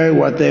military,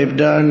 what they've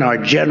done, our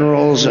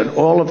generals and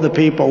all of the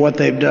people, what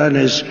they've done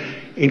is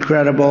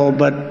incredible.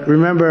 But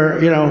remember,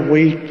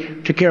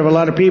 we took care of a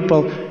lot of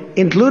people,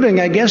 including,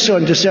 I guess,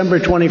 on December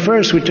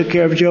 21st, we took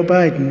care of Joe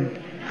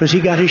Biden because he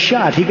got his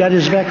shot. He got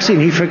his vaccine.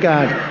 He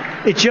forgot.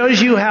 It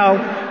shows you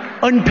how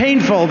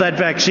unpainful that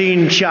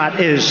vaccine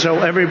shot is. So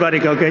everybody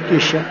go get your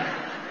shot.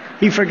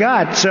 He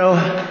forgot. So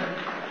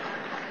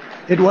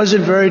it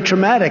wasn't very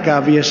traumatic,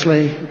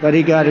 obviously, but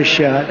he got his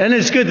shot. And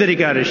it's good that he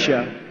got his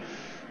shot.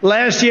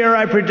 Last year,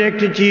 I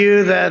predicted to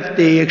you that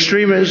the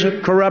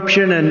extremism,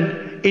 corruption,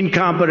 and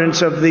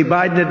incompetence of the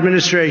Biden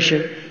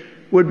administration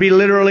would be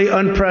literally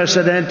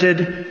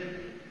unprecedented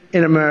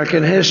in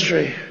American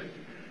history.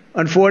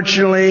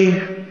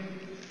 Unfortunately,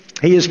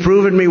 he has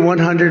proven me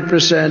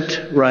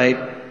 100% right.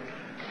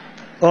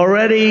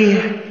 Already,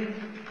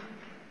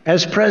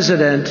 as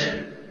president,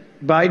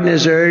 Biden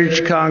has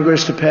urged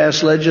Congress to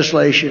pass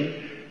legislation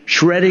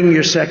shredding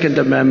your Second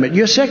Amendment.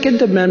 Your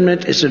Second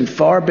Amendment is in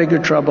far bigger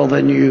trouble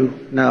than you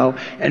know.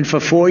 And for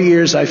 4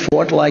 years, I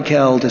fought like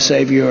hell to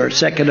save your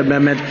Second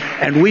Amendment,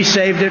 and we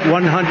saved it 100%.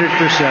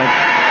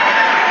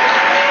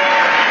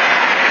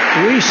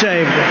 We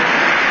saved it.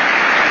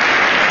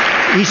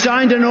 He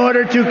signed an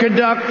order to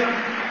conduct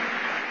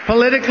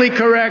politically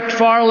correct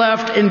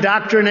far-left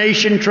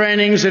indoctrination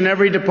trainings in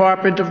every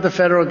department of the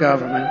federal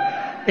government,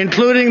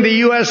 including the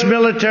U.S.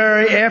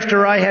 military,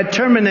 after I had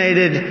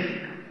terminated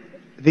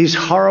these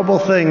horrible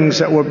things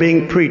that were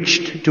being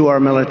preached to our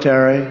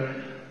military.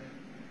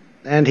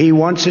 And he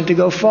wants it to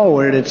go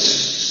forward.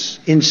 It's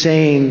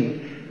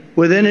insane.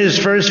 Within his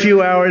first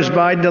few hours,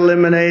 Biden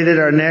eliminated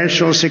our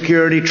national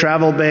security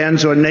travel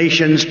bans on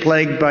nations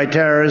plagued by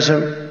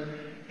terrorism.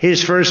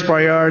 His first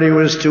priority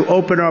was to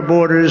open our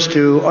borders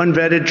to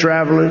unvetted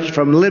travelers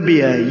from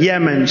Libya,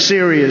 Yemen,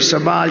 Syria,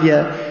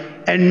 Somalia,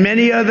 and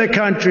many other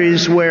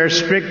countries where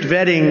strict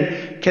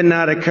vetting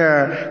cannot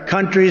occur.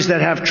 Countries that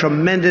have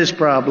tremendous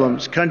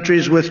problems,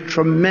 countries with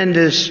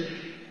tremendous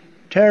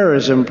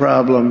terrorism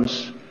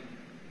problems.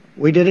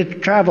 We did a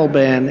travel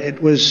ban. It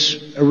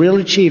was a real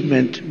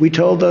achievement. We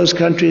told those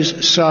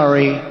countries,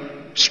 sorry,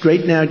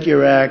 straighten out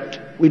your act.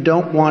 We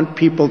don't want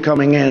people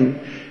coming in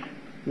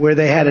where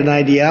they had an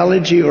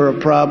ideology or a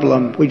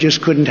problem. We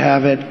just couldn't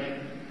have it.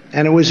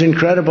 And it was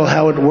incredible.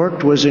 How it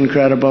worked was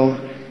incredible.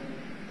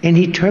 And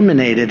he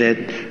terminated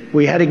it.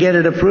 We had to get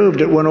it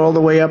approved. It went all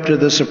the way up to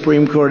the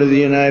Supreme Court of the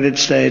United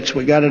States.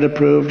 We got it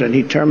approved, and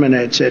he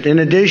terminates it. In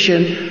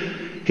addition,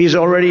 he's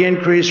already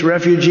increased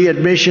refugee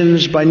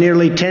admissions by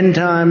nearly 10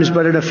 times,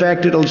 but in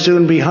effect it'll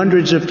soon be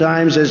hundreds of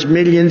times as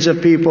millions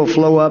of people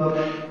flow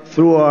up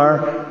through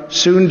our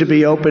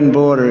soon-to-be open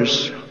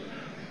borders.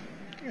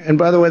 And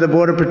by the way, the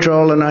Border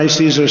Patrol and ICE,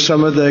 these are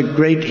some of the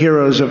great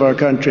heroes of our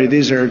country.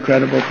 These are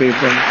incredible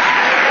people.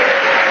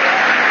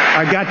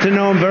 I got to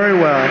know them very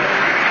well.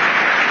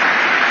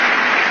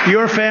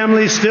 Your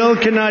family still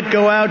cannot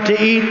go out to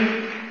eat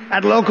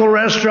at local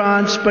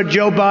restaurants, but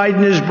Joe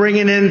Biden is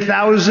bringing in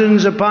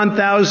thousands upon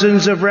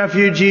thousands of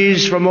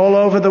refugees from all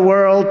over the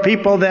world,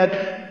 people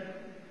that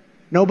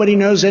nobody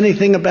knows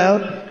anything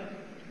about.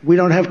 We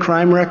don't have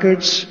crime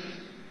records.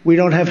 We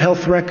don't have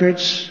health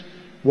records.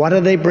 What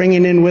are they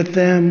bringing in with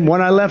them? When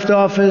I left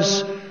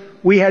office,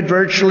 we had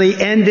virtually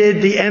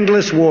ended the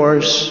endless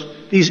wars.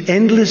 These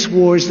endless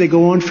wars, they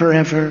go on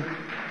forever.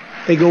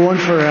 They go on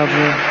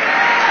forever.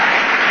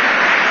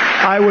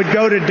 I would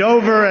go to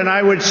Dover and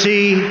I would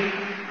see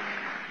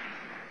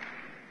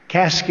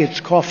caskets,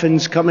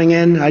 coffins coming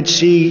in. I'd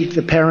see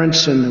the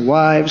parents and the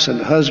wives and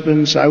the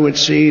husbands. I would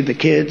see the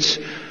kids.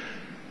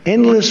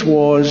 Endless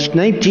wars,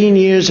 19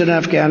 years in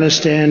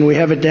Afghanistan. We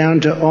have it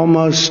down to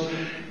almost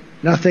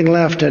nothing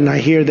left, and I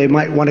hear they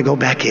might want to go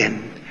back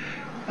in.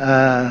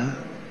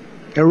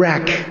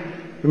 Iraq.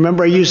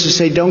 Remember I used to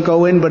say, don't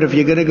go in, but if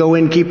you're going to go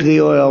in, keep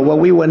the oil. Well,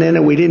 we went in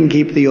and we didn't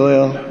keep the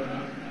oil.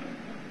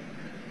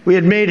 We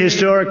had made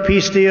historic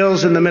peace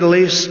deals in the Middle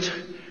East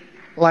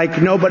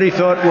like nobody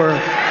thought were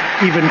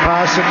even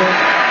possible.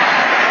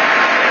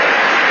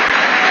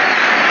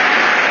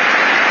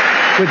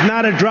 With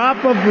not a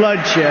drop of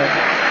bloodshed.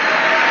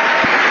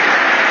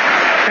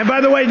 And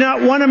by the way,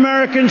 not one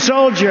American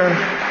soldier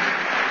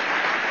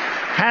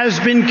has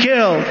been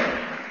killed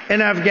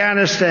in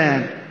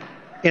Afghanistan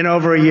in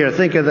over a year.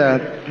 Think of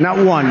that. Not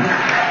one.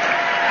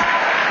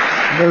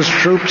 Those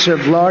troops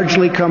have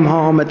largely come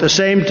home. At the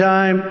same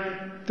time,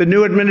 the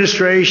new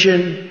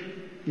administration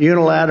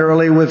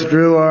unilaterally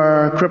withdrew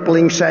our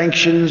crippling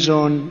sanctions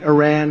on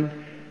Iran,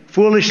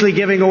 foolishly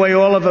giving away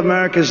all of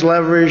America's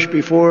leverage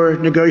before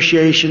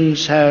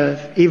negotiations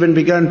have even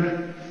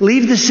begun.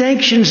 Leave the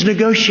sanctions,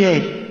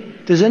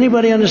 negotiate. Does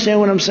anybody understand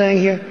what I'm saying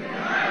here?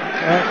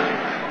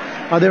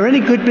 Are there any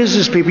good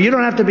business people? You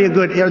don't have to be a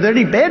good. Are there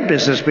any bad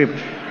business people?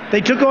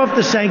 They took off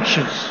the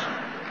sanctions.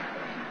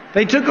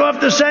 They took off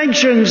the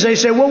sanctions. They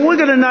said, well, we're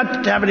going to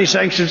not have any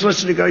sanctions.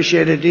 Let's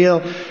negotiate a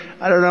deal.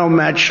 I don't know,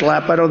 Matt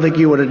Schlapp. I don't think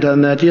you would have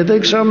done that. Do you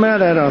think so,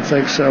 Matt? I don't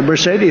think so.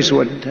 Mercedes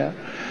wouldn't have.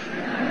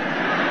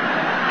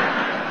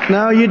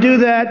 No, you do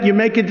that. You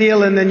make a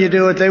deal and then you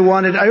do it. They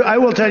wanted. I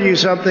will tell you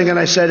something, and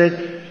I said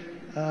it.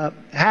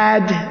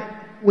 Had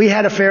we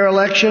had a fair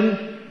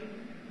election,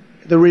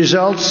 the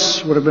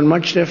results would have been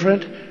much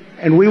different,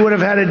 and we would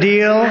have had a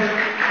deal.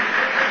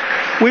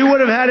 We would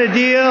have had a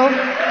deal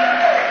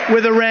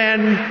with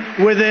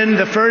Iran within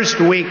the first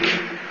week.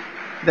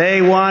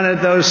 They wanted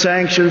those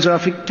sanctions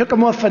off. He took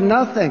them off for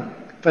nothing.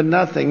 For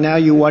nothing. Now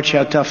you watch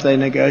how tough they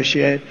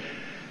negotiate.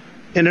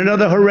 In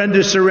another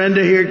horrendous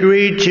surrender, he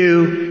agreed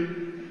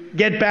to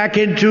get back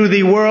into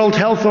the World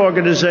Health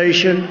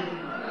Organization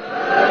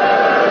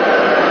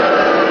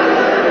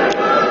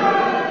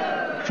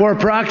for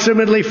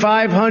approximately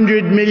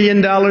 $500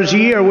 million a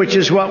year, which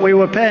is what we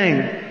were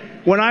paying.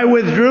 When I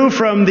withdrew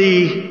from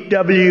the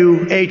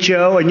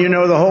WHO, and you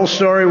know the whole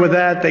story with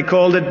that, they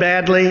called it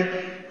badly.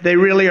 They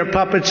really are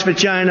puppets for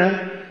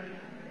China.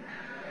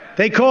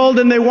 They called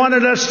and they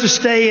wanted us to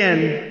stay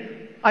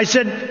in. I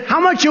said,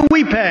 how much are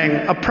we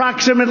paying?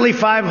 Approximately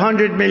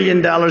 $500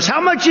 million.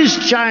 How much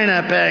is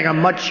China paying? A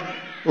much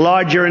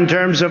larger in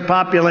terms of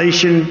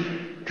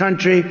population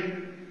country.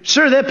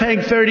 Sir, they're paying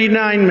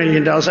 $39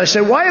 million. I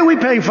said, why are we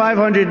paying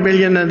 $500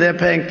 million and they're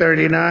paying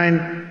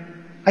 $39?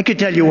 I could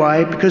tell you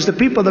why, because the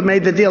people that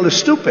made the deal are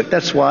stupid.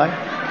 That's why.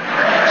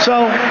 So,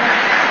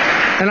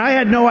 and I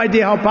had no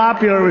idea how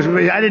popular it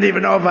was. I didn't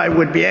even know if I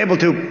would be able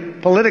to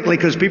politically,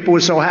 because people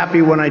were so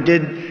happy when I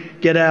did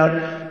get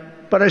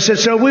out. But I said,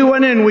 so we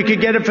went in, we could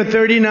get it for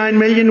 $39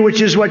 million, which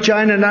is what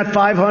China, not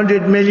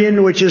 $500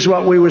 million, which is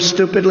what we were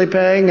stupidly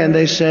paying. And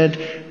they said,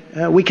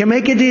 we can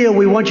make a deal.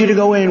 We want you to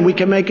go in. We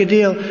can make a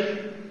deal.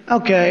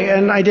 Okay,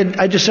 and I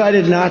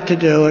decided not to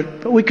do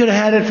it. But we could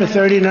have had it for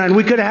 39.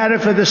 We could have had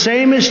it for the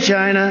same as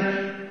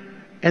China.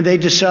 And they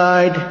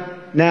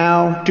decide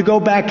now to go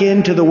back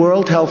into the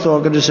World Health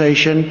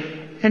Organization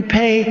and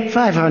pay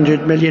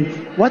 $500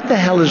 million. What the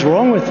hell is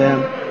wrong with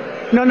them?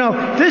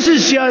 No, this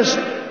is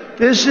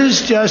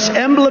just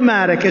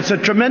emblematic. It's a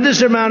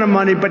tremendous amount of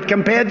money, but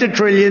compared to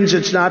trillions,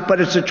 it's not,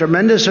 but it's a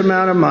tremendous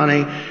amount of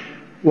money.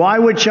 Why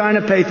would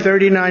China pay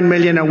 $39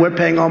 million and we're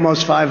paying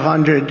almost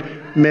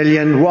 $500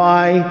 million?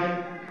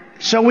 Why?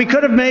 So we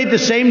could have made the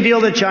same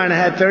deal that China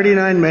had,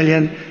 $39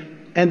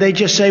 million, and they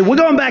just say, we're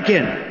going back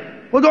in.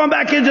 We're going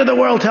back into the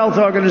World Health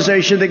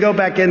Organization. They go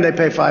back in, they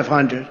pay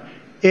 $500.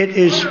 It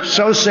is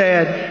so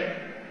sad.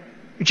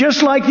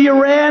 Just like the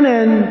Iran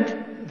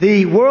and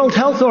the World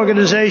Health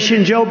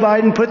Organization, Joe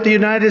Biden put the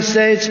United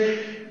States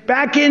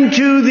back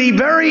into the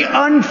very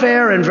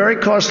unfair and very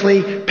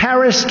costly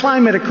Paris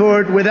Climate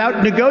Accord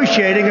without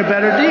negotiating a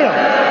better deal.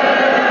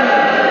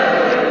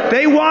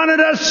 They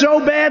wanted us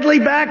so badly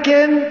back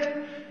in.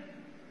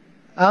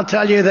 I'll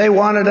tell you, they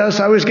wanted us.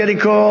 I was getting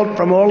called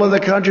from all of the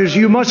countries,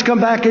 you must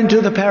come back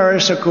into the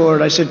Paris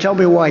Accord. I said, tell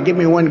me why. Give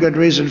me one good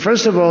reason.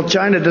 First of all,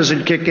 China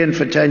doesn't kick in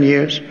for 10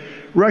 years.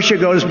 Russia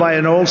goes by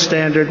an old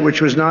standard,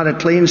 which was not a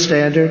clean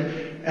standard,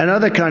 and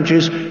other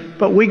countries.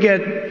 But we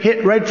get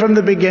hit right from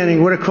the beginning.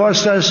 It would have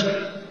cost us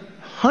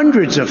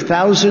hundreds of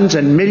thousands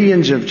and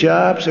millions of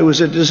jobs. It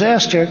was a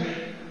disaster.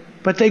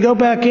 But they go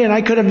back in.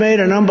 I could have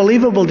made an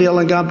unbelievable deal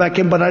and gone back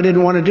in, but I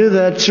didn't want to do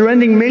that.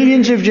 Surrendering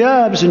millions of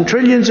jobs and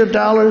trillions of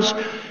dollars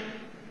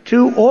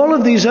to all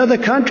of these other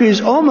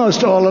countries,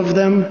 almost all of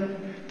them,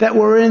 that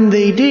were in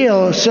the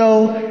deal.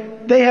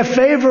 So they have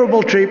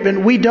favorable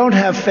treatment. We don't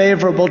have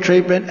favorable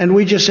treatment. And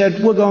we just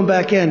said, we're going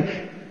back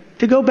in.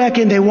 To go back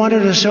in, they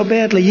wanted us so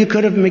badly. You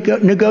could have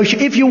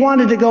negotiated. If you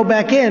wanted to go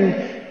back in,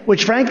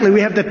 which frankly, we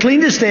have the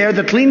cleanest air,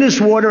 the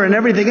cleanest water, and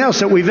everything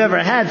else that we've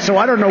ever had. So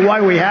I don't know why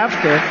we have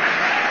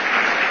to.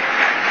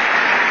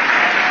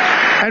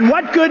 And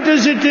what good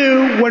does it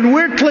do when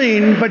we're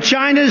clean, but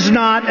China's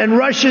not, and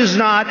Russia's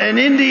not, and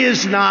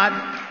India's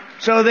not?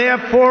 So they're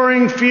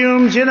pouring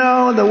fumes. You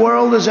know, the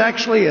world is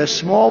actually a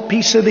small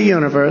piece of the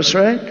universe,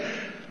 right?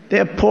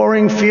 They're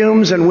pouring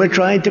fumes, and we're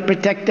trying to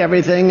protect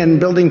everything and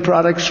building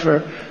products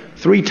for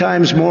 3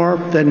 times more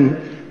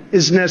than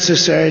is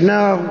necessary.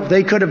 No,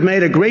 they could have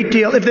made a great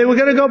deal. If they were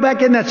going to go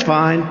back in, that's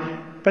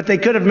fine. But they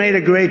could have made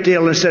a great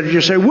deal instead of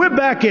just say, we're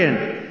back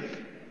in.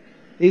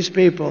 These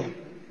people.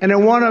 And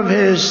in one of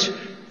his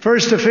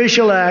first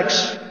official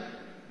acts,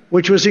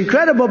 which was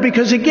incredible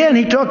because, again,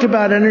 he talked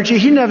about energy.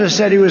 He never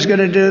said he was going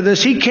to do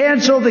this. He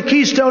canceled the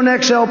Keystone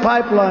XL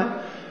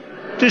pipeline,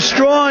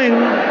 destroying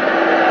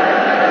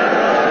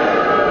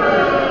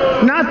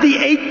not the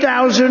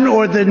 8,000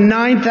 or the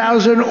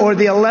 9,000 or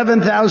the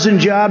 11,000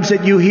 jobs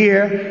that you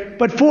hear,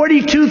 but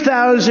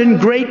 42,000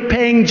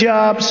 great-paying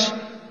jobs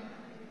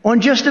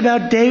on just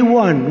about day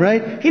one,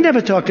 right? He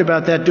never talked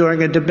about that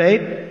during a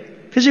debate.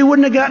 Because he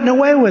wouldn't have gotten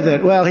away with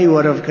it. Well, he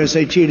would have, because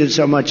they cheated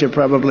so much it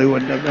probably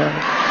wouldn't have done.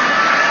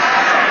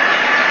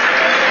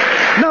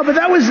 No, but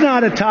that was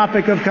not a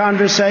topic of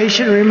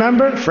conversation,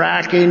 remember?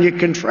 Fracking, you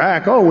can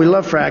frack. Oh, we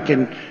love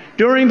fracking.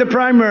 During the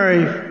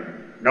primary,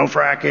 no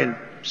fracking.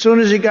 As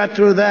soon as he got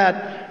through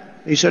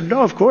that, he said,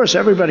 no, of course,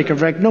 everybody can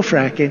frack. No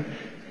fracking.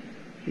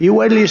 You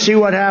wait till you see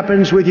what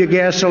happens with your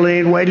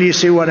gasoline. Wait till you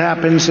see what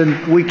happens,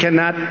 and we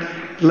cannot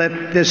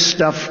let this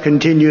stuff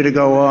continue to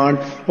go on.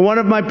 One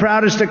of my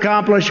proudest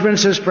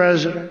accomplishments as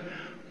president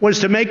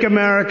was to make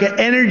America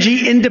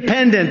energy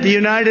independent. The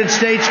United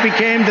States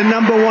became the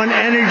 #1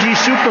 energy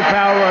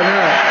superpower on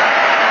earth.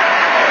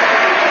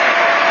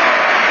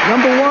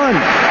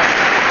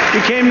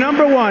 #1. Became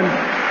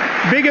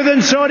 #1. Bigger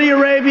than Saudi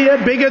Arabia,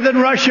 bigger than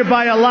Russia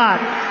by a lot.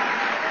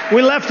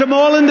 We left them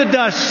all in the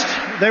dust.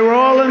 They were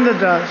all in the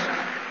dust.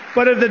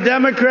 But if the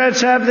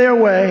Democrats have their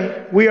way,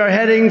 we are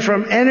heading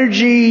from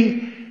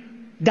energy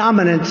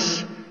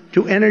dominance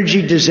to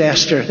energy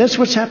disaster. That's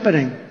what's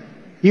happening.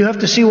 You have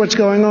to see what's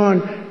going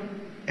on.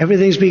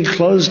 Everything's being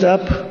closed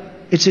up.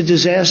 It's a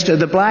disaster.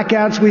 The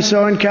blackouts we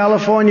saw in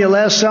California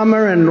last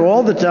summer and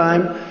all the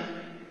time,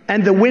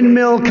 and the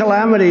windmill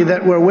calamity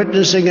that we're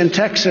witnessing in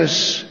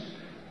Texas.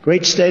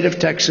 Great state of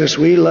Texas.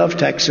 We love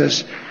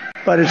Texas.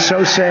 But it's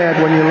so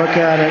sad when you look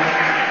at it.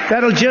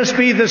 That'll just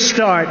be the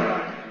start.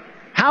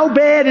 How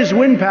bad is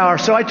wind power?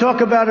 So I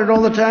talk about it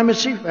all the time at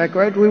CPAC,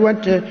 right? We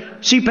went to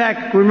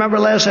CPAC, remember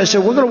last, I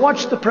said, we're going to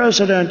watch the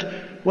president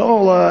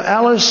well,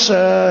 Alice,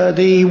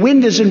 the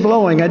wind isn't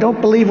blowing. I don't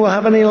believe we'll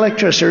have any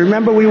electricity.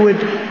 Remember, we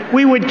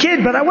would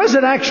kid, but I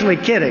wasn't actually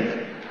kidding.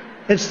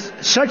 It's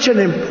such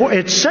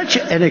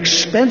an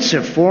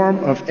expensive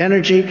form of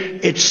energy.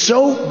 It's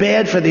so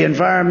bad for the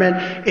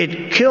environment.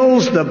 It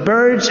kills the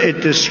birds.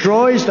 It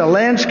destroys the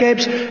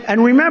landscapes.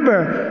 And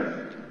remember,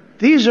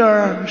 these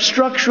are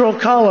structural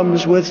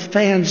columns with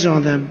fans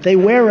on them. They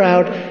wear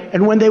out,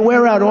 and when they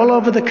wear out all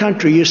over the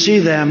country, you see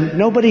them.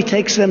 Nobody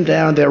takes them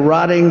down. They're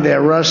rotting.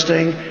 They're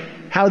rusting.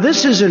 How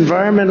this is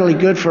environmentally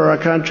good for our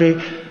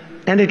country,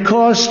 and it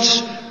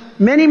costs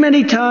many,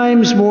 many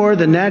times more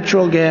than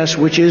natural gas,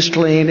 which is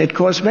clean. It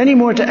costs many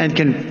more and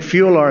can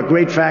fuel our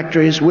great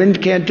factories. Wind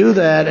can't do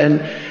that.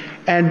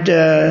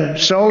 And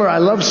solar, I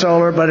love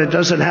solar, but it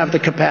doesn't have the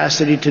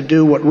capacity to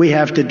do what we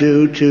have to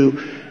do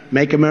to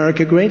make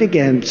America great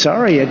again.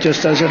 Sorry, it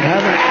just doesn't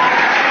have it.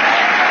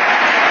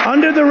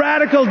 Under the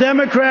radical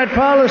Democrat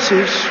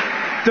policies,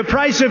 the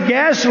price of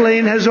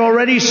gasoline has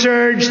already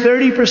surged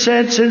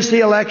 30% since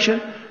the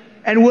election,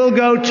 and will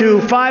go to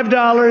 $5,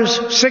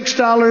 $6,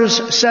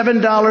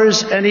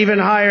 $7, and even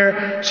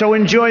higher. So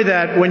enjoy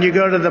that when you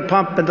go to the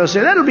pump, and they'll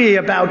say, that'll be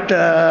about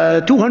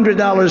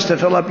 $200 to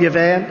fill up your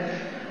van.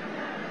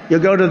 You'll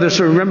go to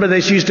remember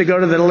they used to go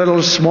to the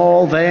little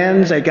small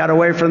vans? They got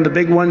away from the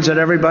big ones that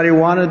everybody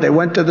wanted. They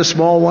went to the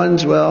small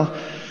ones. Well,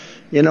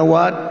 you know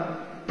what?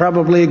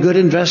 Probably a good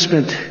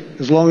investment,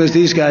 as long as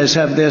these guys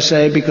have their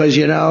say, because,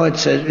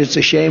 it's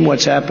a shame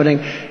what's happening.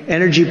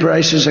 Energy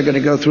prices are going to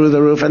go through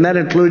the roof, and that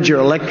includes your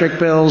electric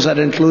bills. That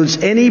includes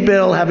any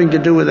bill having to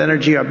do with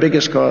energy, our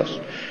biggest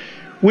cost.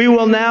 We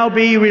will now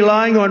be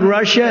relying on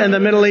Russia and the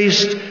Middle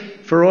East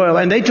for oil.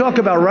 And they talk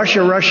about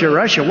Russia, Russia,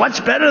 Russia. What's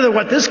better than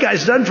what this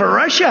guy's done for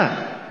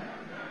Russia?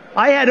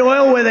 I had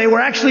oil where they were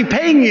actually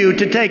paying you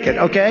to take it,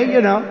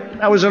 okay?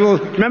 That was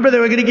remember they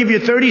were going to give you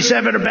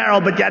 $37 a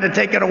barrel, but you had to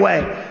take it away.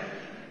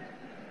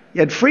 You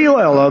had free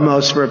oil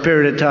almost for a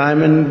period of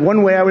time, and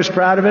one way I was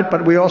proud of it,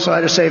 but we also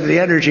had to save the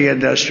energy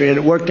industry, and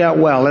it worked out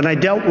well. And I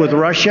dealt with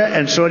Russia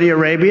and Saudi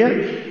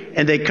Arabia,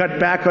 and they cut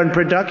back on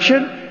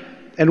production,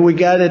 and we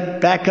got it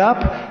back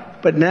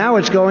up. But now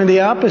it's going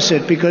the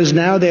opposite, because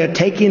now they're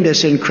taking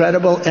this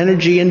incredible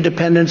energy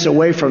independence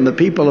away from the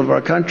people of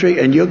our country,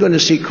 and you're going to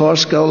see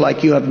costs go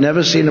like you have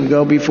never seen them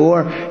go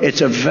before.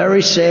 It's a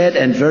very sad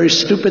and very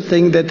stupid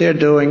thing that they're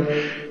doing.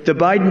 The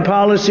Biden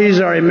policies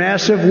are a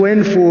massive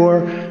win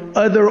for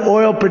other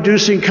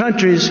oil-producing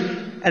countries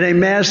and a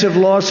massive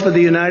loss for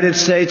the United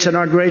States and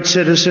our great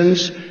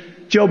citizens.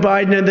 Joe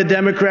Biden and the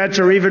Democrats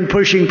are even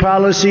pushing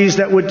policies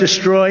that would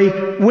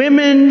destroy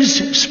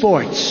women's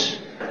sports.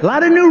 A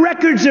lot of new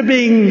records are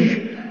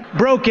being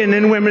broken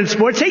in women's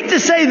sports. Hate to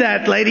say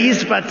that,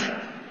 ladies, but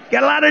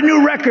got a lot of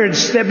new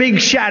records. They're being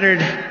shattered.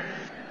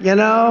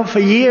 For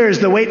years,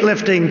 the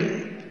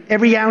weightlifting,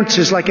 every ounce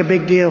is like a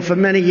big deal for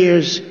many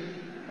years.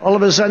 All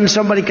of a sudden,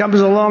 somebody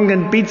comes along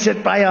and beats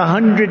it by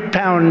 100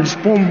 pounds.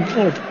 Boom,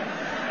 boom.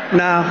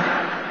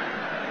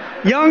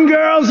 Now, young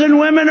girls and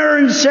women are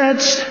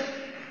incensed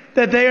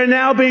that they are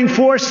now being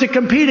forced to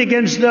compete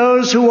against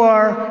those who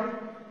are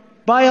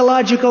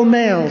biological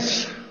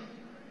males.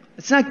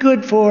 It's not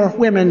good for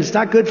women. It's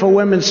not good for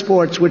women's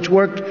sports, which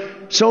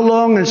worked so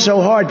long and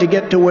so hard to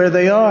get to where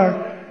they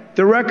are.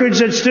 The records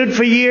that stood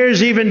for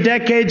years, even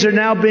decades, are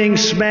now being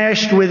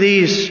smashed with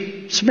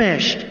ease.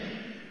 Smashed.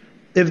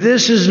 If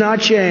this is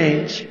not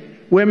changed,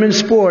 women's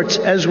sports,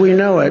 as we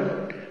know it,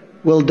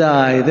 will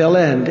die. They'll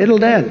end.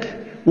 It'll end.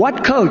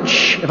 What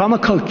coach, if I'm a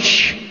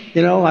coach,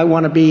 I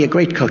want to be a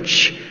great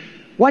coach.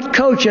 What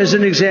coach, as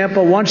an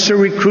example, wants to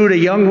recruit a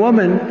young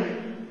woman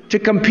to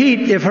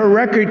compete if her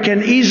record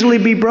can easily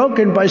be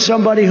broken by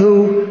somebody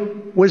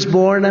who was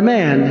born a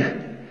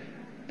man?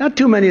 Not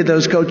too many of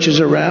those coaches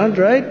around,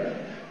 right?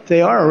 If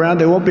they are around,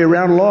 they won't be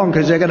around long,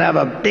 because they're going to have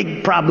a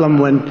big problem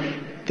when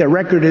their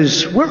record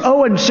is, we're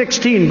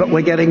 0-16, but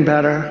we're getting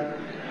better.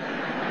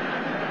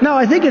 No,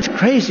 I think it's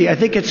crazy. I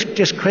think it's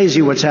just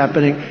crazy what's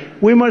happening.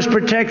 We must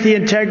protect the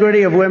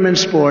integrity of women's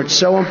sports.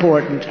 So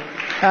important.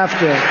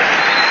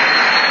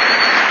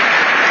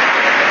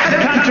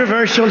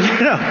 Controversial,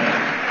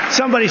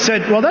 Somebody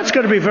said, well, that's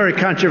going to be very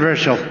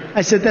controversial.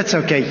 I said, that's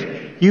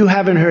okay. You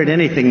haven't heard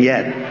anything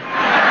yet.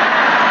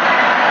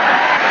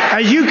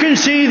 As you can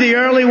see, the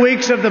early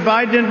weeks of the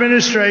Biden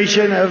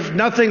administration have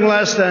nothing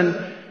less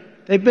than,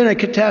 they've been a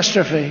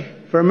catastrophe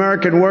for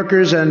American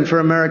workers and for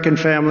American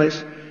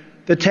families.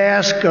 The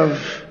task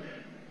of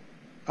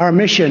our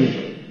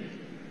mission,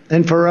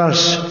 and for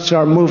us, it's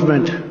our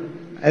movement.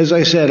 As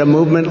I said, a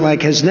movement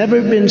like has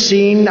never been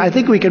seen, I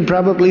think we can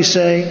probably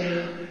say,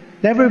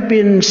 never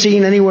been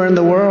seen anywhere in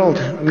the world.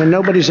 I mean,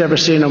 nobody's ever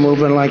seen a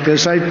movement like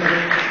this.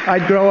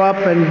 I'd grow up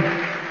and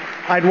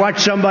I'd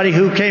watch somebody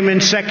who came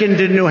in second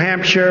in New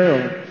Hampshire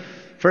or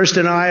first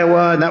in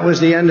Iowa, and that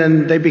was the end,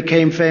 and they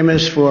became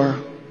famous for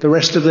the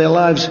rest of their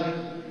lives.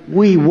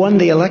 We won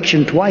the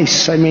election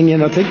twice. I mean,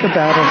 think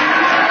about it.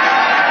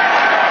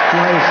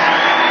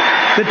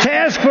 Twice. The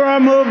task for our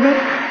movement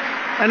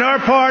and our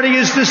party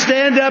is to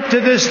stand up to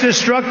this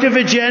destructive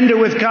agenda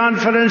with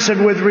confidence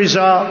and with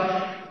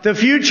resolve. The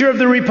future of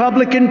the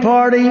Republican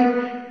Party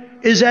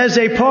is as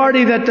a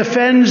party that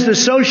defends the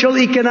social,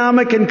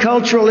 economic, and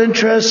cultural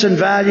interests and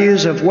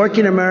values of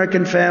working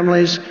American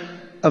families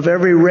of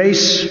every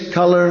race,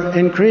 color,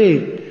 and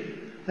creed.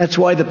 That's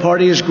why the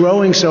party is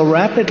growing so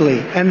rapidly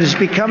and is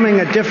becoming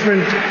a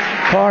different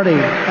party.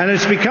 And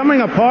it's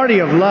becoming a party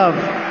of love.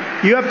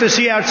 You have to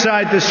see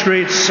outside the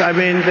streets. I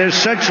mean, there's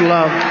such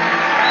love.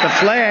 The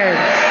flags.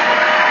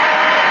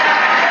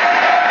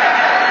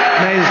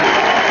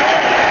 Amazing.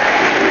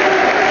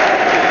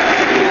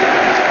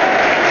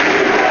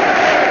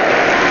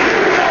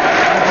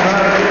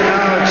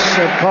 It's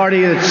a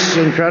party that's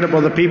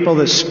incredible. The people,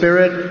 the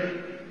spirit.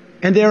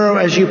 And there are,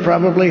 as you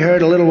probably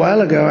heard a little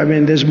while ago, I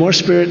mean, there's more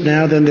spirit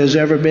now than there's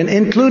ever been,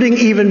 including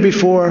even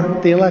before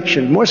the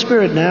election. More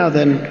spirit now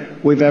than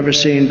we've ever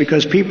seen,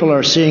 because people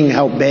are seeing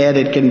how bad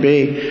it can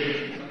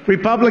be.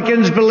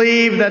 Republicans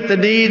believe that the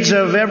needs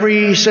of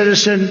every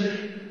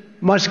citizen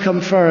must come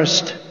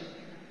first.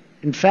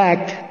 In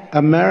fact,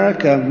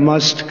 America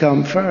must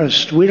come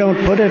first. We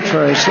don't put it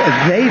first.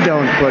 They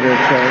don't put it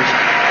first.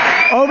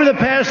 Over the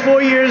past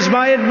 4 years,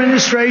 my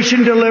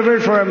administration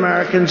delivered for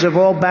Americans of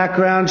all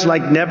backgrounds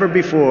like never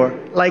before.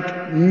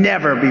 Like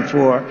never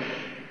before.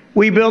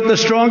 We built the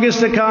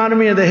strongest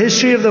economy in the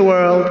history of the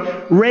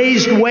world,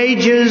 raised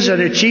wages,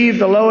 and achieved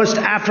the lowest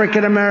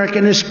African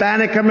American,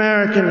 Hispanic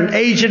American, and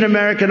Asian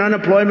American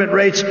unemployment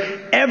rates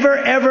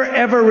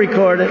ever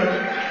recorded.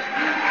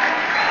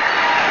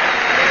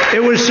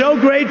 It was so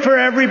great for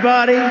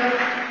everybody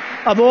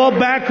of all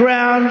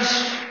backgrounds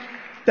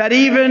that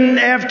even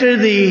after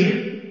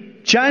the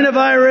China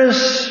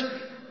virus,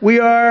 we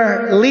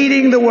are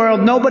leading the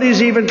world.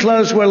 Nobody's even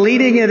close. We're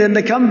leading it in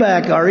the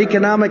comeback. Our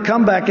economic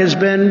comeback has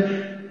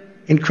been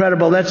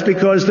incredible. That's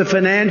because the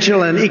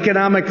financial and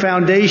economic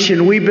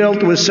foundation we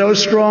built was so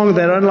strong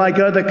that unlike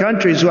other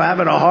countries who are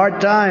having a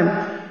hard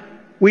time,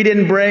 we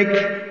didn't break.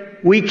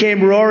 We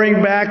came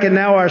roaring back, and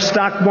now our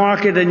stock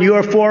market and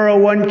your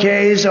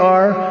 401ks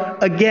are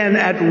again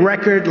at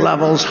record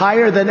levels,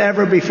 higher than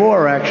ever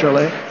before,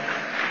 actually.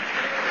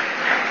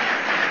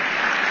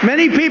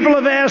 Many people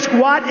have asked,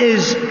 what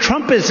is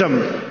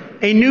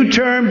Trumpism? A new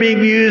term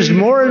being used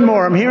more and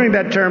more. I'm hearing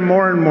that term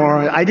more and more.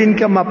 I didn't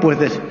come up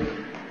with it.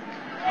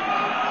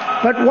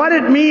 But what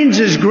it means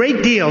is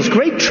great deals,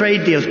 great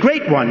trade deals,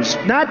 great ones.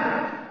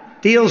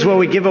 Not deals where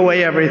we give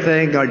away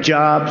everything, our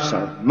jobs,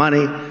 our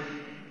money.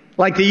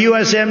 Like the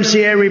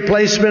USMCA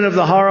replacement of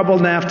the horrible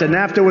NAFTA.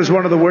 NAFTA was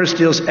one of the worst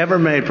deals ever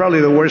made,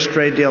 probably the worst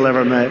trade deal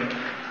ever made.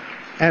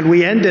 And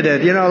we ended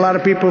it. You know, a lot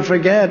of people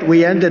forget.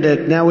 We ended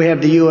it. Now we have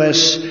the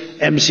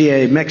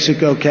USMCA,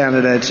 Mexico,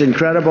 Canada. It's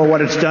incredible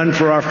what it's done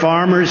for our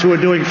farmers who are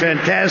doing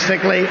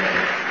fantastically.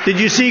 Did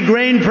you see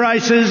grain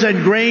prices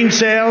and grain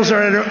sales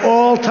are at an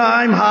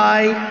all-time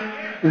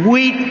high?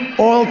 Wheat,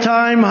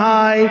 all-time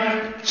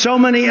high. So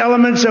many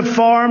elements of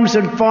farms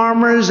and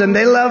farmers, and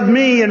they love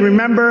me. And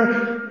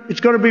remember,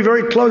 it's going to be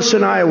very close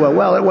in Iowa.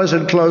 Well, it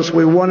wasn't close.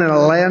 We won in a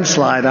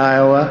landslide,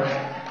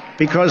 Iowa.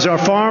 Because our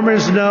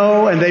farmers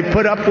know, and they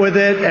put up with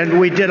it, and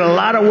we did a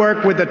lot of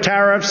work with the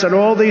tariffs and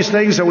all these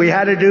things that we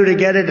had to do to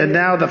get it, and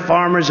now the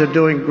farmers are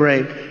doing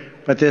great.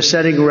 But they're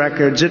setting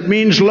records. It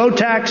means low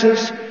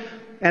taxes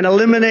and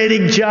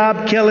eliminating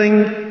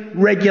job-killing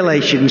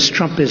regulations,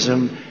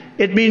 Trumpism.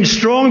 It means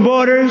strong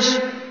borders,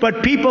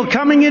 but people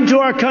coming into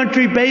our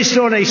country based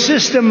on a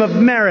system of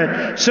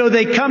merit. So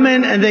they come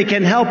in and they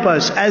can help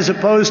us, as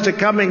opposed to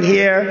coming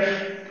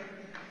here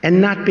and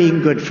not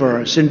being good for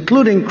us,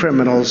 including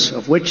criminals,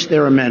 of which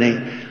there are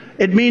many.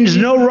 It means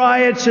no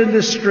riots in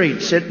the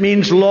streets. It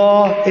means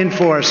law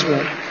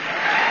enforcement.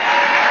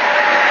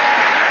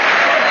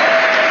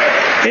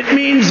 It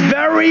means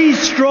very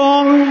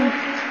strong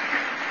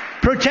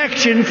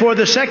protection for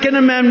the Second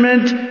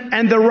Amendment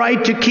and the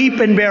right to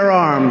keep and bear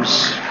arms.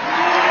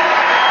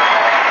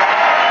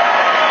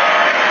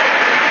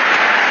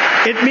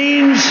 It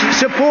means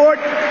support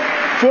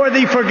for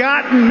the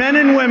forgotten men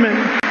and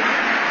women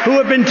who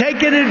have been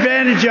taken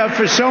advantage of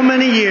for so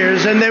many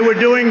years, and they were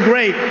doing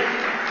great.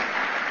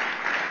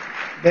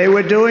 They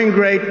were doing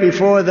great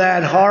before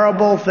that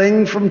horrible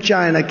thing from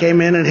China came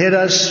in and hit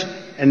us,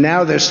 and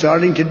now they're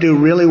starting to do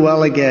really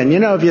well again. You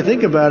know, if you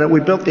think about it,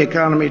 we built the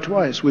economy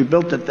twice. We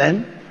built it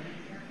then,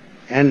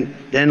 and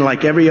then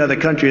like every other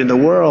country in the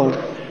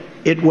world,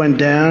 it went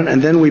down,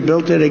 and then we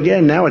built it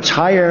again. Now it's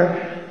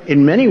higher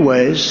in many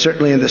ways,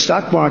 certainly in the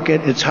stock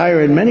market, it's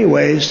higher in many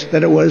ways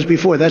than it was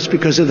before. That's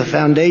because of the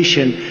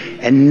foundation.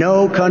 And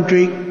no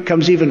country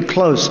comes even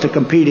close to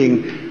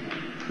competing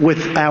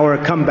with our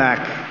comeback.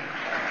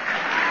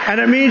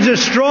 And it means a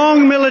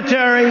strong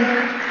military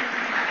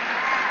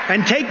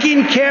and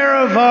taking care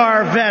of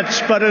our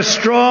vets, but a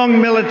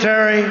strong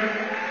military,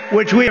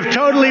 which we have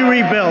totally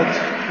rebuilt.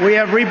 We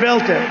have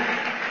rebuilt it.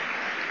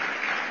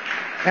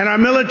 And our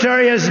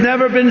military has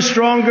never been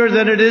stronger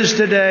than it is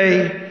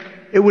today.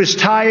 It was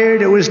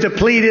tired, it was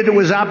depleted, it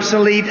was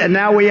obsolete, and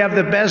now we have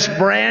the best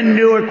brand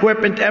new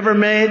equipment ever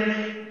made,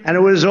 and it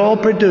was all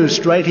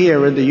produced right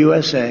here in the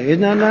USA. Isn't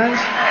that nice?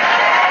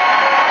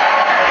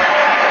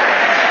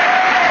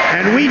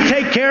 And we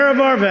take care of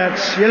our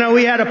vets. You know,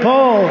 we had a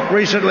poll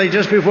recently,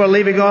 just before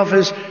leaving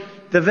office.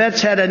 The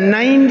vets had a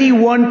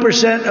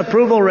 91%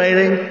 approval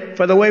rating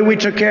for the way we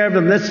took care of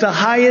them. That's the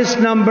highest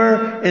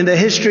number in the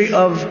history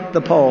of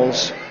the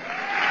polls.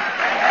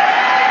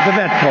 The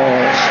vet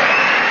polls.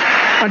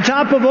 On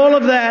top of all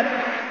of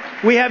that,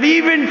 we have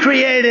even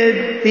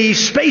created the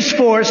Space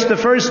Force, the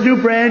first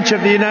new branch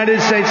of the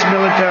United States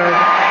military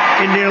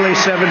in nearly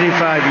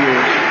 75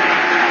 years.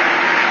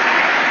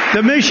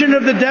 The mission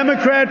of the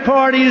Democrat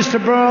Party is to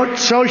promote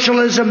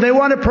socialism. They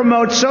want to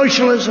promote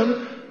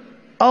socialism,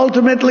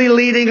 ultimately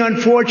leading,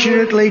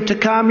 unfortunately, to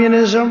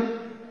communism.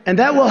 And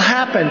that will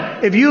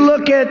happen. If you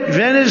look at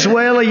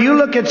Venezuela, you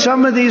look at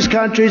some of these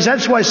countries,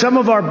 that's why some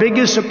of our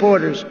biggest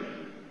supporters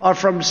are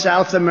from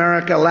South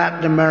America,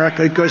 Latin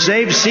America, because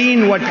they've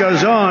seen what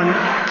goes on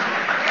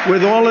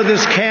with all of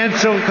this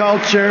cancel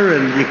culture,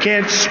 and you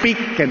can't speak,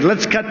 and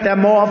let's cut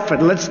them off,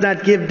 and let's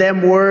not give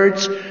them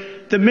words.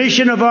 The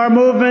mission of our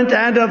movement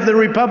and of the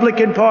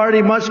Republican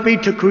Party must be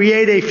to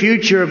create a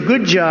future of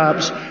good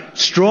jobs,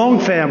 strong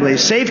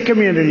families, safe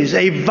communities,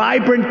 a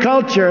vibrant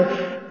culture,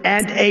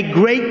 and a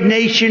great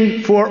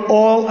nation for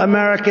all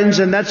Americans,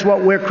 and that's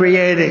what we're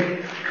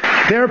creating.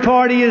 Their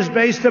party is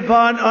based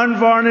upon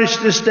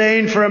unvarnished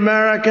disdain for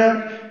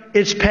America,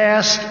 its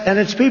past, and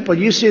its people.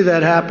 You see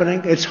that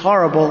happening. It's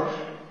horrible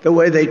the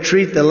way they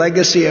treat the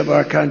legacy of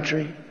our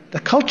country, the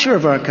culture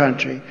of our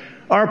country.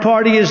 Our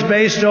party is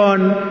based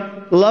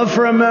on love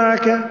for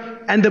America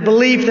and the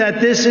belief that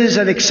this is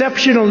an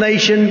exceptional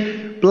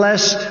nation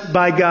blessed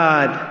by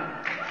God.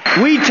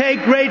 We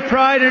take great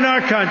pride in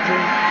our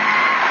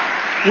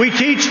country. We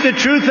teach the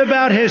truth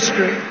about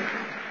history.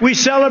 We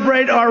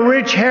celebrate our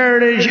rich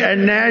heritage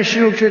and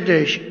national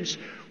traditions.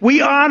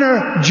 We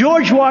honor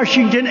George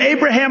Washington,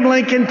 Abraham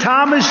Lincoln,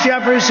 Thomas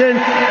Jefferson,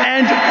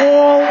 and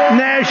all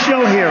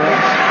national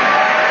heroes.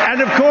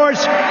 And of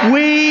course,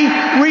 we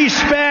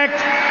respect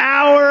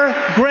our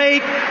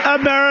great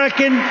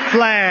American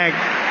flag.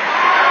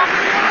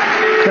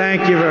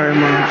 Thank you very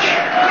much.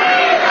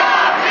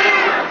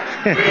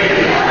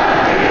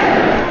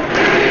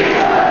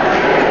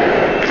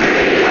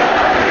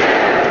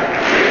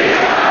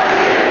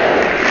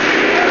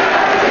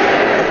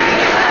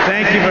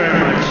 Thank you very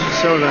much.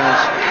 So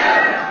nice.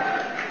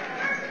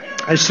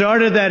 I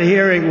started that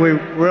hearing. We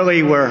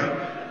really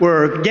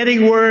were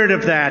getting word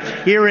of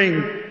that,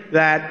 hearing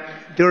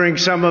that during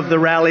some of the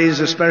rallies,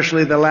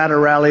 especially the latter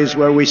rallies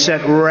where we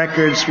set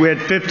records. We had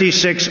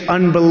 56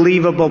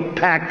 unbelievable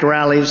packed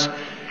rallies,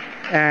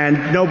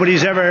 and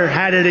nobody's ever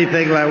had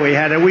anything like we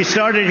had. And we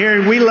started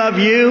hearing, "We love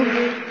you."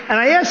 And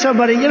I asked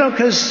somebody, you know,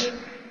 because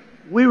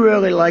we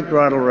really liked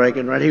Ronald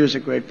Reagan, right? He was a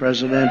great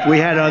president. We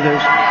had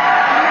others.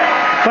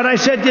 But I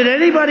said, did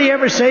anybody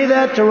ever say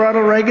that to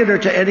Ronald Reagan or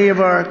to any of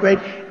our great?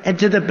 And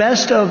to the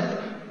best of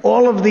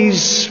all of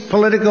these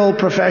political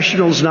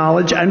professionals'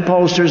 knowledge and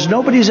pollsters,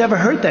 nobody's ever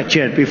heard that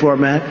chant before,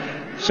 man.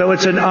 So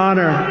it's an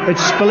honor.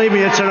 Believe me,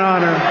 it's an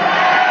honor.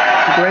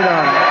 It's a great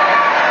honor.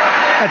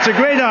 It's a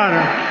great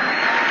honor.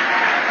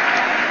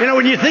 You know,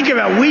 when you think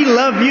about "we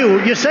love you,"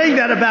 you're saying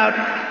that about,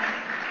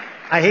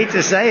 I hate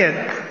to say it,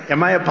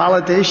 am I a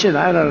politician?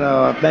 I don't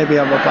know. Maybe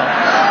I'm a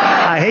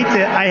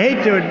politician. I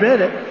hate to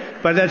admit it.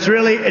 But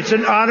it's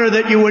an honor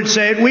that you would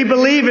say it. We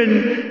believe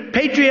in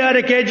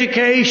patriotic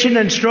education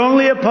and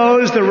strongly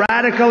oppose the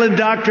radical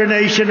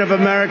indoctrination of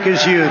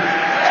America's youth.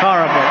 It's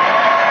horrible.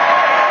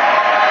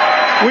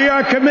 We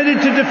are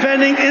committed to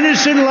defending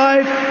innocent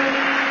life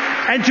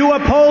and to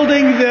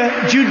upholding the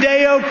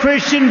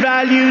Judeo-Christian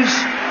values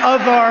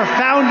of our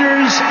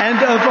founders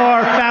and of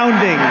our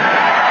founding.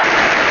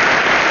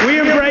 We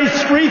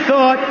embrace free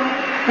thought.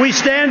 We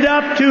stand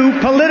up to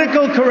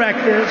political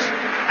correctors.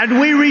 And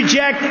we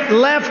reject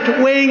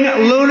left-wing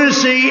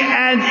lunacy,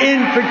 and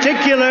in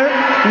particular,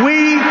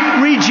 we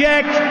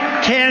reject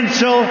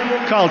cancel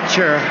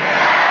culture.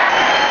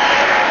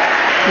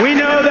 We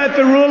know that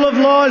the rule of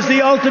law is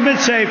the ultimate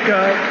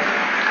safeguard,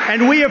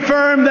 and we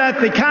affirm that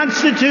the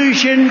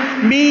Constitution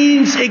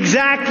means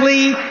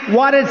exactly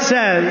what it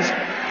says,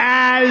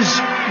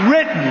 as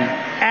written,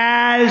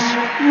 as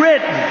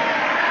written.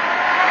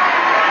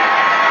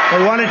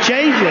 They want to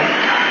change it.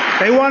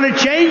 They want to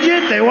change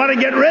it. They want to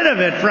get rid of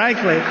it,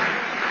 frankly.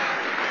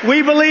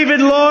 We believe in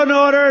law and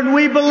order, and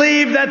we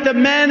believe that the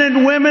men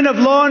and women of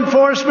law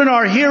enforcement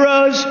are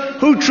heroes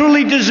who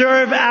truly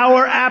deserve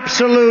our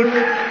absolute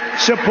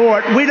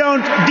support. We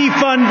don't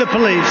defund the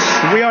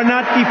police. We are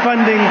not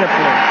defunding the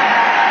police.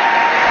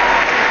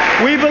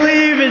 We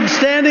believe in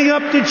standing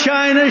up to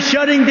China,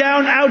 shutting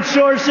down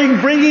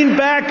outsourcing, bringing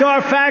back our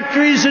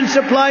factories and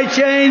supply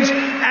chains,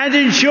 and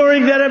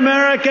ensuring that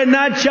America,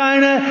 not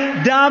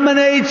China,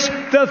 dominates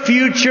the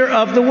future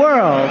of the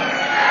world.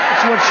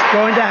 That's what's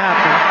going to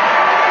happen.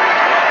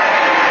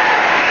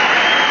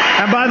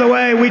 And by the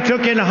way, we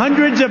took in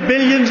hundreds of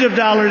billions of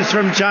dollars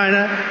from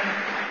China.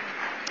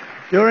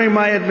 During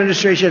my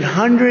administration,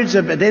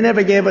 they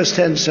never gave us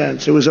 10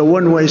 cents. It was a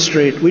one-way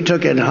street. We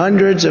took in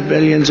hundreds of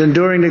billions, and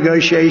during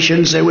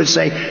negotiations, they would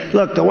say,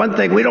 look, the one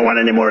thing, we don't want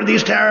any more of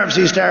these tariffs.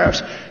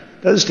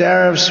 Those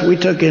tariffs, we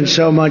took in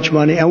so much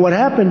money. And what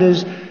happened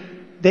is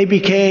they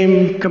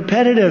became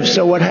competitive.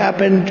 So what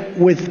happened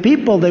with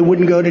people, they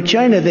wouldn't go to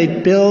China.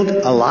 They'd build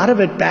a lot of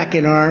it back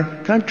in our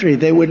country.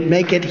 They would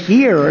make it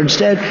here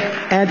instead.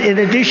 And in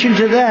addition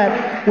to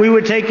that, we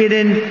would take it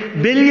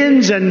in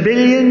billions and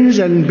billions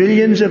and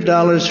billions of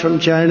dollars from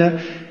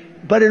China.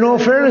 But in all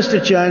fairness to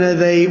China,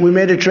 we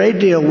made a trade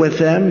deal with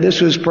them.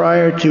 This was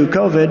prior to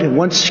COVID. And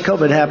once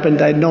COVID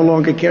happened, I no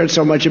longer cared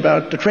so much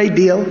about the trade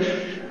deal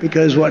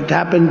because what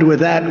happened with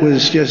that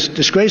was just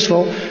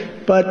disgraceful.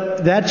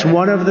 But that's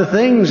one of the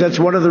things, that's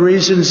one of the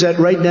reasons that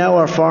right now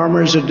our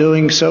farmers are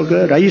doing so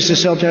good. I used to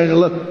tell China,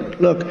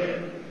 look,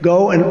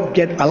 go and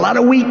get a lot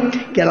of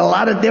wheat, get a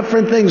lot of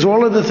different things,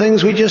 all of the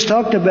things we just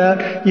talked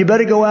about. You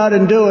better go out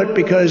and do it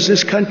because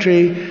this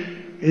country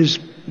has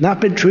not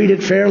been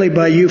treated fairly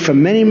by you for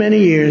many, many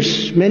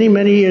years, many,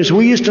 many years.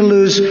 We used to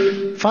lose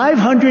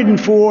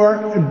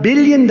 $504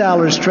 billion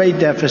trade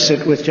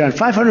deficit with China.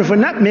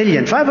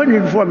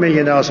 $504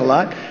 million a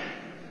lot.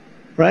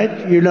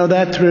 Right? You know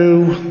that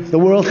through the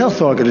World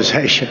Health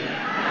Organization.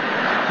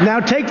 Now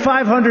take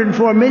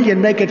 $504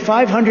 million, make it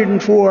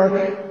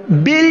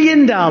 $504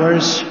 billion.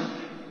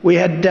 We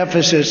had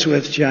deficits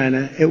with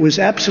China. It was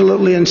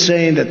absolutely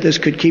insane that this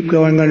could keep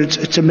going on.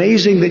 It's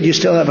amazing that you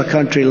still have a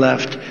country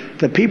left.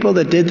 The people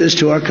that did this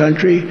to our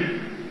country,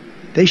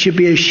 they should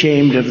be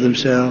ashamed of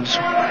themselves.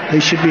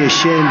 They should be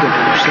ashamed of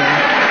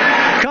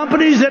themselves.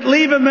 Companies that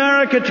leave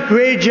America to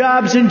create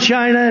jobs in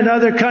China and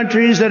other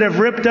countries that have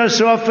ripped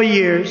us off for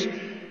years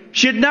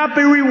should not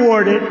be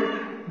rewarded.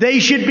 They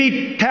should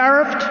be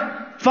tariffed,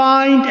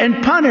 fined,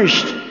 and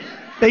punished.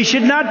 They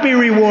should not be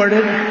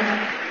rewarded.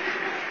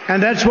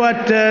 And that's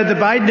what the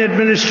Biden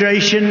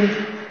administration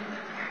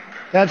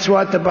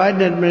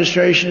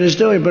is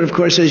doing. But of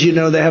course, as you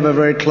know, they have a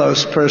very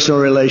close personal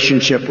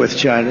relationship with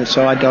China.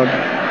 So I don't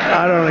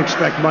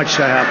expect much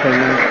to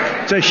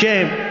happen. It's a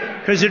shame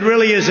because it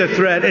really is a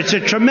threat. It's a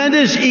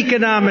tremendous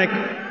economic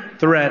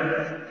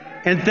threat.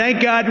 And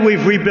thank God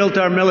we've rebuilt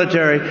our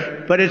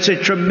military, but it's a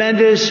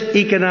tremendous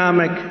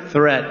economic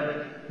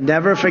threat.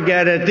 Never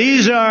forget it.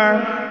 These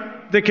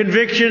are the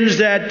convictions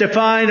that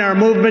define our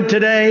movement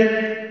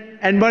today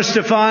and must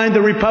define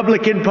the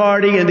Republican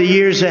Party in the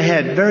years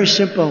ahead. Very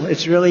simple.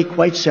 It's really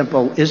quite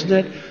simple, isn't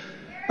it?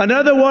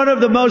 Another one of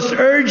the most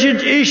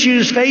urgent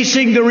issues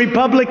facing the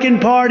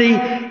Republican Party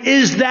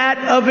is that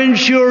of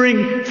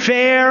ensuring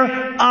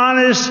fair,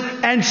 honest,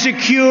 and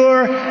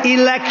secure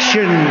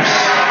elections.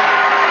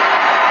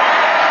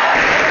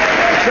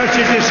 Such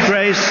a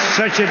disgrace,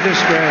 such a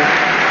disgrace,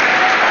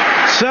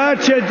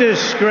 such a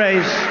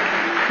disgrace.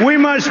 We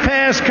must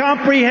pass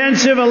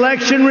comprehensive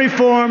election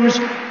reforms,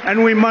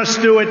 and we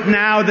must do it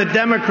now. The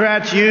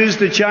Democrats used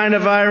the China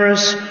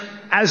virus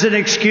as an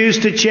excuse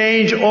to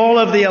change all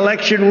of the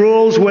election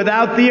rules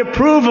without the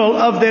approval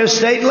of their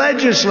state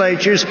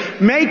legislatures,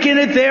 making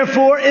it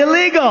therefore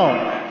illegal.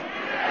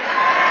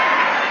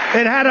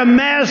 It had a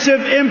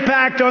massive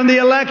impact on the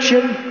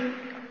election.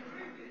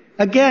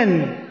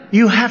 Again,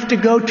 you have to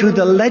go to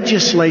the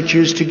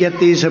legislatures to get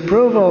these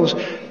approvals.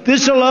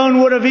 This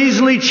alone would have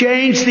easily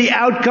changed the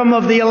outcome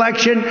of the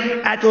election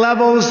at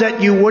levels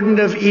that you wouldn't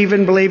have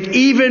even believed.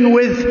 Even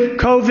with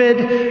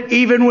COVID,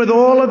 even with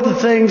all of the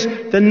things,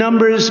 the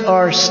numbers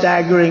are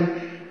staggering.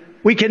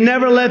 We can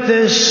never let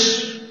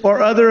this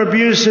or other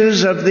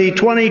abuses of the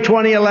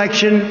 2020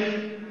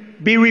 election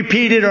be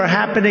repeated or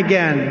happen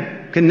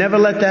again. Can never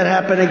let that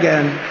happen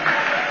again.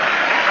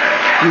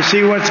 You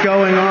see what's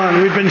going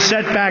on. We've been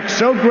set back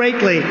so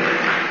greatly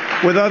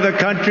with other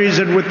countries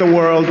and with the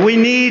world. We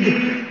need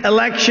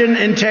election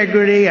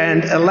integrity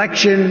and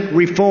election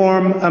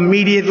reform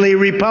immediately.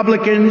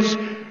 Republicans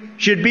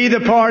should be the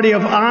party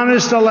of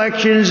honest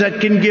elections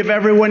that can give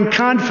everyone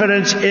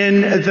confidence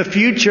in the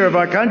future of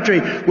our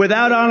country.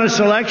 Without honest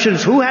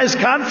elections, who has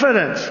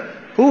confidence?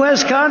 Who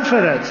has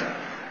confidence?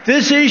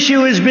 This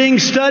issue is being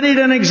studied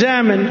and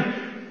examined.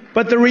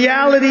 But the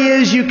reality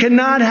is you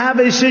cannot have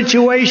a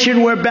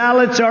situation where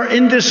ballots are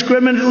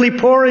indiscriminately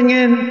pouring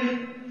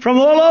in from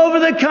all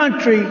over the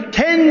country.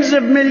 Tens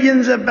of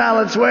millions of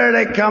ballots. Where are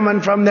they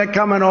coming from? They're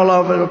coming all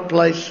over the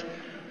place.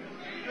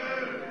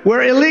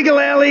 Where illegal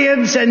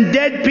aliens and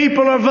dead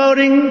people are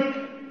voting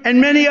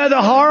and many other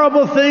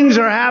horrible things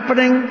are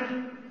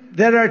happening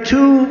that are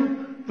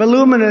too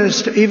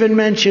voluminous to even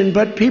mention.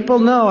 But people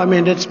know. I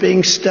mean, it's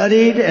being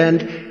studied,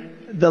 and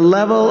the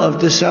level of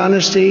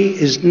dishonesty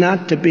is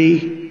not to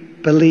be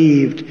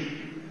believed.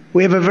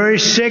 We have a very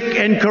sick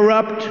and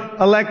corrupt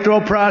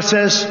electoral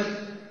process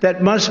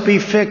that must be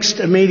fixed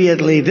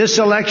immediately. This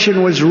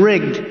election was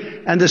rigged,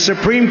 and the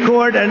Supreme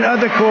Court and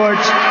other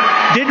courts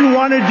didn't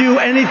want to do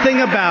anything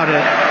about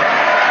it.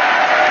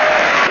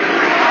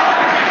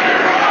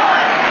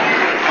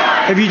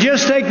 If you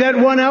just take that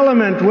one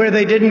element where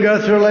they didn't go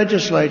through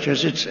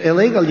legislatures, it's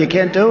illegal. You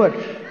can't do it.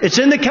 It's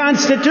in the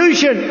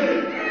Constitution.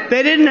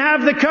 They didn't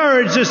have the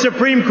courage, the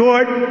Supreme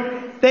Court.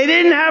 They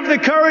didn't have the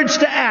courage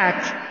to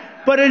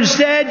act, but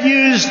instead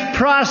used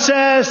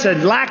process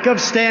and lack of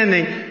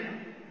standing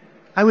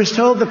I was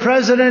told the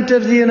President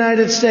of the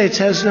United States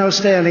has no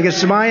standing.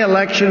 It's my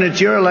election,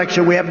 it's your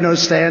election, we have no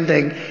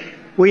standing.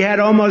 We had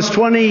almost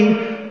 20,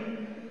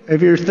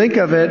 if you think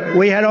of it,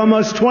 we had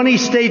almost 20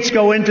 states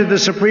go into the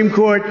Supreme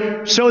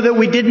Court so that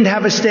we didn't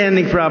have a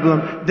standing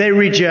problem. They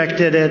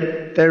rejected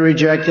it. They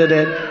rejected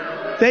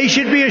it. They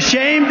should be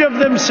ashamed of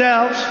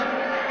themselves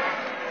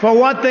for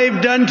what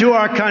they've done to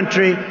our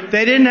country.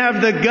 They didn't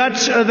have the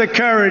guts or the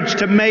courage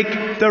to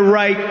make the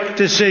right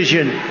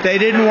decision. They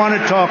didn't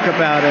want to talk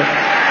about it.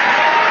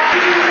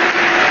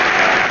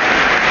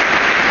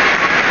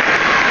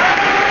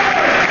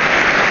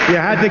 You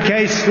had the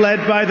case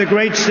led by the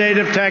great state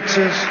of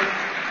Texas.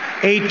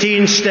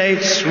 18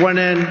 states went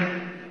in.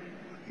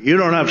 You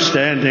don't have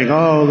standing.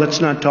 Oh, let's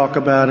not talk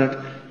about it.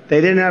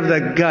 They didn't have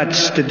the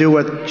guts to do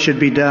what should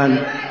be done.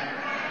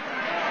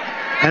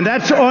 And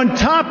that's on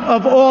top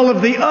of all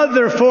of the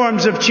other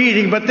forms of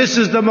cheating, but this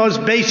is the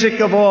most basic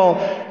of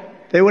all.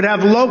 They would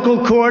have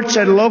local courts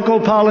and local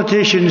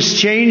politicians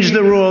change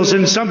the rules,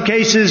 in some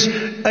cases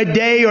a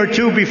day or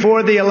two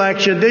before the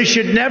election. This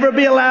should never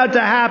be allowed to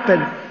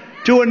happen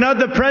to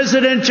another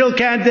presidential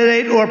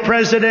candidate or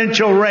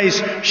presidential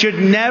race. Should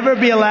never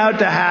be allowed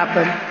to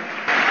happen.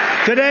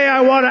 Today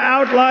I want to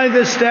outline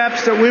the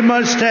steps that we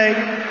must take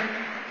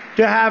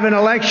to have an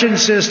election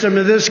system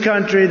in this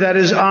country that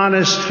is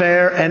honest,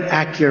 fair, and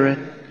accurate.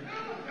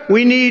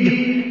 We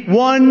need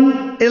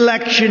one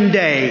election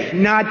day,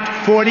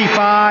 not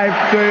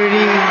 45, 30,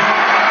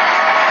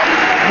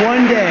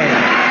 one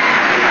day.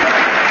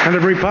 And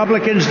if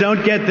Republicans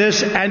don't get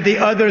this and the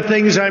other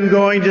things I'm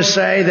going to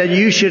say, then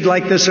you should,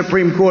 like the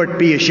Supreme Court,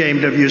 be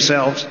ashamed of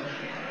yourselves.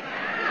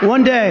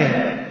 One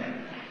day.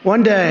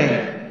 One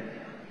day.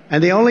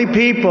 And the only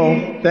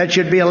people that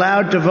should be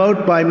allowed to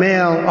vote by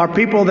mail are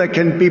people that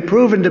can be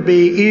proven to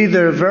be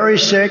either very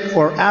sick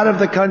or out of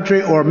the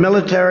country or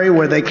military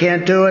where they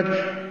can't do it.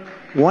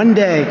 One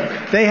day.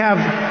 They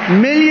have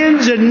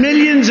millions and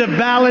millions of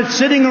ballots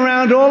sitting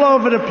around all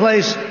over the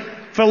place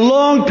for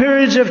long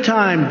periods of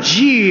time.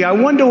 Gee, I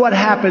wonder what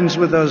happens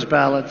with those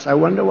ballots. I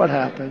wonder what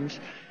happens.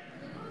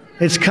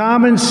 It's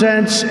common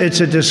sense.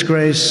 It's a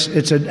disgrace.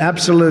 It's an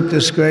absolute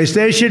disgrace.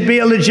 There should be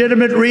a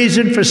legitimate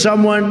reason for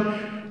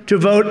someone to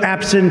vote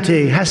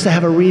absentee. Has to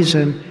have a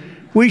reason.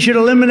 We should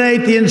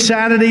eliminate the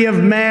insanity of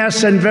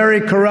mass and very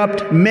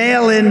corrupt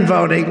mail-in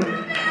voting.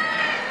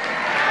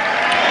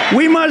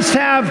 We must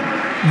have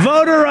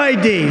voter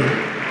ID.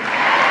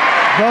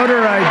 Voter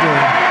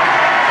ID.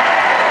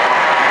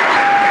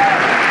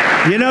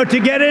 You know, to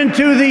get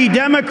into the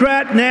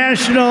Democrat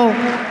National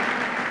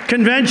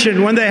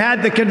Convention, when they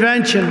had the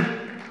convention,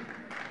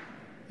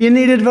 you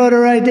needed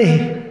voter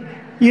ID.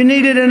 You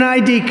needed an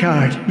ID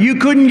card. You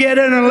couldn't get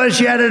in unless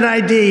you had an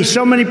ID.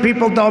 So many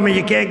people told me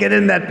you can't get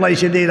in that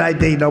place, you need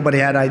ID. Nobody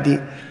had ID.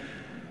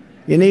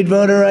 You need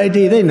voter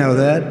ID. They know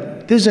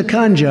that. This is a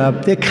con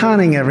job. They're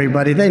conning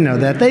everybody. They know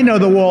that. They know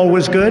the wall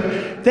was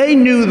good. They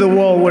knew the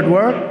wall would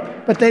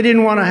work, but they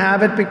didn't want to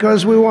have it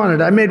because we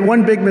wanted it. I made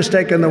one big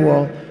mistake on the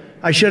wall.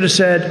 I should have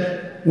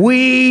said,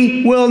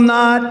 we will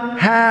not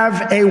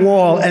have a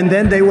wall. And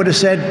then they would have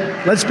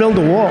said, let's build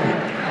a wall.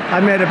 I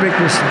made a big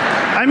mistake.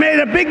 I made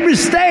a big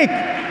mistake.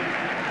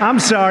 I'm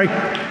sorry.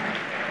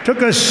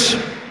 Took us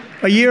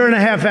a year and a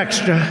half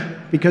extra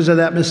because of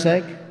that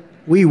mistake.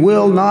 We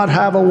will not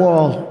have a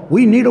wall.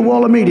 We need a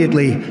wall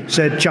immediately,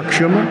 said Chuck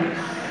Schumer.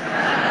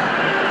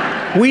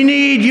 We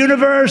need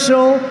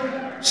universal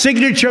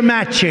signature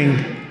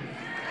matching.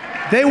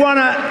 They want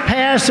to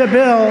pass a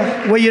bill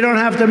where you don't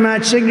have to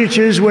match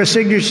signatures, where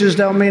signatures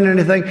don't mean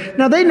anything.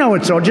 Now, they know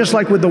it's all, just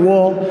like with the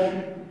wall,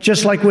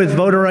 just like with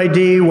voter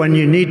ID, when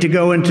you need to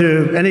go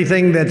into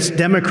anything that's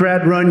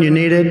Democrat-run, you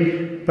need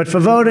it. But for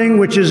voting,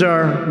 which is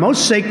our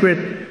most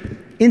sacred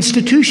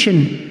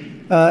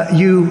institution,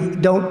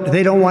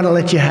 they don't want to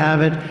let you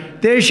have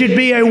it. There should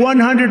be a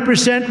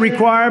 100%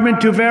 requirement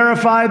to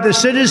verify the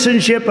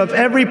citizenship of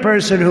every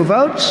person who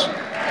votes.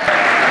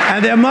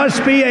 And there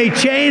must be a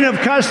chain of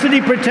custody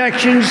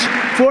protections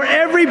for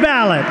every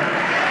ballot.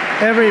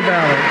 Every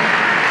ballot.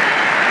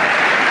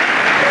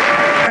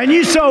 And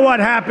you saw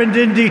what happened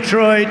in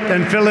Detroit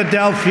and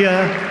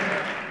Philadelphia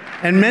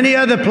and many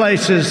other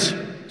places.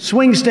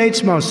 Swing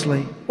states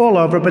mostly. All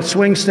over, but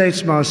swing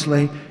states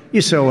mostly.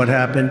 You saw what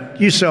happened.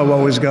 You saw what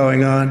was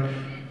going on.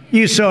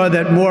 You saw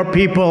that more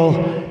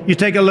people, you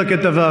take a look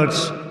at the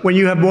votes. When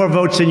you have more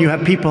votes than you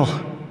have people,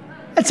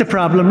 that's a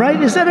problem,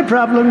 right? Is that a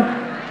problem?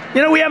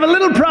 You know, we have a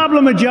little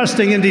problem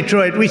adjusting in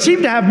Detroit. We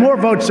seem to have more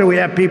votes than we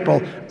have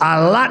people. A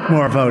lot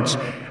more votes.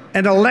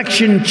 An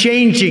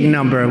election-changing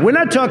number. We're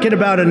not talking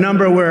about a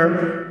number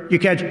where you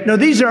catch. No,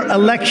 these are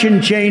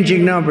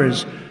election-changing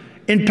numbers.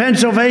 In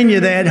Pennsylvania,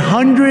 they had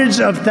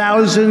hundreds of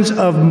thousands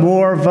of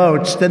more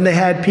votes than they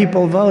had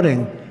people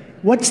voting.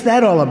 What's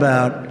that all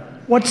about?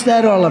 What's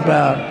that all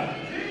about?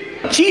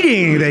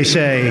 Cheating, they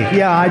say.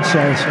 Yeah, I'd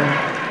say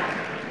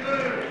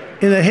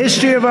so. In the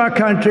history of our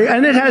country,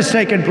 and it has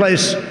taken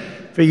place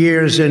for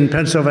years in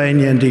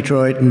Pennsylvania and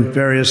Detroit and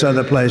various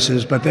other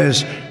places, but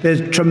there's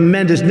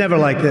tremendous, never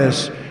like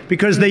this,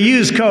 because they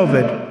use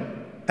COVID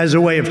as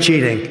a way of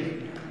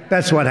cheating.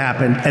 That's what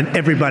happened, and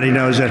everybody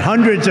knows it.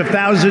 Hundreds of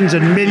thousands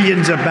and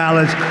millions of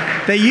ballots.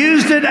 They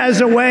used it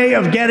as a way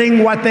of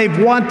getting what they've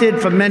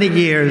wanted for many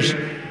years,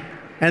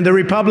 and the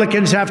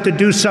Republicans have to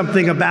do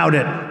something about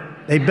it.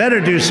 They better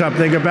do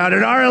something about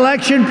it. Our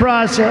election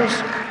process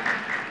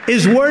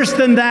is worse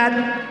than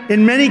that,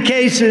 in many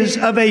cases,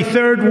 of a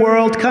third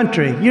world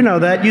country. You know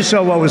that. You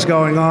saw what was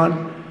going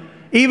on.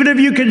 Even if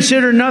you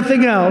consider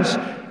nothing else,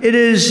 it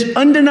is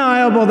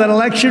undeniable that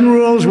election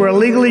rules were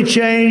illegally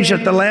changed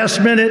at the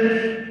last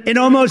minute in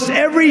almost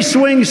every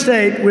swing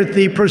state, with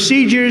the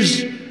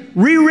procedures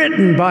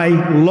rewritten by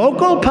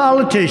local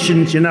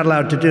politicians. You're not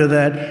allowed to do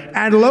that.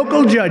 And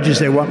local judges.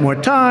 They want more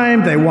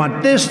time. They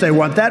want this. They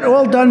want that.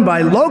 All done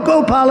by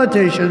local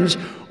politicians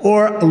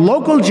or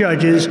local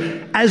judges,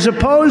 as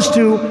opposed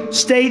to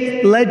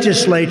state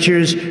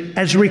legislatures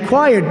as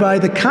required by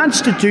the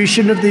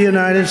Constitution of the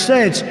United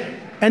States.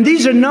 And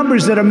these are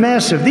numbers that are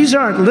massive. These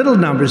aren't little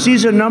numbers.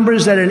 These are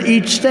numbers that in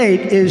each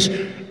state is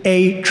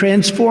a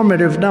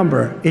transformative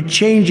number. It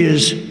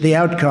changes the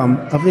outcome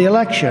of the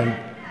election.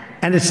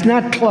 And it's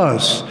not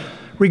close.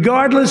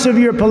 Regardless of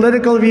your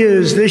political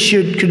views, this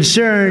should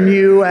concern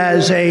you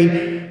as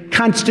a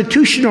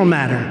constitutional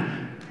matter.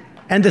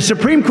 And the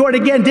Supreme Court,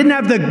 again, didn't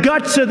have the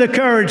guts or the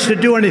courage to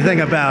do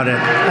anything about it.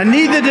 And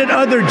neither did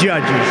other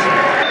judges.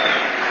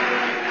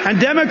 And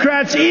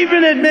Democrats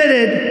even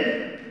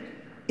admitted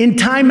in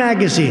Time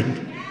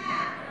magazine,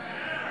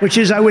 which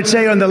is, I would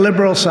say, on the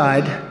liberal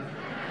side,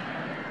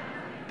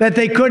 that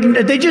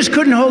they just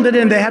couldn't hold it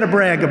in. They had to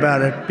brag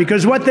about it.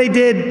 Because what they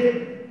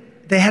did,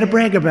 they had to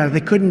brag about it. They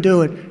couldn't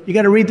do it. You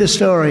got to read the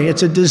story.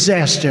 It's a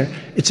disaster.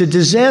 It's a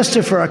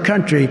disaster for our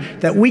country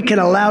that we can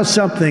allow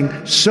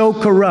something so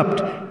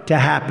corrupt to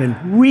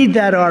happen. Read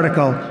that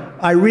article.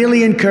 I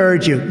really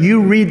encourage you.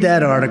 You read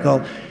that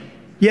article.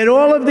 Yet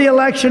all of the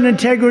election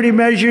integrity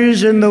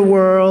measures in the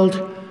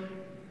world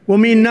will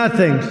mean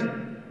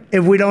nothing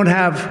if we don't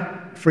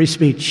have free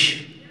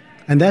speech.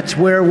 And that's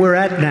where we're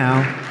at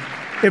now.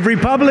 If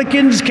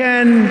Republicans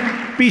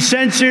can be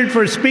censored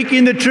for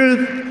speaking the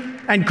truth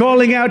and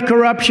calling out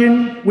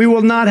corruption, we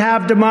will not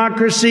have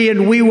democracy,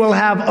 and we will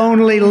have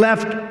only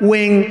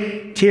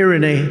left-wing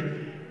tyranny.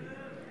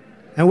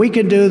 And we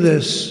can do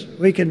this.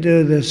 We can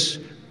do this.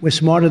 We're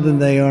smarter than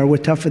they are. We're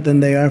tougher than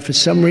they are. For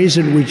some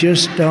reason, we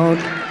just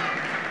don't.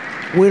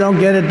 We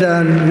don't get it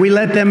done. We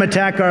let them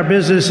attack our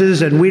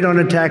businesses, and we don't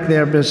attack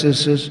their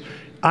businesses.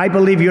 I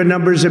believe your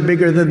numbers are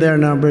bigger than their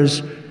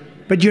numbers,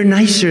 but you're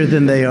nicer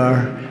than they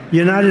are.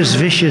 You're not as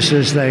vicious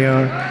as they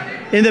are.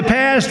 In the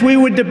past, we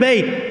would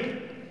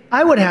debate.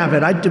 I would have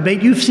it. I'd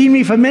debate. You've seen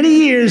me for many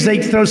years.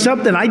 They throw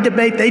something. I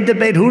debate. They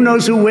debate. Who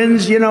knows who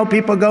wins? You know,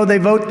 people go, they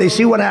vote, they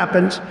see what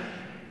happens.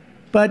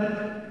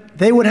 But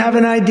they would have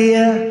an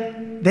idea.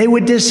 They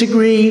would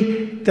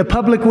disagree. The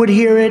public would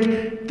hear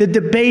it. The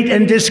debate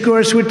and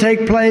discourse would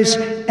take place.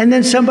 And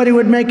then somebody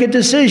would make a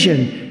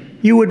decision.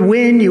 You would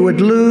win. You would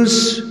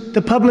lose.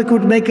 The public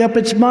would make up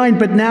its mind.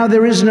 But now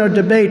there is no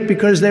debate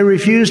because they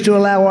refuse to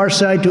allow our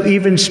side to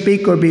even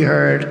speak or be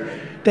heard.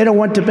 They don't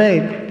want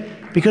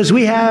debate because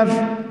we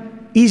have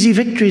easy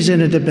victories in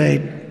a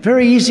debate.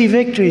 Very easy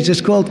victories.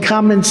 It's called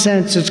common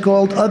sense. It's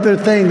called other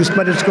things,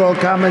 but it's called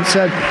common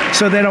sense.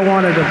 So they don't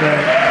want a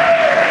debate.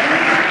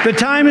 The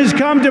time has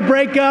come to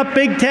break up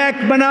big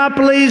tech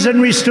monopolies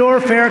and restore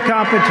fair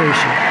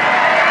competition.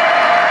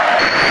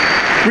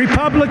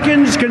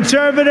 Republicans,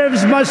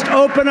 conservatives must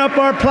open up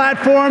our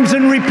platforms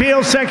and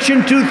repeal Section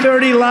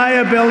 230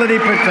 liability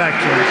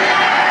protections.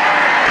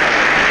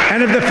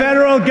 And if the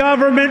federal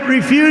government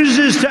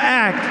refuses to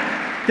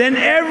act, then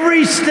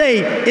every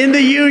state in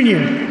the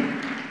union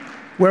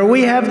where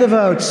we have the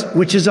votes,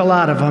 which is a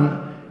lot of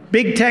them,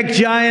 big tech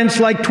giants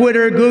like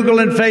Twitter, Google,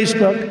 and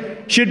Facebook,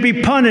 should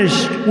be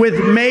punished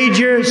with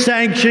major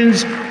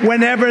sanctions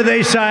whenever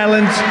they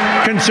silence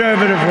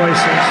conservative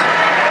voices.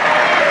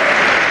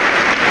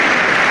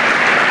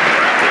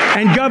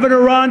 And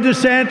Governor Ron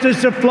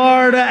DeSantis of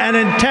Florida and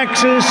in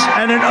Texas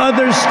and in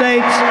other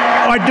states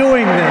are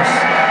doing this.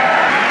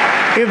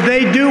 If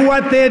they do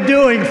what they're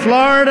doing,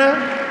 Florida,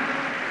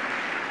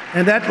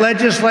 and that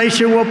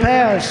legislation will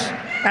pass,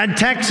 and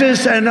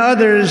Texas and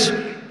others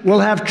will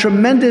have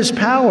tremendous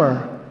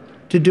power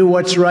to do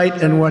what's right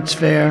and what's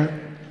fair.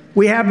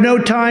 We have no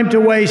time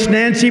to waste.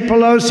 Nancy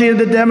Pelosi and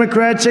the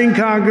Democrats in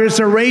Congress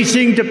are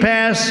racing to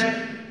pass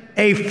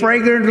a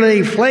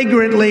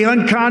flagrantly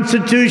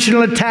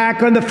unconstitutional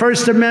attack on the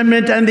First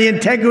Amendment and the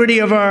integrity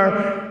of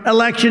our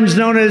elections,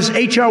 known as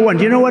H.R. 1.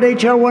 Do you know what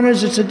H.R. 1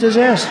 is? It's a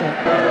disaster.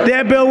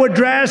 Their bill would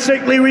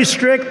drastically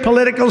restrict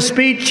political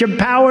speech,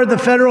 empower the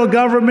federal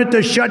government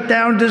to shut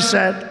down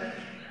dissent,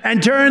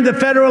 and turn the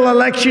Federal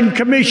Election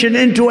Commission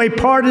into a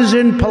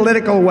partisan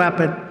political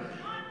weapon.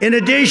 In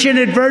addition,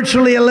 it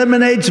virtually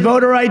eliminates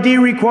voter ID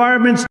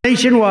requirements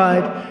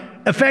nationwide,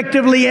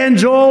 effectively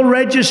ends all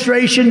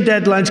registration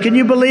deadlines. Can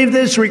you believe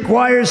this?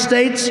 Requires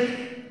states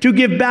to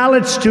give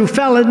ballots to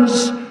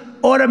felons,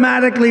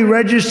 automatically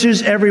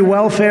registers every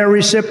welfare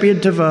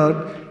recipient to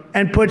vote,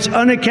 and puts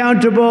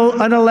unaccountable,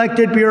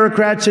 unelected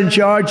bureaucrats in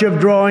charge of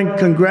drawing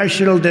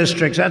congressional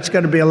districts. That's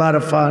going to be a lot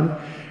of fun.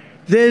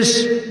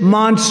 This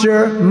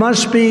monster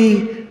must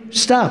be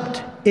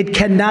stopped. It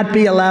cannot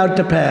be allowed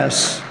to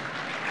pass.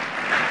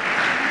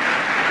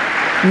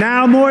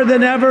 Now more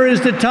than ever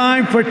is the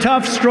time for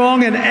tough,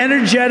 strong, and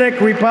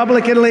energetic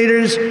Republican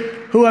leaders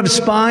who have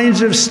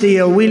spines of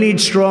steel. We need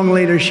strong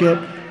leadership.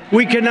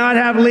 We cannot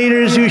have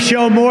leaders who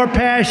show more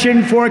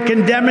passion for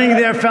condemning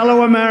their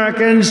fellow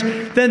Americans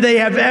than they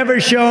have ever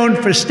shown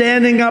for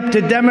standing up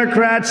to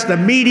Democrats, the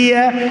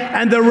media,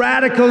 and the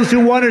radicals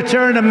who want to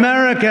turn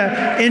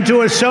America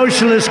into a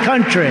socialist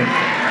country.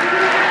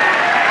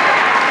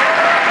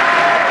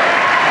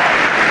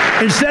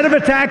 Instead of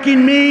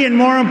attacking me and,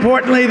 more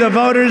importantly, the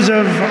voters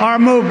of our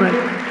movement,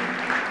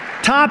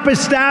 top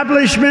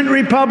establishment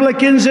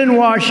Republicans in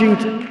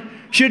Washington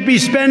should be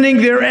spending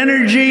their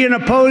energy in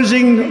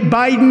opposing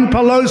Biden,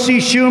 Pelosi,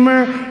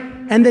 Schumer,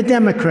 and the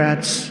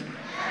Democrats.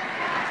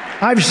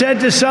 I've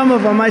said to some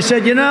of them, I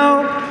said, you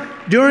know,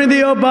 during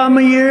the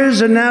Obama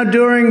years and now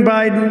during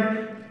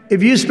Biden,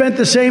 if you spent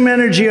the same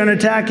energy on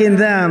attacking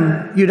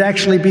them, you'd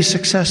actually be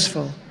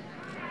successful,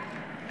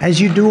 as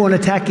you do on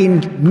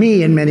attacking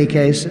me in many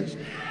cases.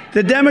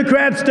 The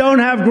Democrats don't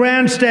have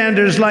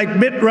grandstanders like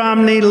Mitt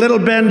Romney, Little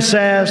Ben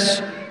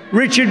Sass,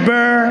 Richard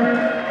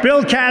Burr,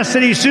 Bill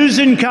Cassidy,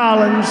 Susan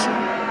Collins,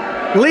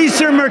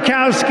 Lisa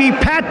Murkowski,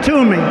 Pat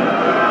Toomey.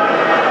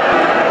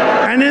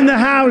 And in the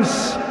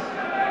House,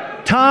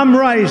 Tom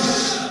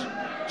Rice,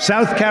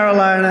 South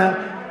Carolina,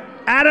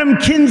 Adam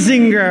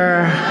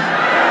Kinzinger,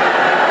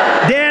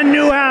 Dan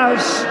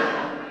Newhouse,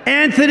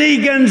 Anthony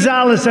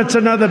Gonzalez, that's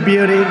another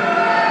beauty,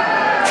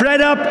 Fred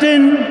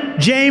Upton,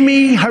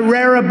 Jamie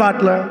Herrera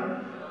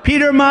Butler,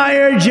 Peter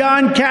Meyer,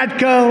 John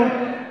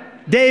Katko,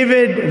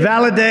 David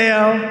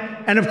Valadao,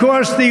 and of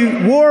course the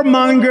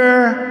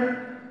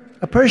warmonger,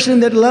 a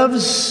person that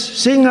loves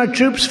seeing our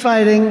troops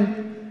fighting,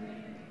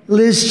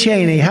 Liz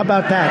Cheney. How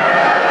about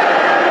that?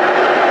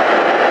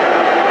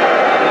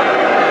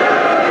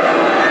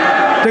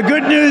 The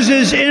good news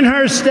is in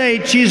her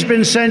state, she's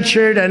been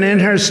censured, and in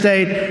her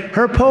state,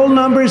 her poll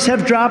numbers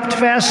have dropped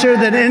faster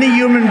than any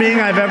human being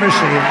I've ever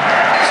seen.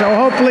 So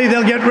hopefully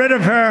they'll get rid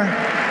of her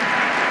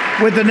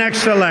with the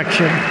next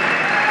election.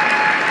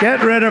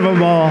 Get rid of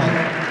them all.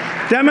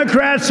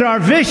 Democrats are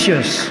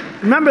vicious.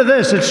 Remember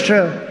this, it's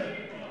true.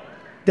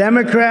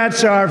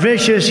 Democrats are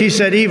vicious. He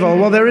said evil.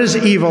 Well, there is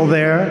evil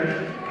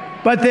there.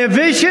 But they're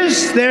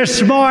vicious, they're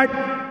smart,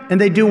 and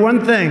they do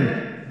one thing.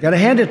 Got to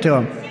hand it to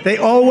them. They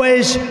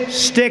always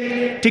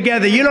stick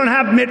together. You don't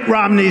have Mitt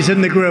Romneys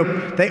in the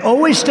group. They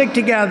always stick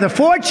together.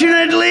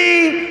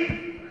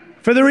 Fortunately,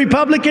 for the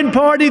Republican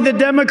Party, the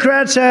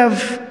Democrats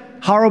have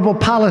horrible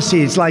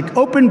policies like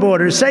open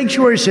borders,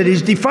 sanctuary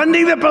cities,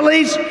 defunding the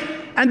police,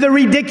 and the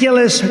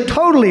ridiculous,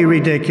 totally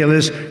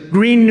ridiculous,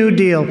 Green New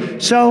Deal.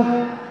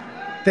 So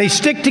they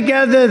stick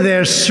together,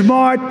 they're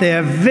smart,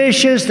 they're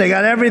vicious, they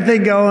got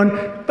everything going,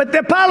 but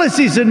their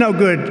policies are no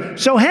good.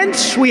 So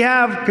hence we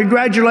have,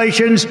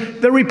 congratulations,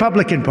 the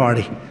Republican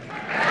Party.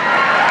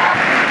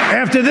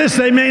 After this,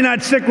 they may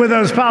not stick with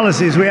those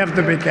policies. We have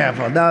to be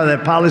careful. No, their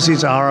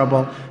policies are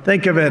horrible.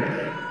 Think of it.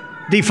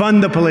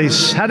 Defund the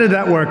police. How did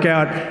that work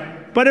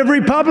out? But if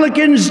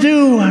Republicans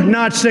do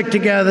not stick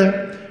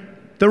together,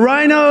 the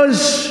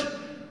rhinos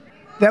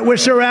that we're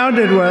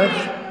surrounded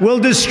with will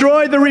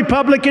destroy the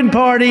Republican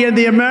Party and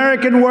the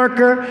American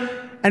worker,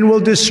 and will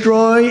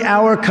destroy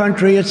our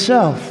country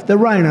itself. The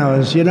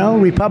rhinos, you know,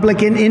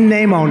 Republican in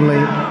name only.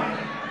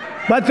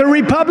 But the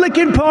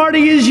Republican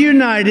Party is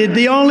united.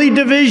 The only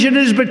division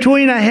is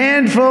between a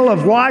handful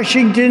of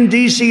Washington,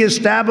 D.C.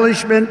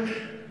 establishment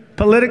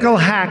political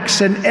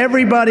hacks and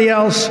everybody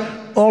else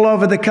all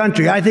over the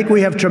country. I think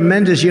we have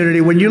tremendous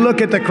unity. When you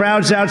look at the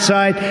crowds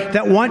outside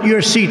that want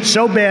your seat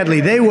so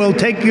badly, they will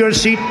take your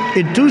seat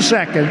in 2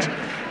 seconds.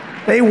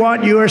 They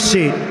want your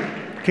seat.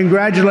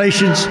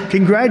 Congratulations.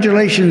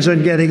 Congratulations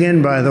on getting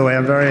in, by the way.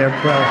 I'm very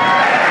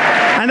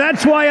proud. And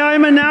that's why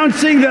I'm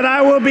announcing that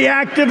I will be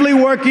actively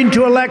working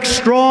to elect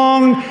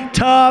strong,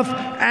 tough,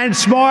 and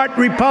smart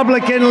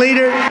Republican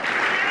leaders.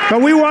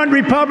 But we want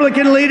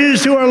Republican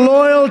leaders who are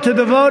loyal to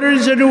the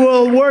voters and who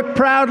will work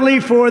proudly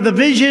for the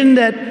vision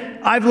that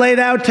I've laid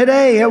out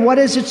today. And what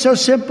is it? So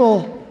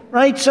simple,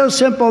 right? So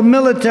simple.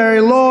 Military,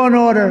 law and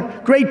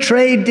order, great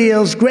trade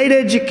deals, great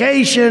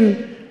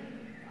education.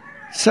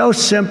 So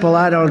simple.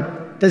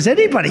 Does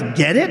anybody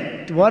get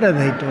it? What are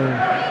they doing?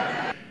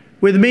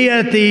 With me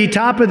at the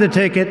top of the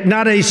ticket,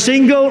 not a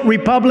single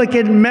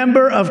Republican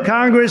member of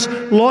Congress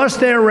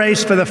lost their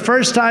race for the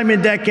first time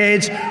in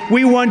decades.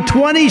 We won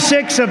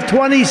 26 of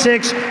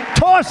 26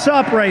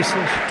 toss-up races.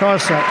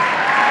 Toss-up.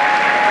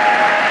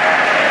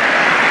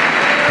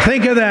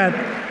 Think of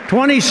that.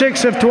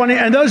 26 of 20,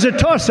 and those are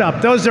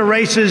toss-up. Those are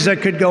races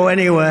that could go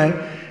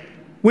anywhere.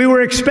 We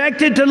were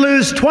expected to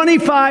lose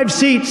 25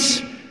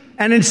 seats,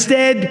 and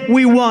instead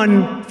we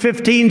won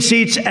 15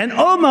 seats and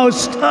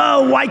almost,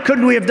 why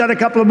couldn't we have done a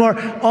couple of more?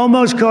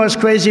 Almost cost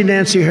Crazy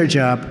Nancy her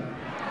job.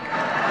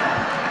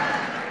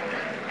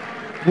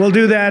 We'll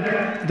do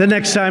that the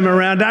next time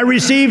around. I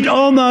received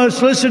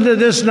almost, listen to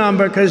this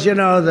number, because, you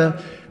know,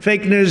 the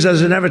fake news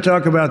doesn't ever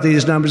talk about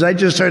these numbers. I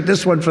just heard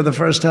this one for the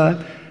first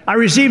time. I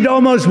received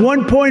almost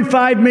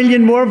 1.5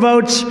 million more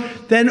votes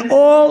than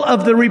all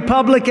of the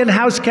Republican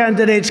House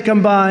candidates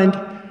combined.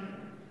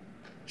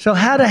 So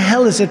how the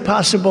hell is it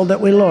possible that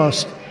we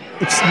lost?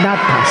 It's not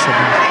possible.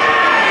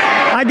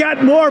 I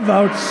got more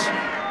votes.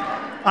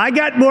 I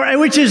got more,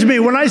 which is me.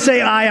 When I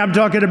say I'm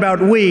talking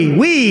about we.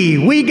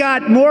 We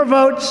got more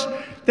votes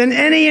than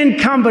any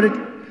incumbent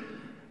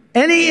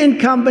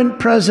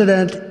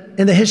president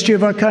in the history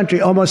of our country.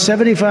 Almost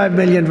 75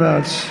 million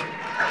votes.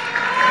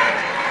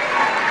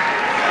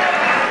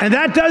 And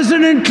that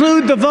doesn't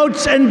include the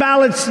votes and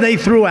ballots they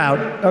threw out,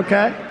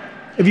 okay?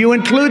 If you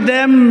include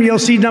them, you'll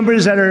see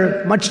numbers that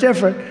are much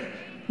different.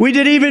 We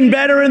did even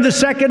better in the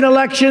second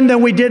election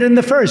than we did in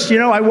the first. You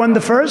know, I won the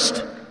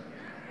first,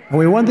 and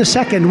we won the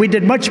second. We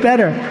did much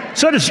better.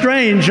 Sort of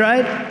strange,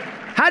 right?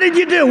 How did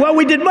you do? Well,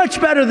 we did much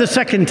better the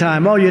second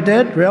time. Oh, you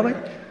did? Really?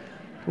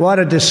 What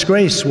a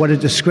disgrace. What a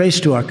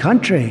disgrace to our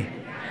country.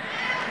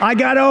 I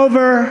got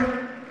over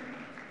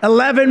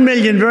 11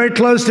 million, very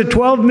close to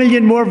 12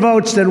 million more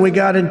votes than we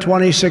got in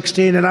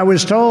 2016. And I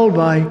was told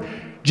by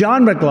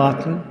John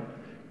McLaughlin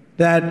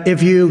that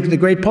the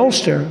great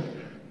pollster,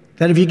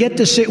 that if you get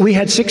to, we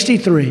had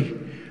 63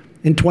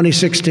 in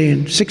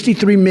 2016,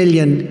 63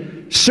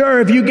 million. Sir,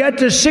 if you get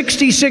to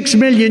 66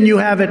 million, you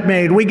have it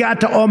made. We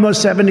got to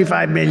almost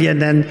 75 million,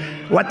 then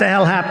what the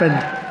hell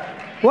happened?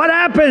 What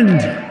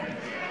happened?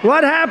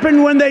 What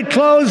happened when they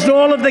closed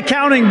all of the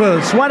counting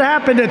booths? What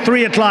happened at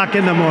 3 o'clock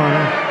in the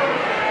morning?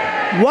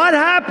 What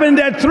happened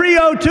at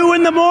 3:02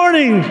 in the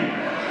morning?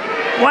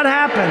 What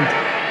happened?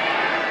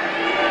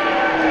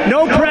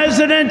 No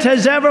president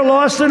has ever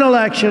lost an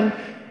election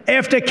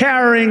after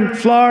carrying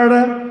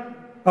Florida,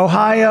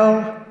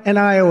 Ohio, and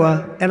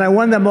Iowa. And I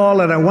won them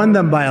all, and I won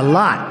them by a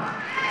lot.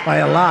 By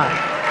a lot.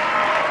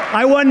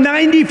 I won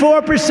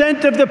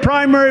 94% of the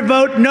primary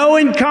vote. No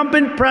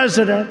incumbent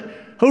president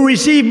who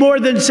received more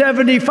than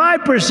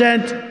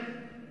 75%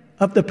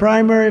 of the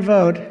primary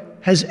vote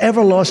has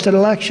ever lost an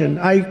election.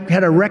 I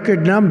had a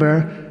record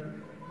number,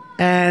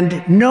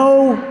 and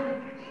no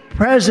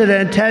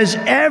president has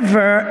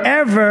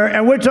ever,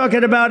 and we're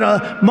talking about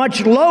a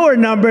much lower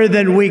number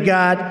than we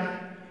got,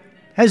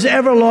 has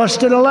ever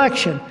lost an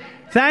election.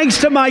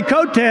 Thanks to my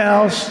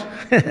coattails,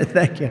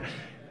 thank you.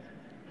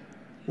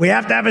 We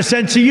have to have a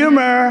sense of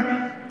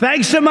humor.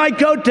 Thanks to my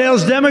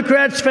coattails,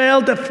 Democrats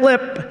failed to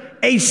flip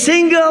a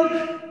single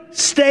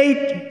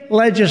state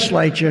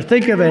legislature.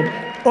 Think of it.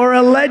 Or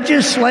a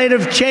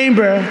legislative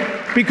chamber,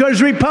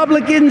 because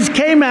Republicans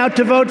came out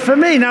to vote for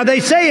me. Now, they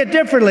say it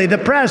differently. The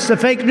press, the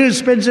fake news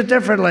spins it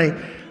differently.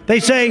 They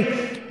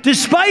say,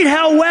 despite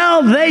how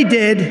well they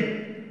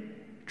did,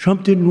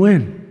 Trump didn't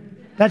win.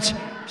 That's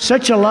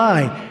such a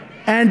lie.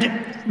 And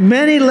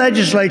many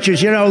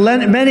legislators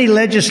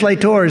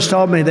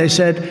told me, they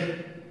said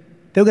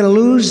they were going to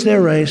lose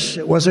their race.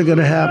 It wasn't going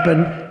to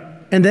happen.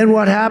 And then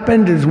what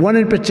happened is one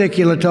in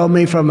particular told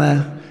me from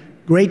a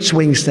great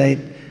swing state,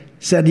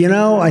 said,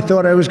 I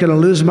thought I was going to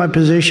lose my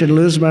position,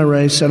 lose my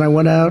race. And I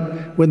went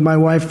out with my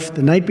wife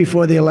the night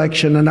before the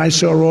election, and I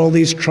saw all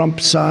these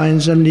Trump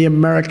signs and the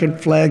American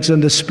flags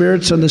and the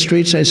spirits on the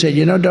streets. I said,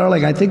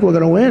 darling, I think we're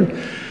going to win.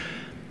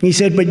 He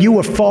said, but you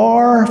were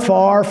far,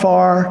 far,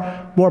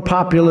 far more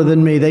popular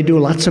than me. They do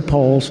lots of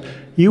polls.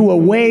 You were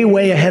way,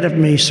 way ahead of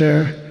me,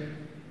 sir.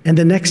 And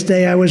the next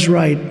day I was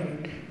right.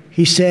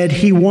 He said,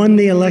 he won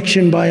the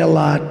election by a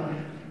lot,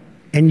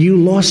 and you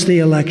lost the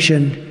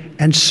election.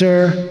 And,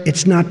 sir,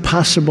 it's not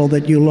possible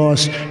that you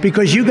lost,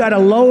 because you got a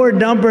lower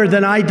number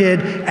than I did,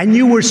 and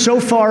you were so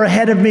far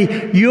ahead of me.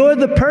 You're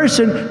the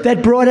person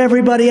that brought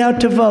everybody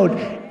out to vote.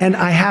 And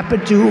I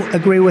happen to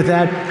agree with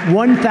that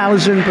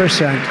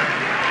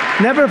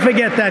 1,000%. Never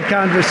forget that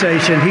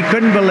conversation. He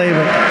couldn't believe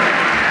it.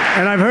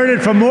 And I've heard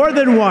it from more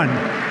than one.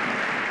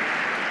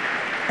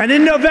 And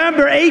in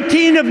November,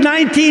 18 of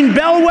 19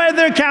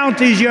 bellwether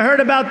counties, you heard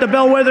about the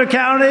bellwether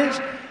counties?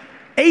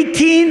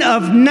 18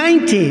 of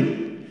 19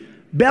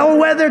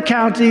 bellwether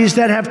counties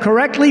that have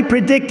correctly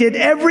predicted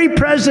every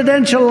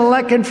presidential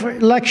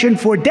election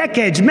for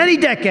decades, many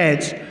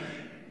decades,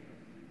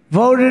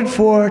 voted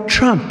for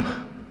Trump,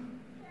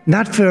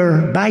 not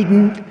for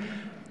Biden.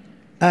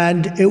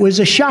 And it was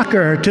a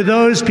shocker to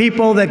those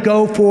people that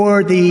go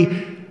for the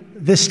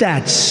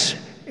stats.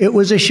 It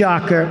was a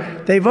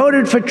shocker. They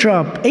voted for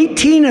Trump.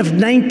 18 of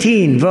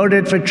 19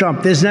 voted for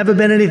Trump. There's never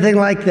been anything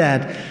like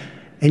that.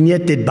 And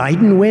yet, did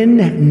Biden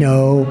win?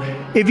 No.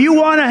 If you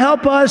want to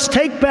help us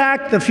take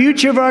back the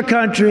future of our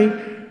country,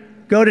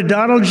 go to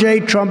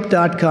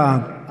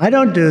DonaldJTrump.com. I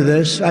don't do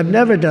this. I've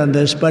never done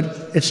this,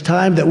 but it's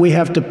time that we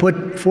have to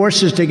put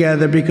forces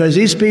together, because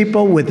these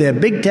people with their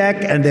big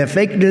tech and their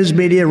fake news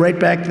media right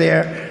back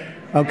there,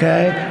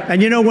 okay?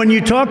 And when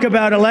you talk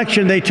about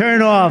election, they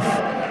turn off.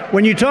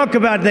 When you talk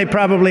about, they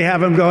probably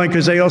have them going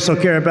because they also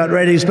care about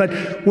ratings,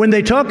 but when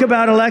they talk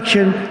about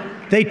election,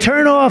 they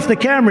turn off the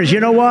cameras. You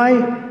know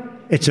why?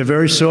 It's a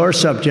very sore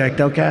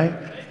subject, okay?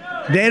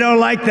 They don't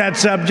like that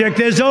subject.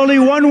 There's only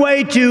one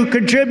way to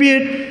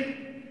contribute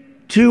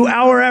to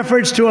our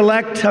efforts to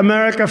elect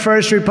America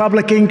First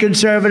Republican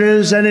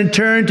conservatives, and in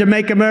turn to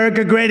make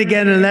America great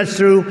again, and that's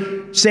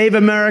through Save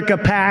America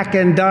PAC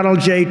and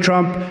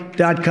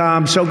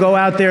DonaldJTrump.com. So go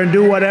out there and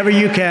do whatever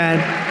you can,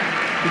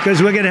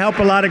 because we're going to help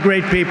a lot of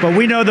great people.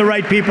 We know the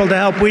right people to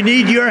help. We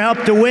need your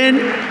help to win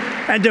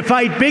and to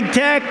fight big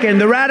tech and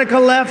the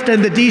radical left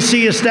and the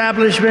D.C.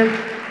 establishment.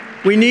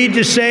 We need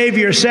to save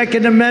your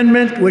Second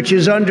Amendment, which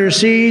is under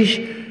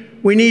siege.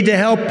 We need to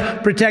help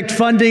protect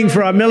funding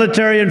for our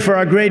military and for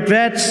our great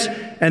vets,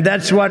 and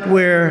that's what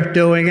we're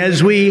doing.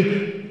 As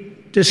we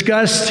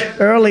discussed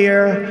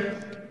earlier,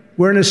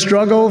 we're in a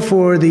struggle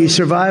for the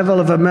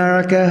survival of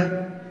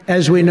America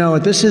as we know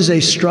it. This is a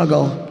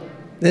struggle.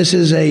 This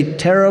is a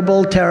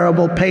terrible,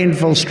 terrible,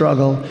 painful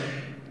struggle.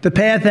 The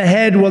path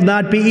ahead will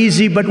not be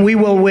easy, but we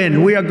will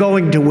win. We are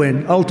going to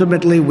win.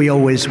 Ultimately, we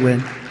always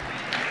win.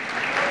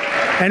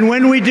 And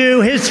when we do,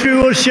 history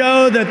will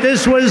show that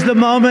this was the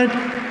moment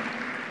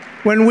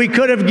when we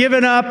could have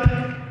given up,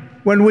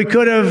 when we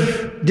could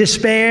have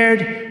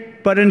despaired,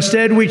 but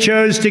instead we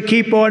chose to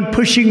keep on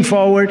pushing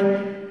forward.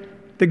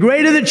 The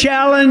greater the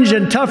challenge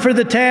and tougher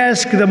the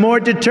task, the more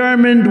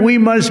determined we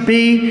must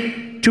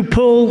be to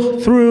pull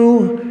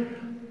through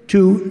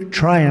to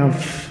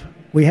triumph.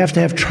 We have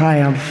to have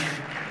triumph.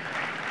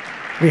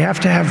 We have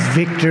to have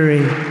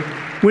victory.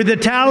 With the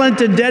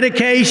talent and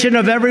dedication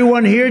of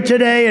everyone here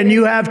today, and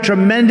you have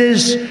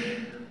tremendous,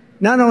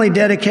 not only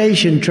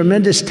dedication,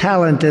 tremendous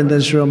talent in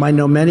this room. I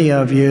know many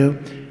of you.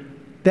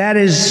 That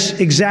is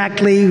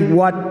exactly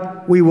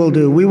what we will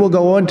do. We will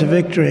go on to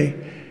victory.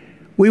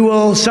 We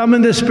will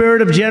summon the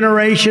spirit of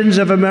generations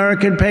of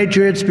American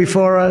patriots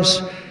before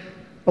us,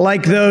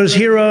 like those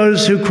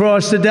heroes who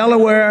crossed the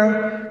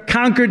Delaware,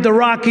 conquered the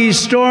Rockies,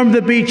 stormed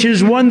the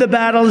beaches, won the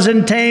battles,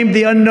 and tamed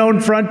the unknown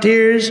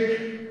frontiers.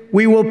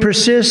 We will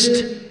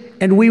persist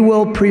and we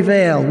will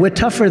prevail. We're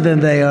tougher than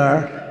they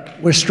are.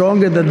 We're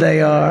stronger than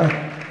they are.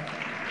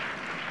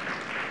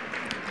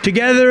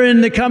 Together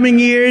in the coming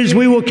years,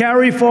 we will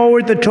carry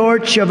forward the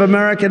torch of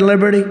American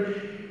liberty.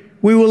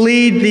 We will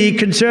lead the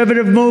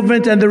conservative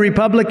movement and the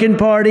Republican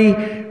Party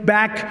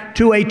back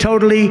to a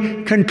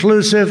totally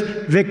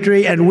conclusive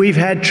victory, and we've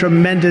had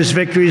tremendous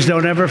victories.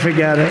 Don't ever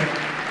forget it.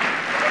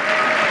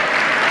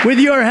 With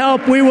your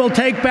help, we will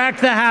take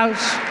back the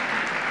House.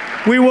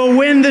 We will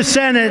win the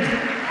Senate,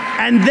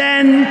 and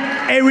then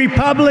a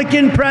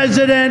Republican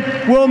president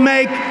will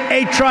make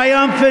a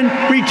triumphant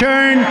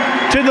return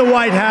to the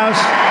White House.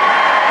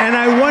 And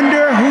I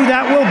wonder who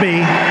that will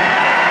be.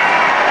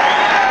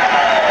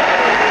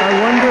 I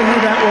wonder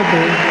who that will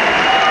be.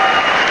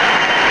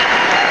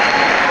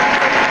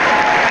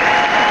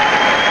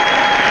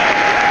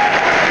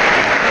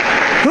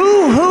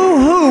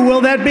 Who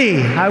will that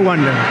be? I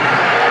wonder.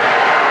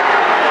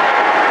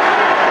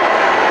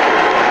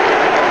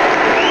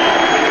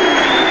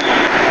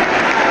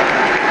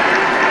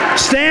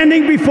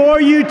 Standing before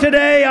you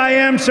today, I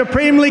am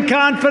supremely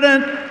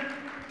confident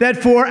that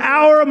for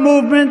our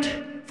movement,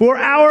 for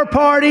our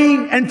party,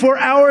 and for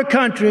our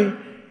country,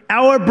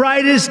 our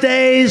brightest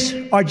days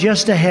are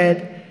just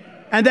ahead,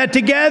 and that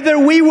together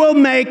we will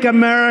make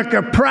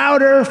America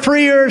prouder,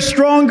 freer,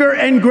 stronger,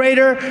 and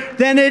greater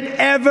than it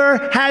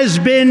ever has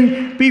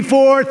been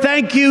before.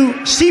 Thank you,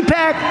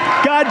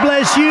 CPAC. God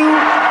bless you,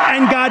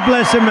 and God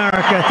bless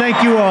America.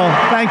 Thank you all.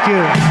 Thank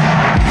you.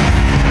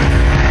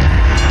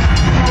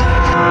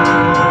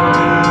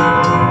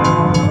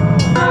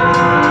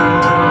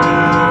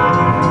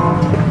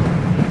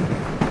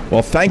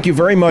 Well, thank you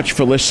very much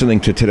for listening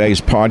to today's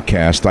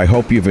podcast. I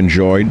hope you've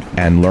enjoyed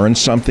and learned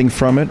something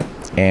from it.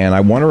 And I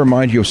want to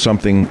remind you of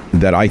something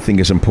that I think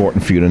is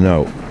important for you to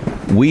know.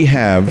 We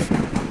have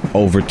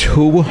over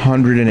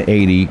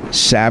 280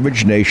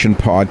 Savage Nation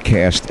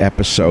podcast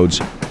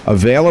episodes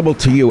available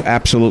to you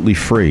absolutely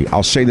free.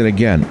 I'll say that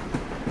again.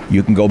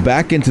 You can go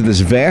back into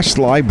this vast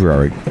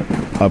library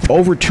of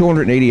over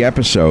 280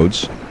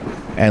 episodes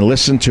and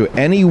listen to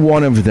any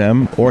one of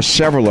them or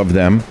several of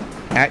them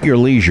at your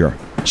leisure.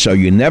 So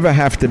you never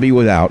have to be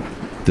without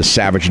the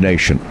Savage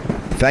Nation.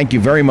 Thank you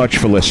very much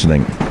for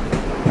listening.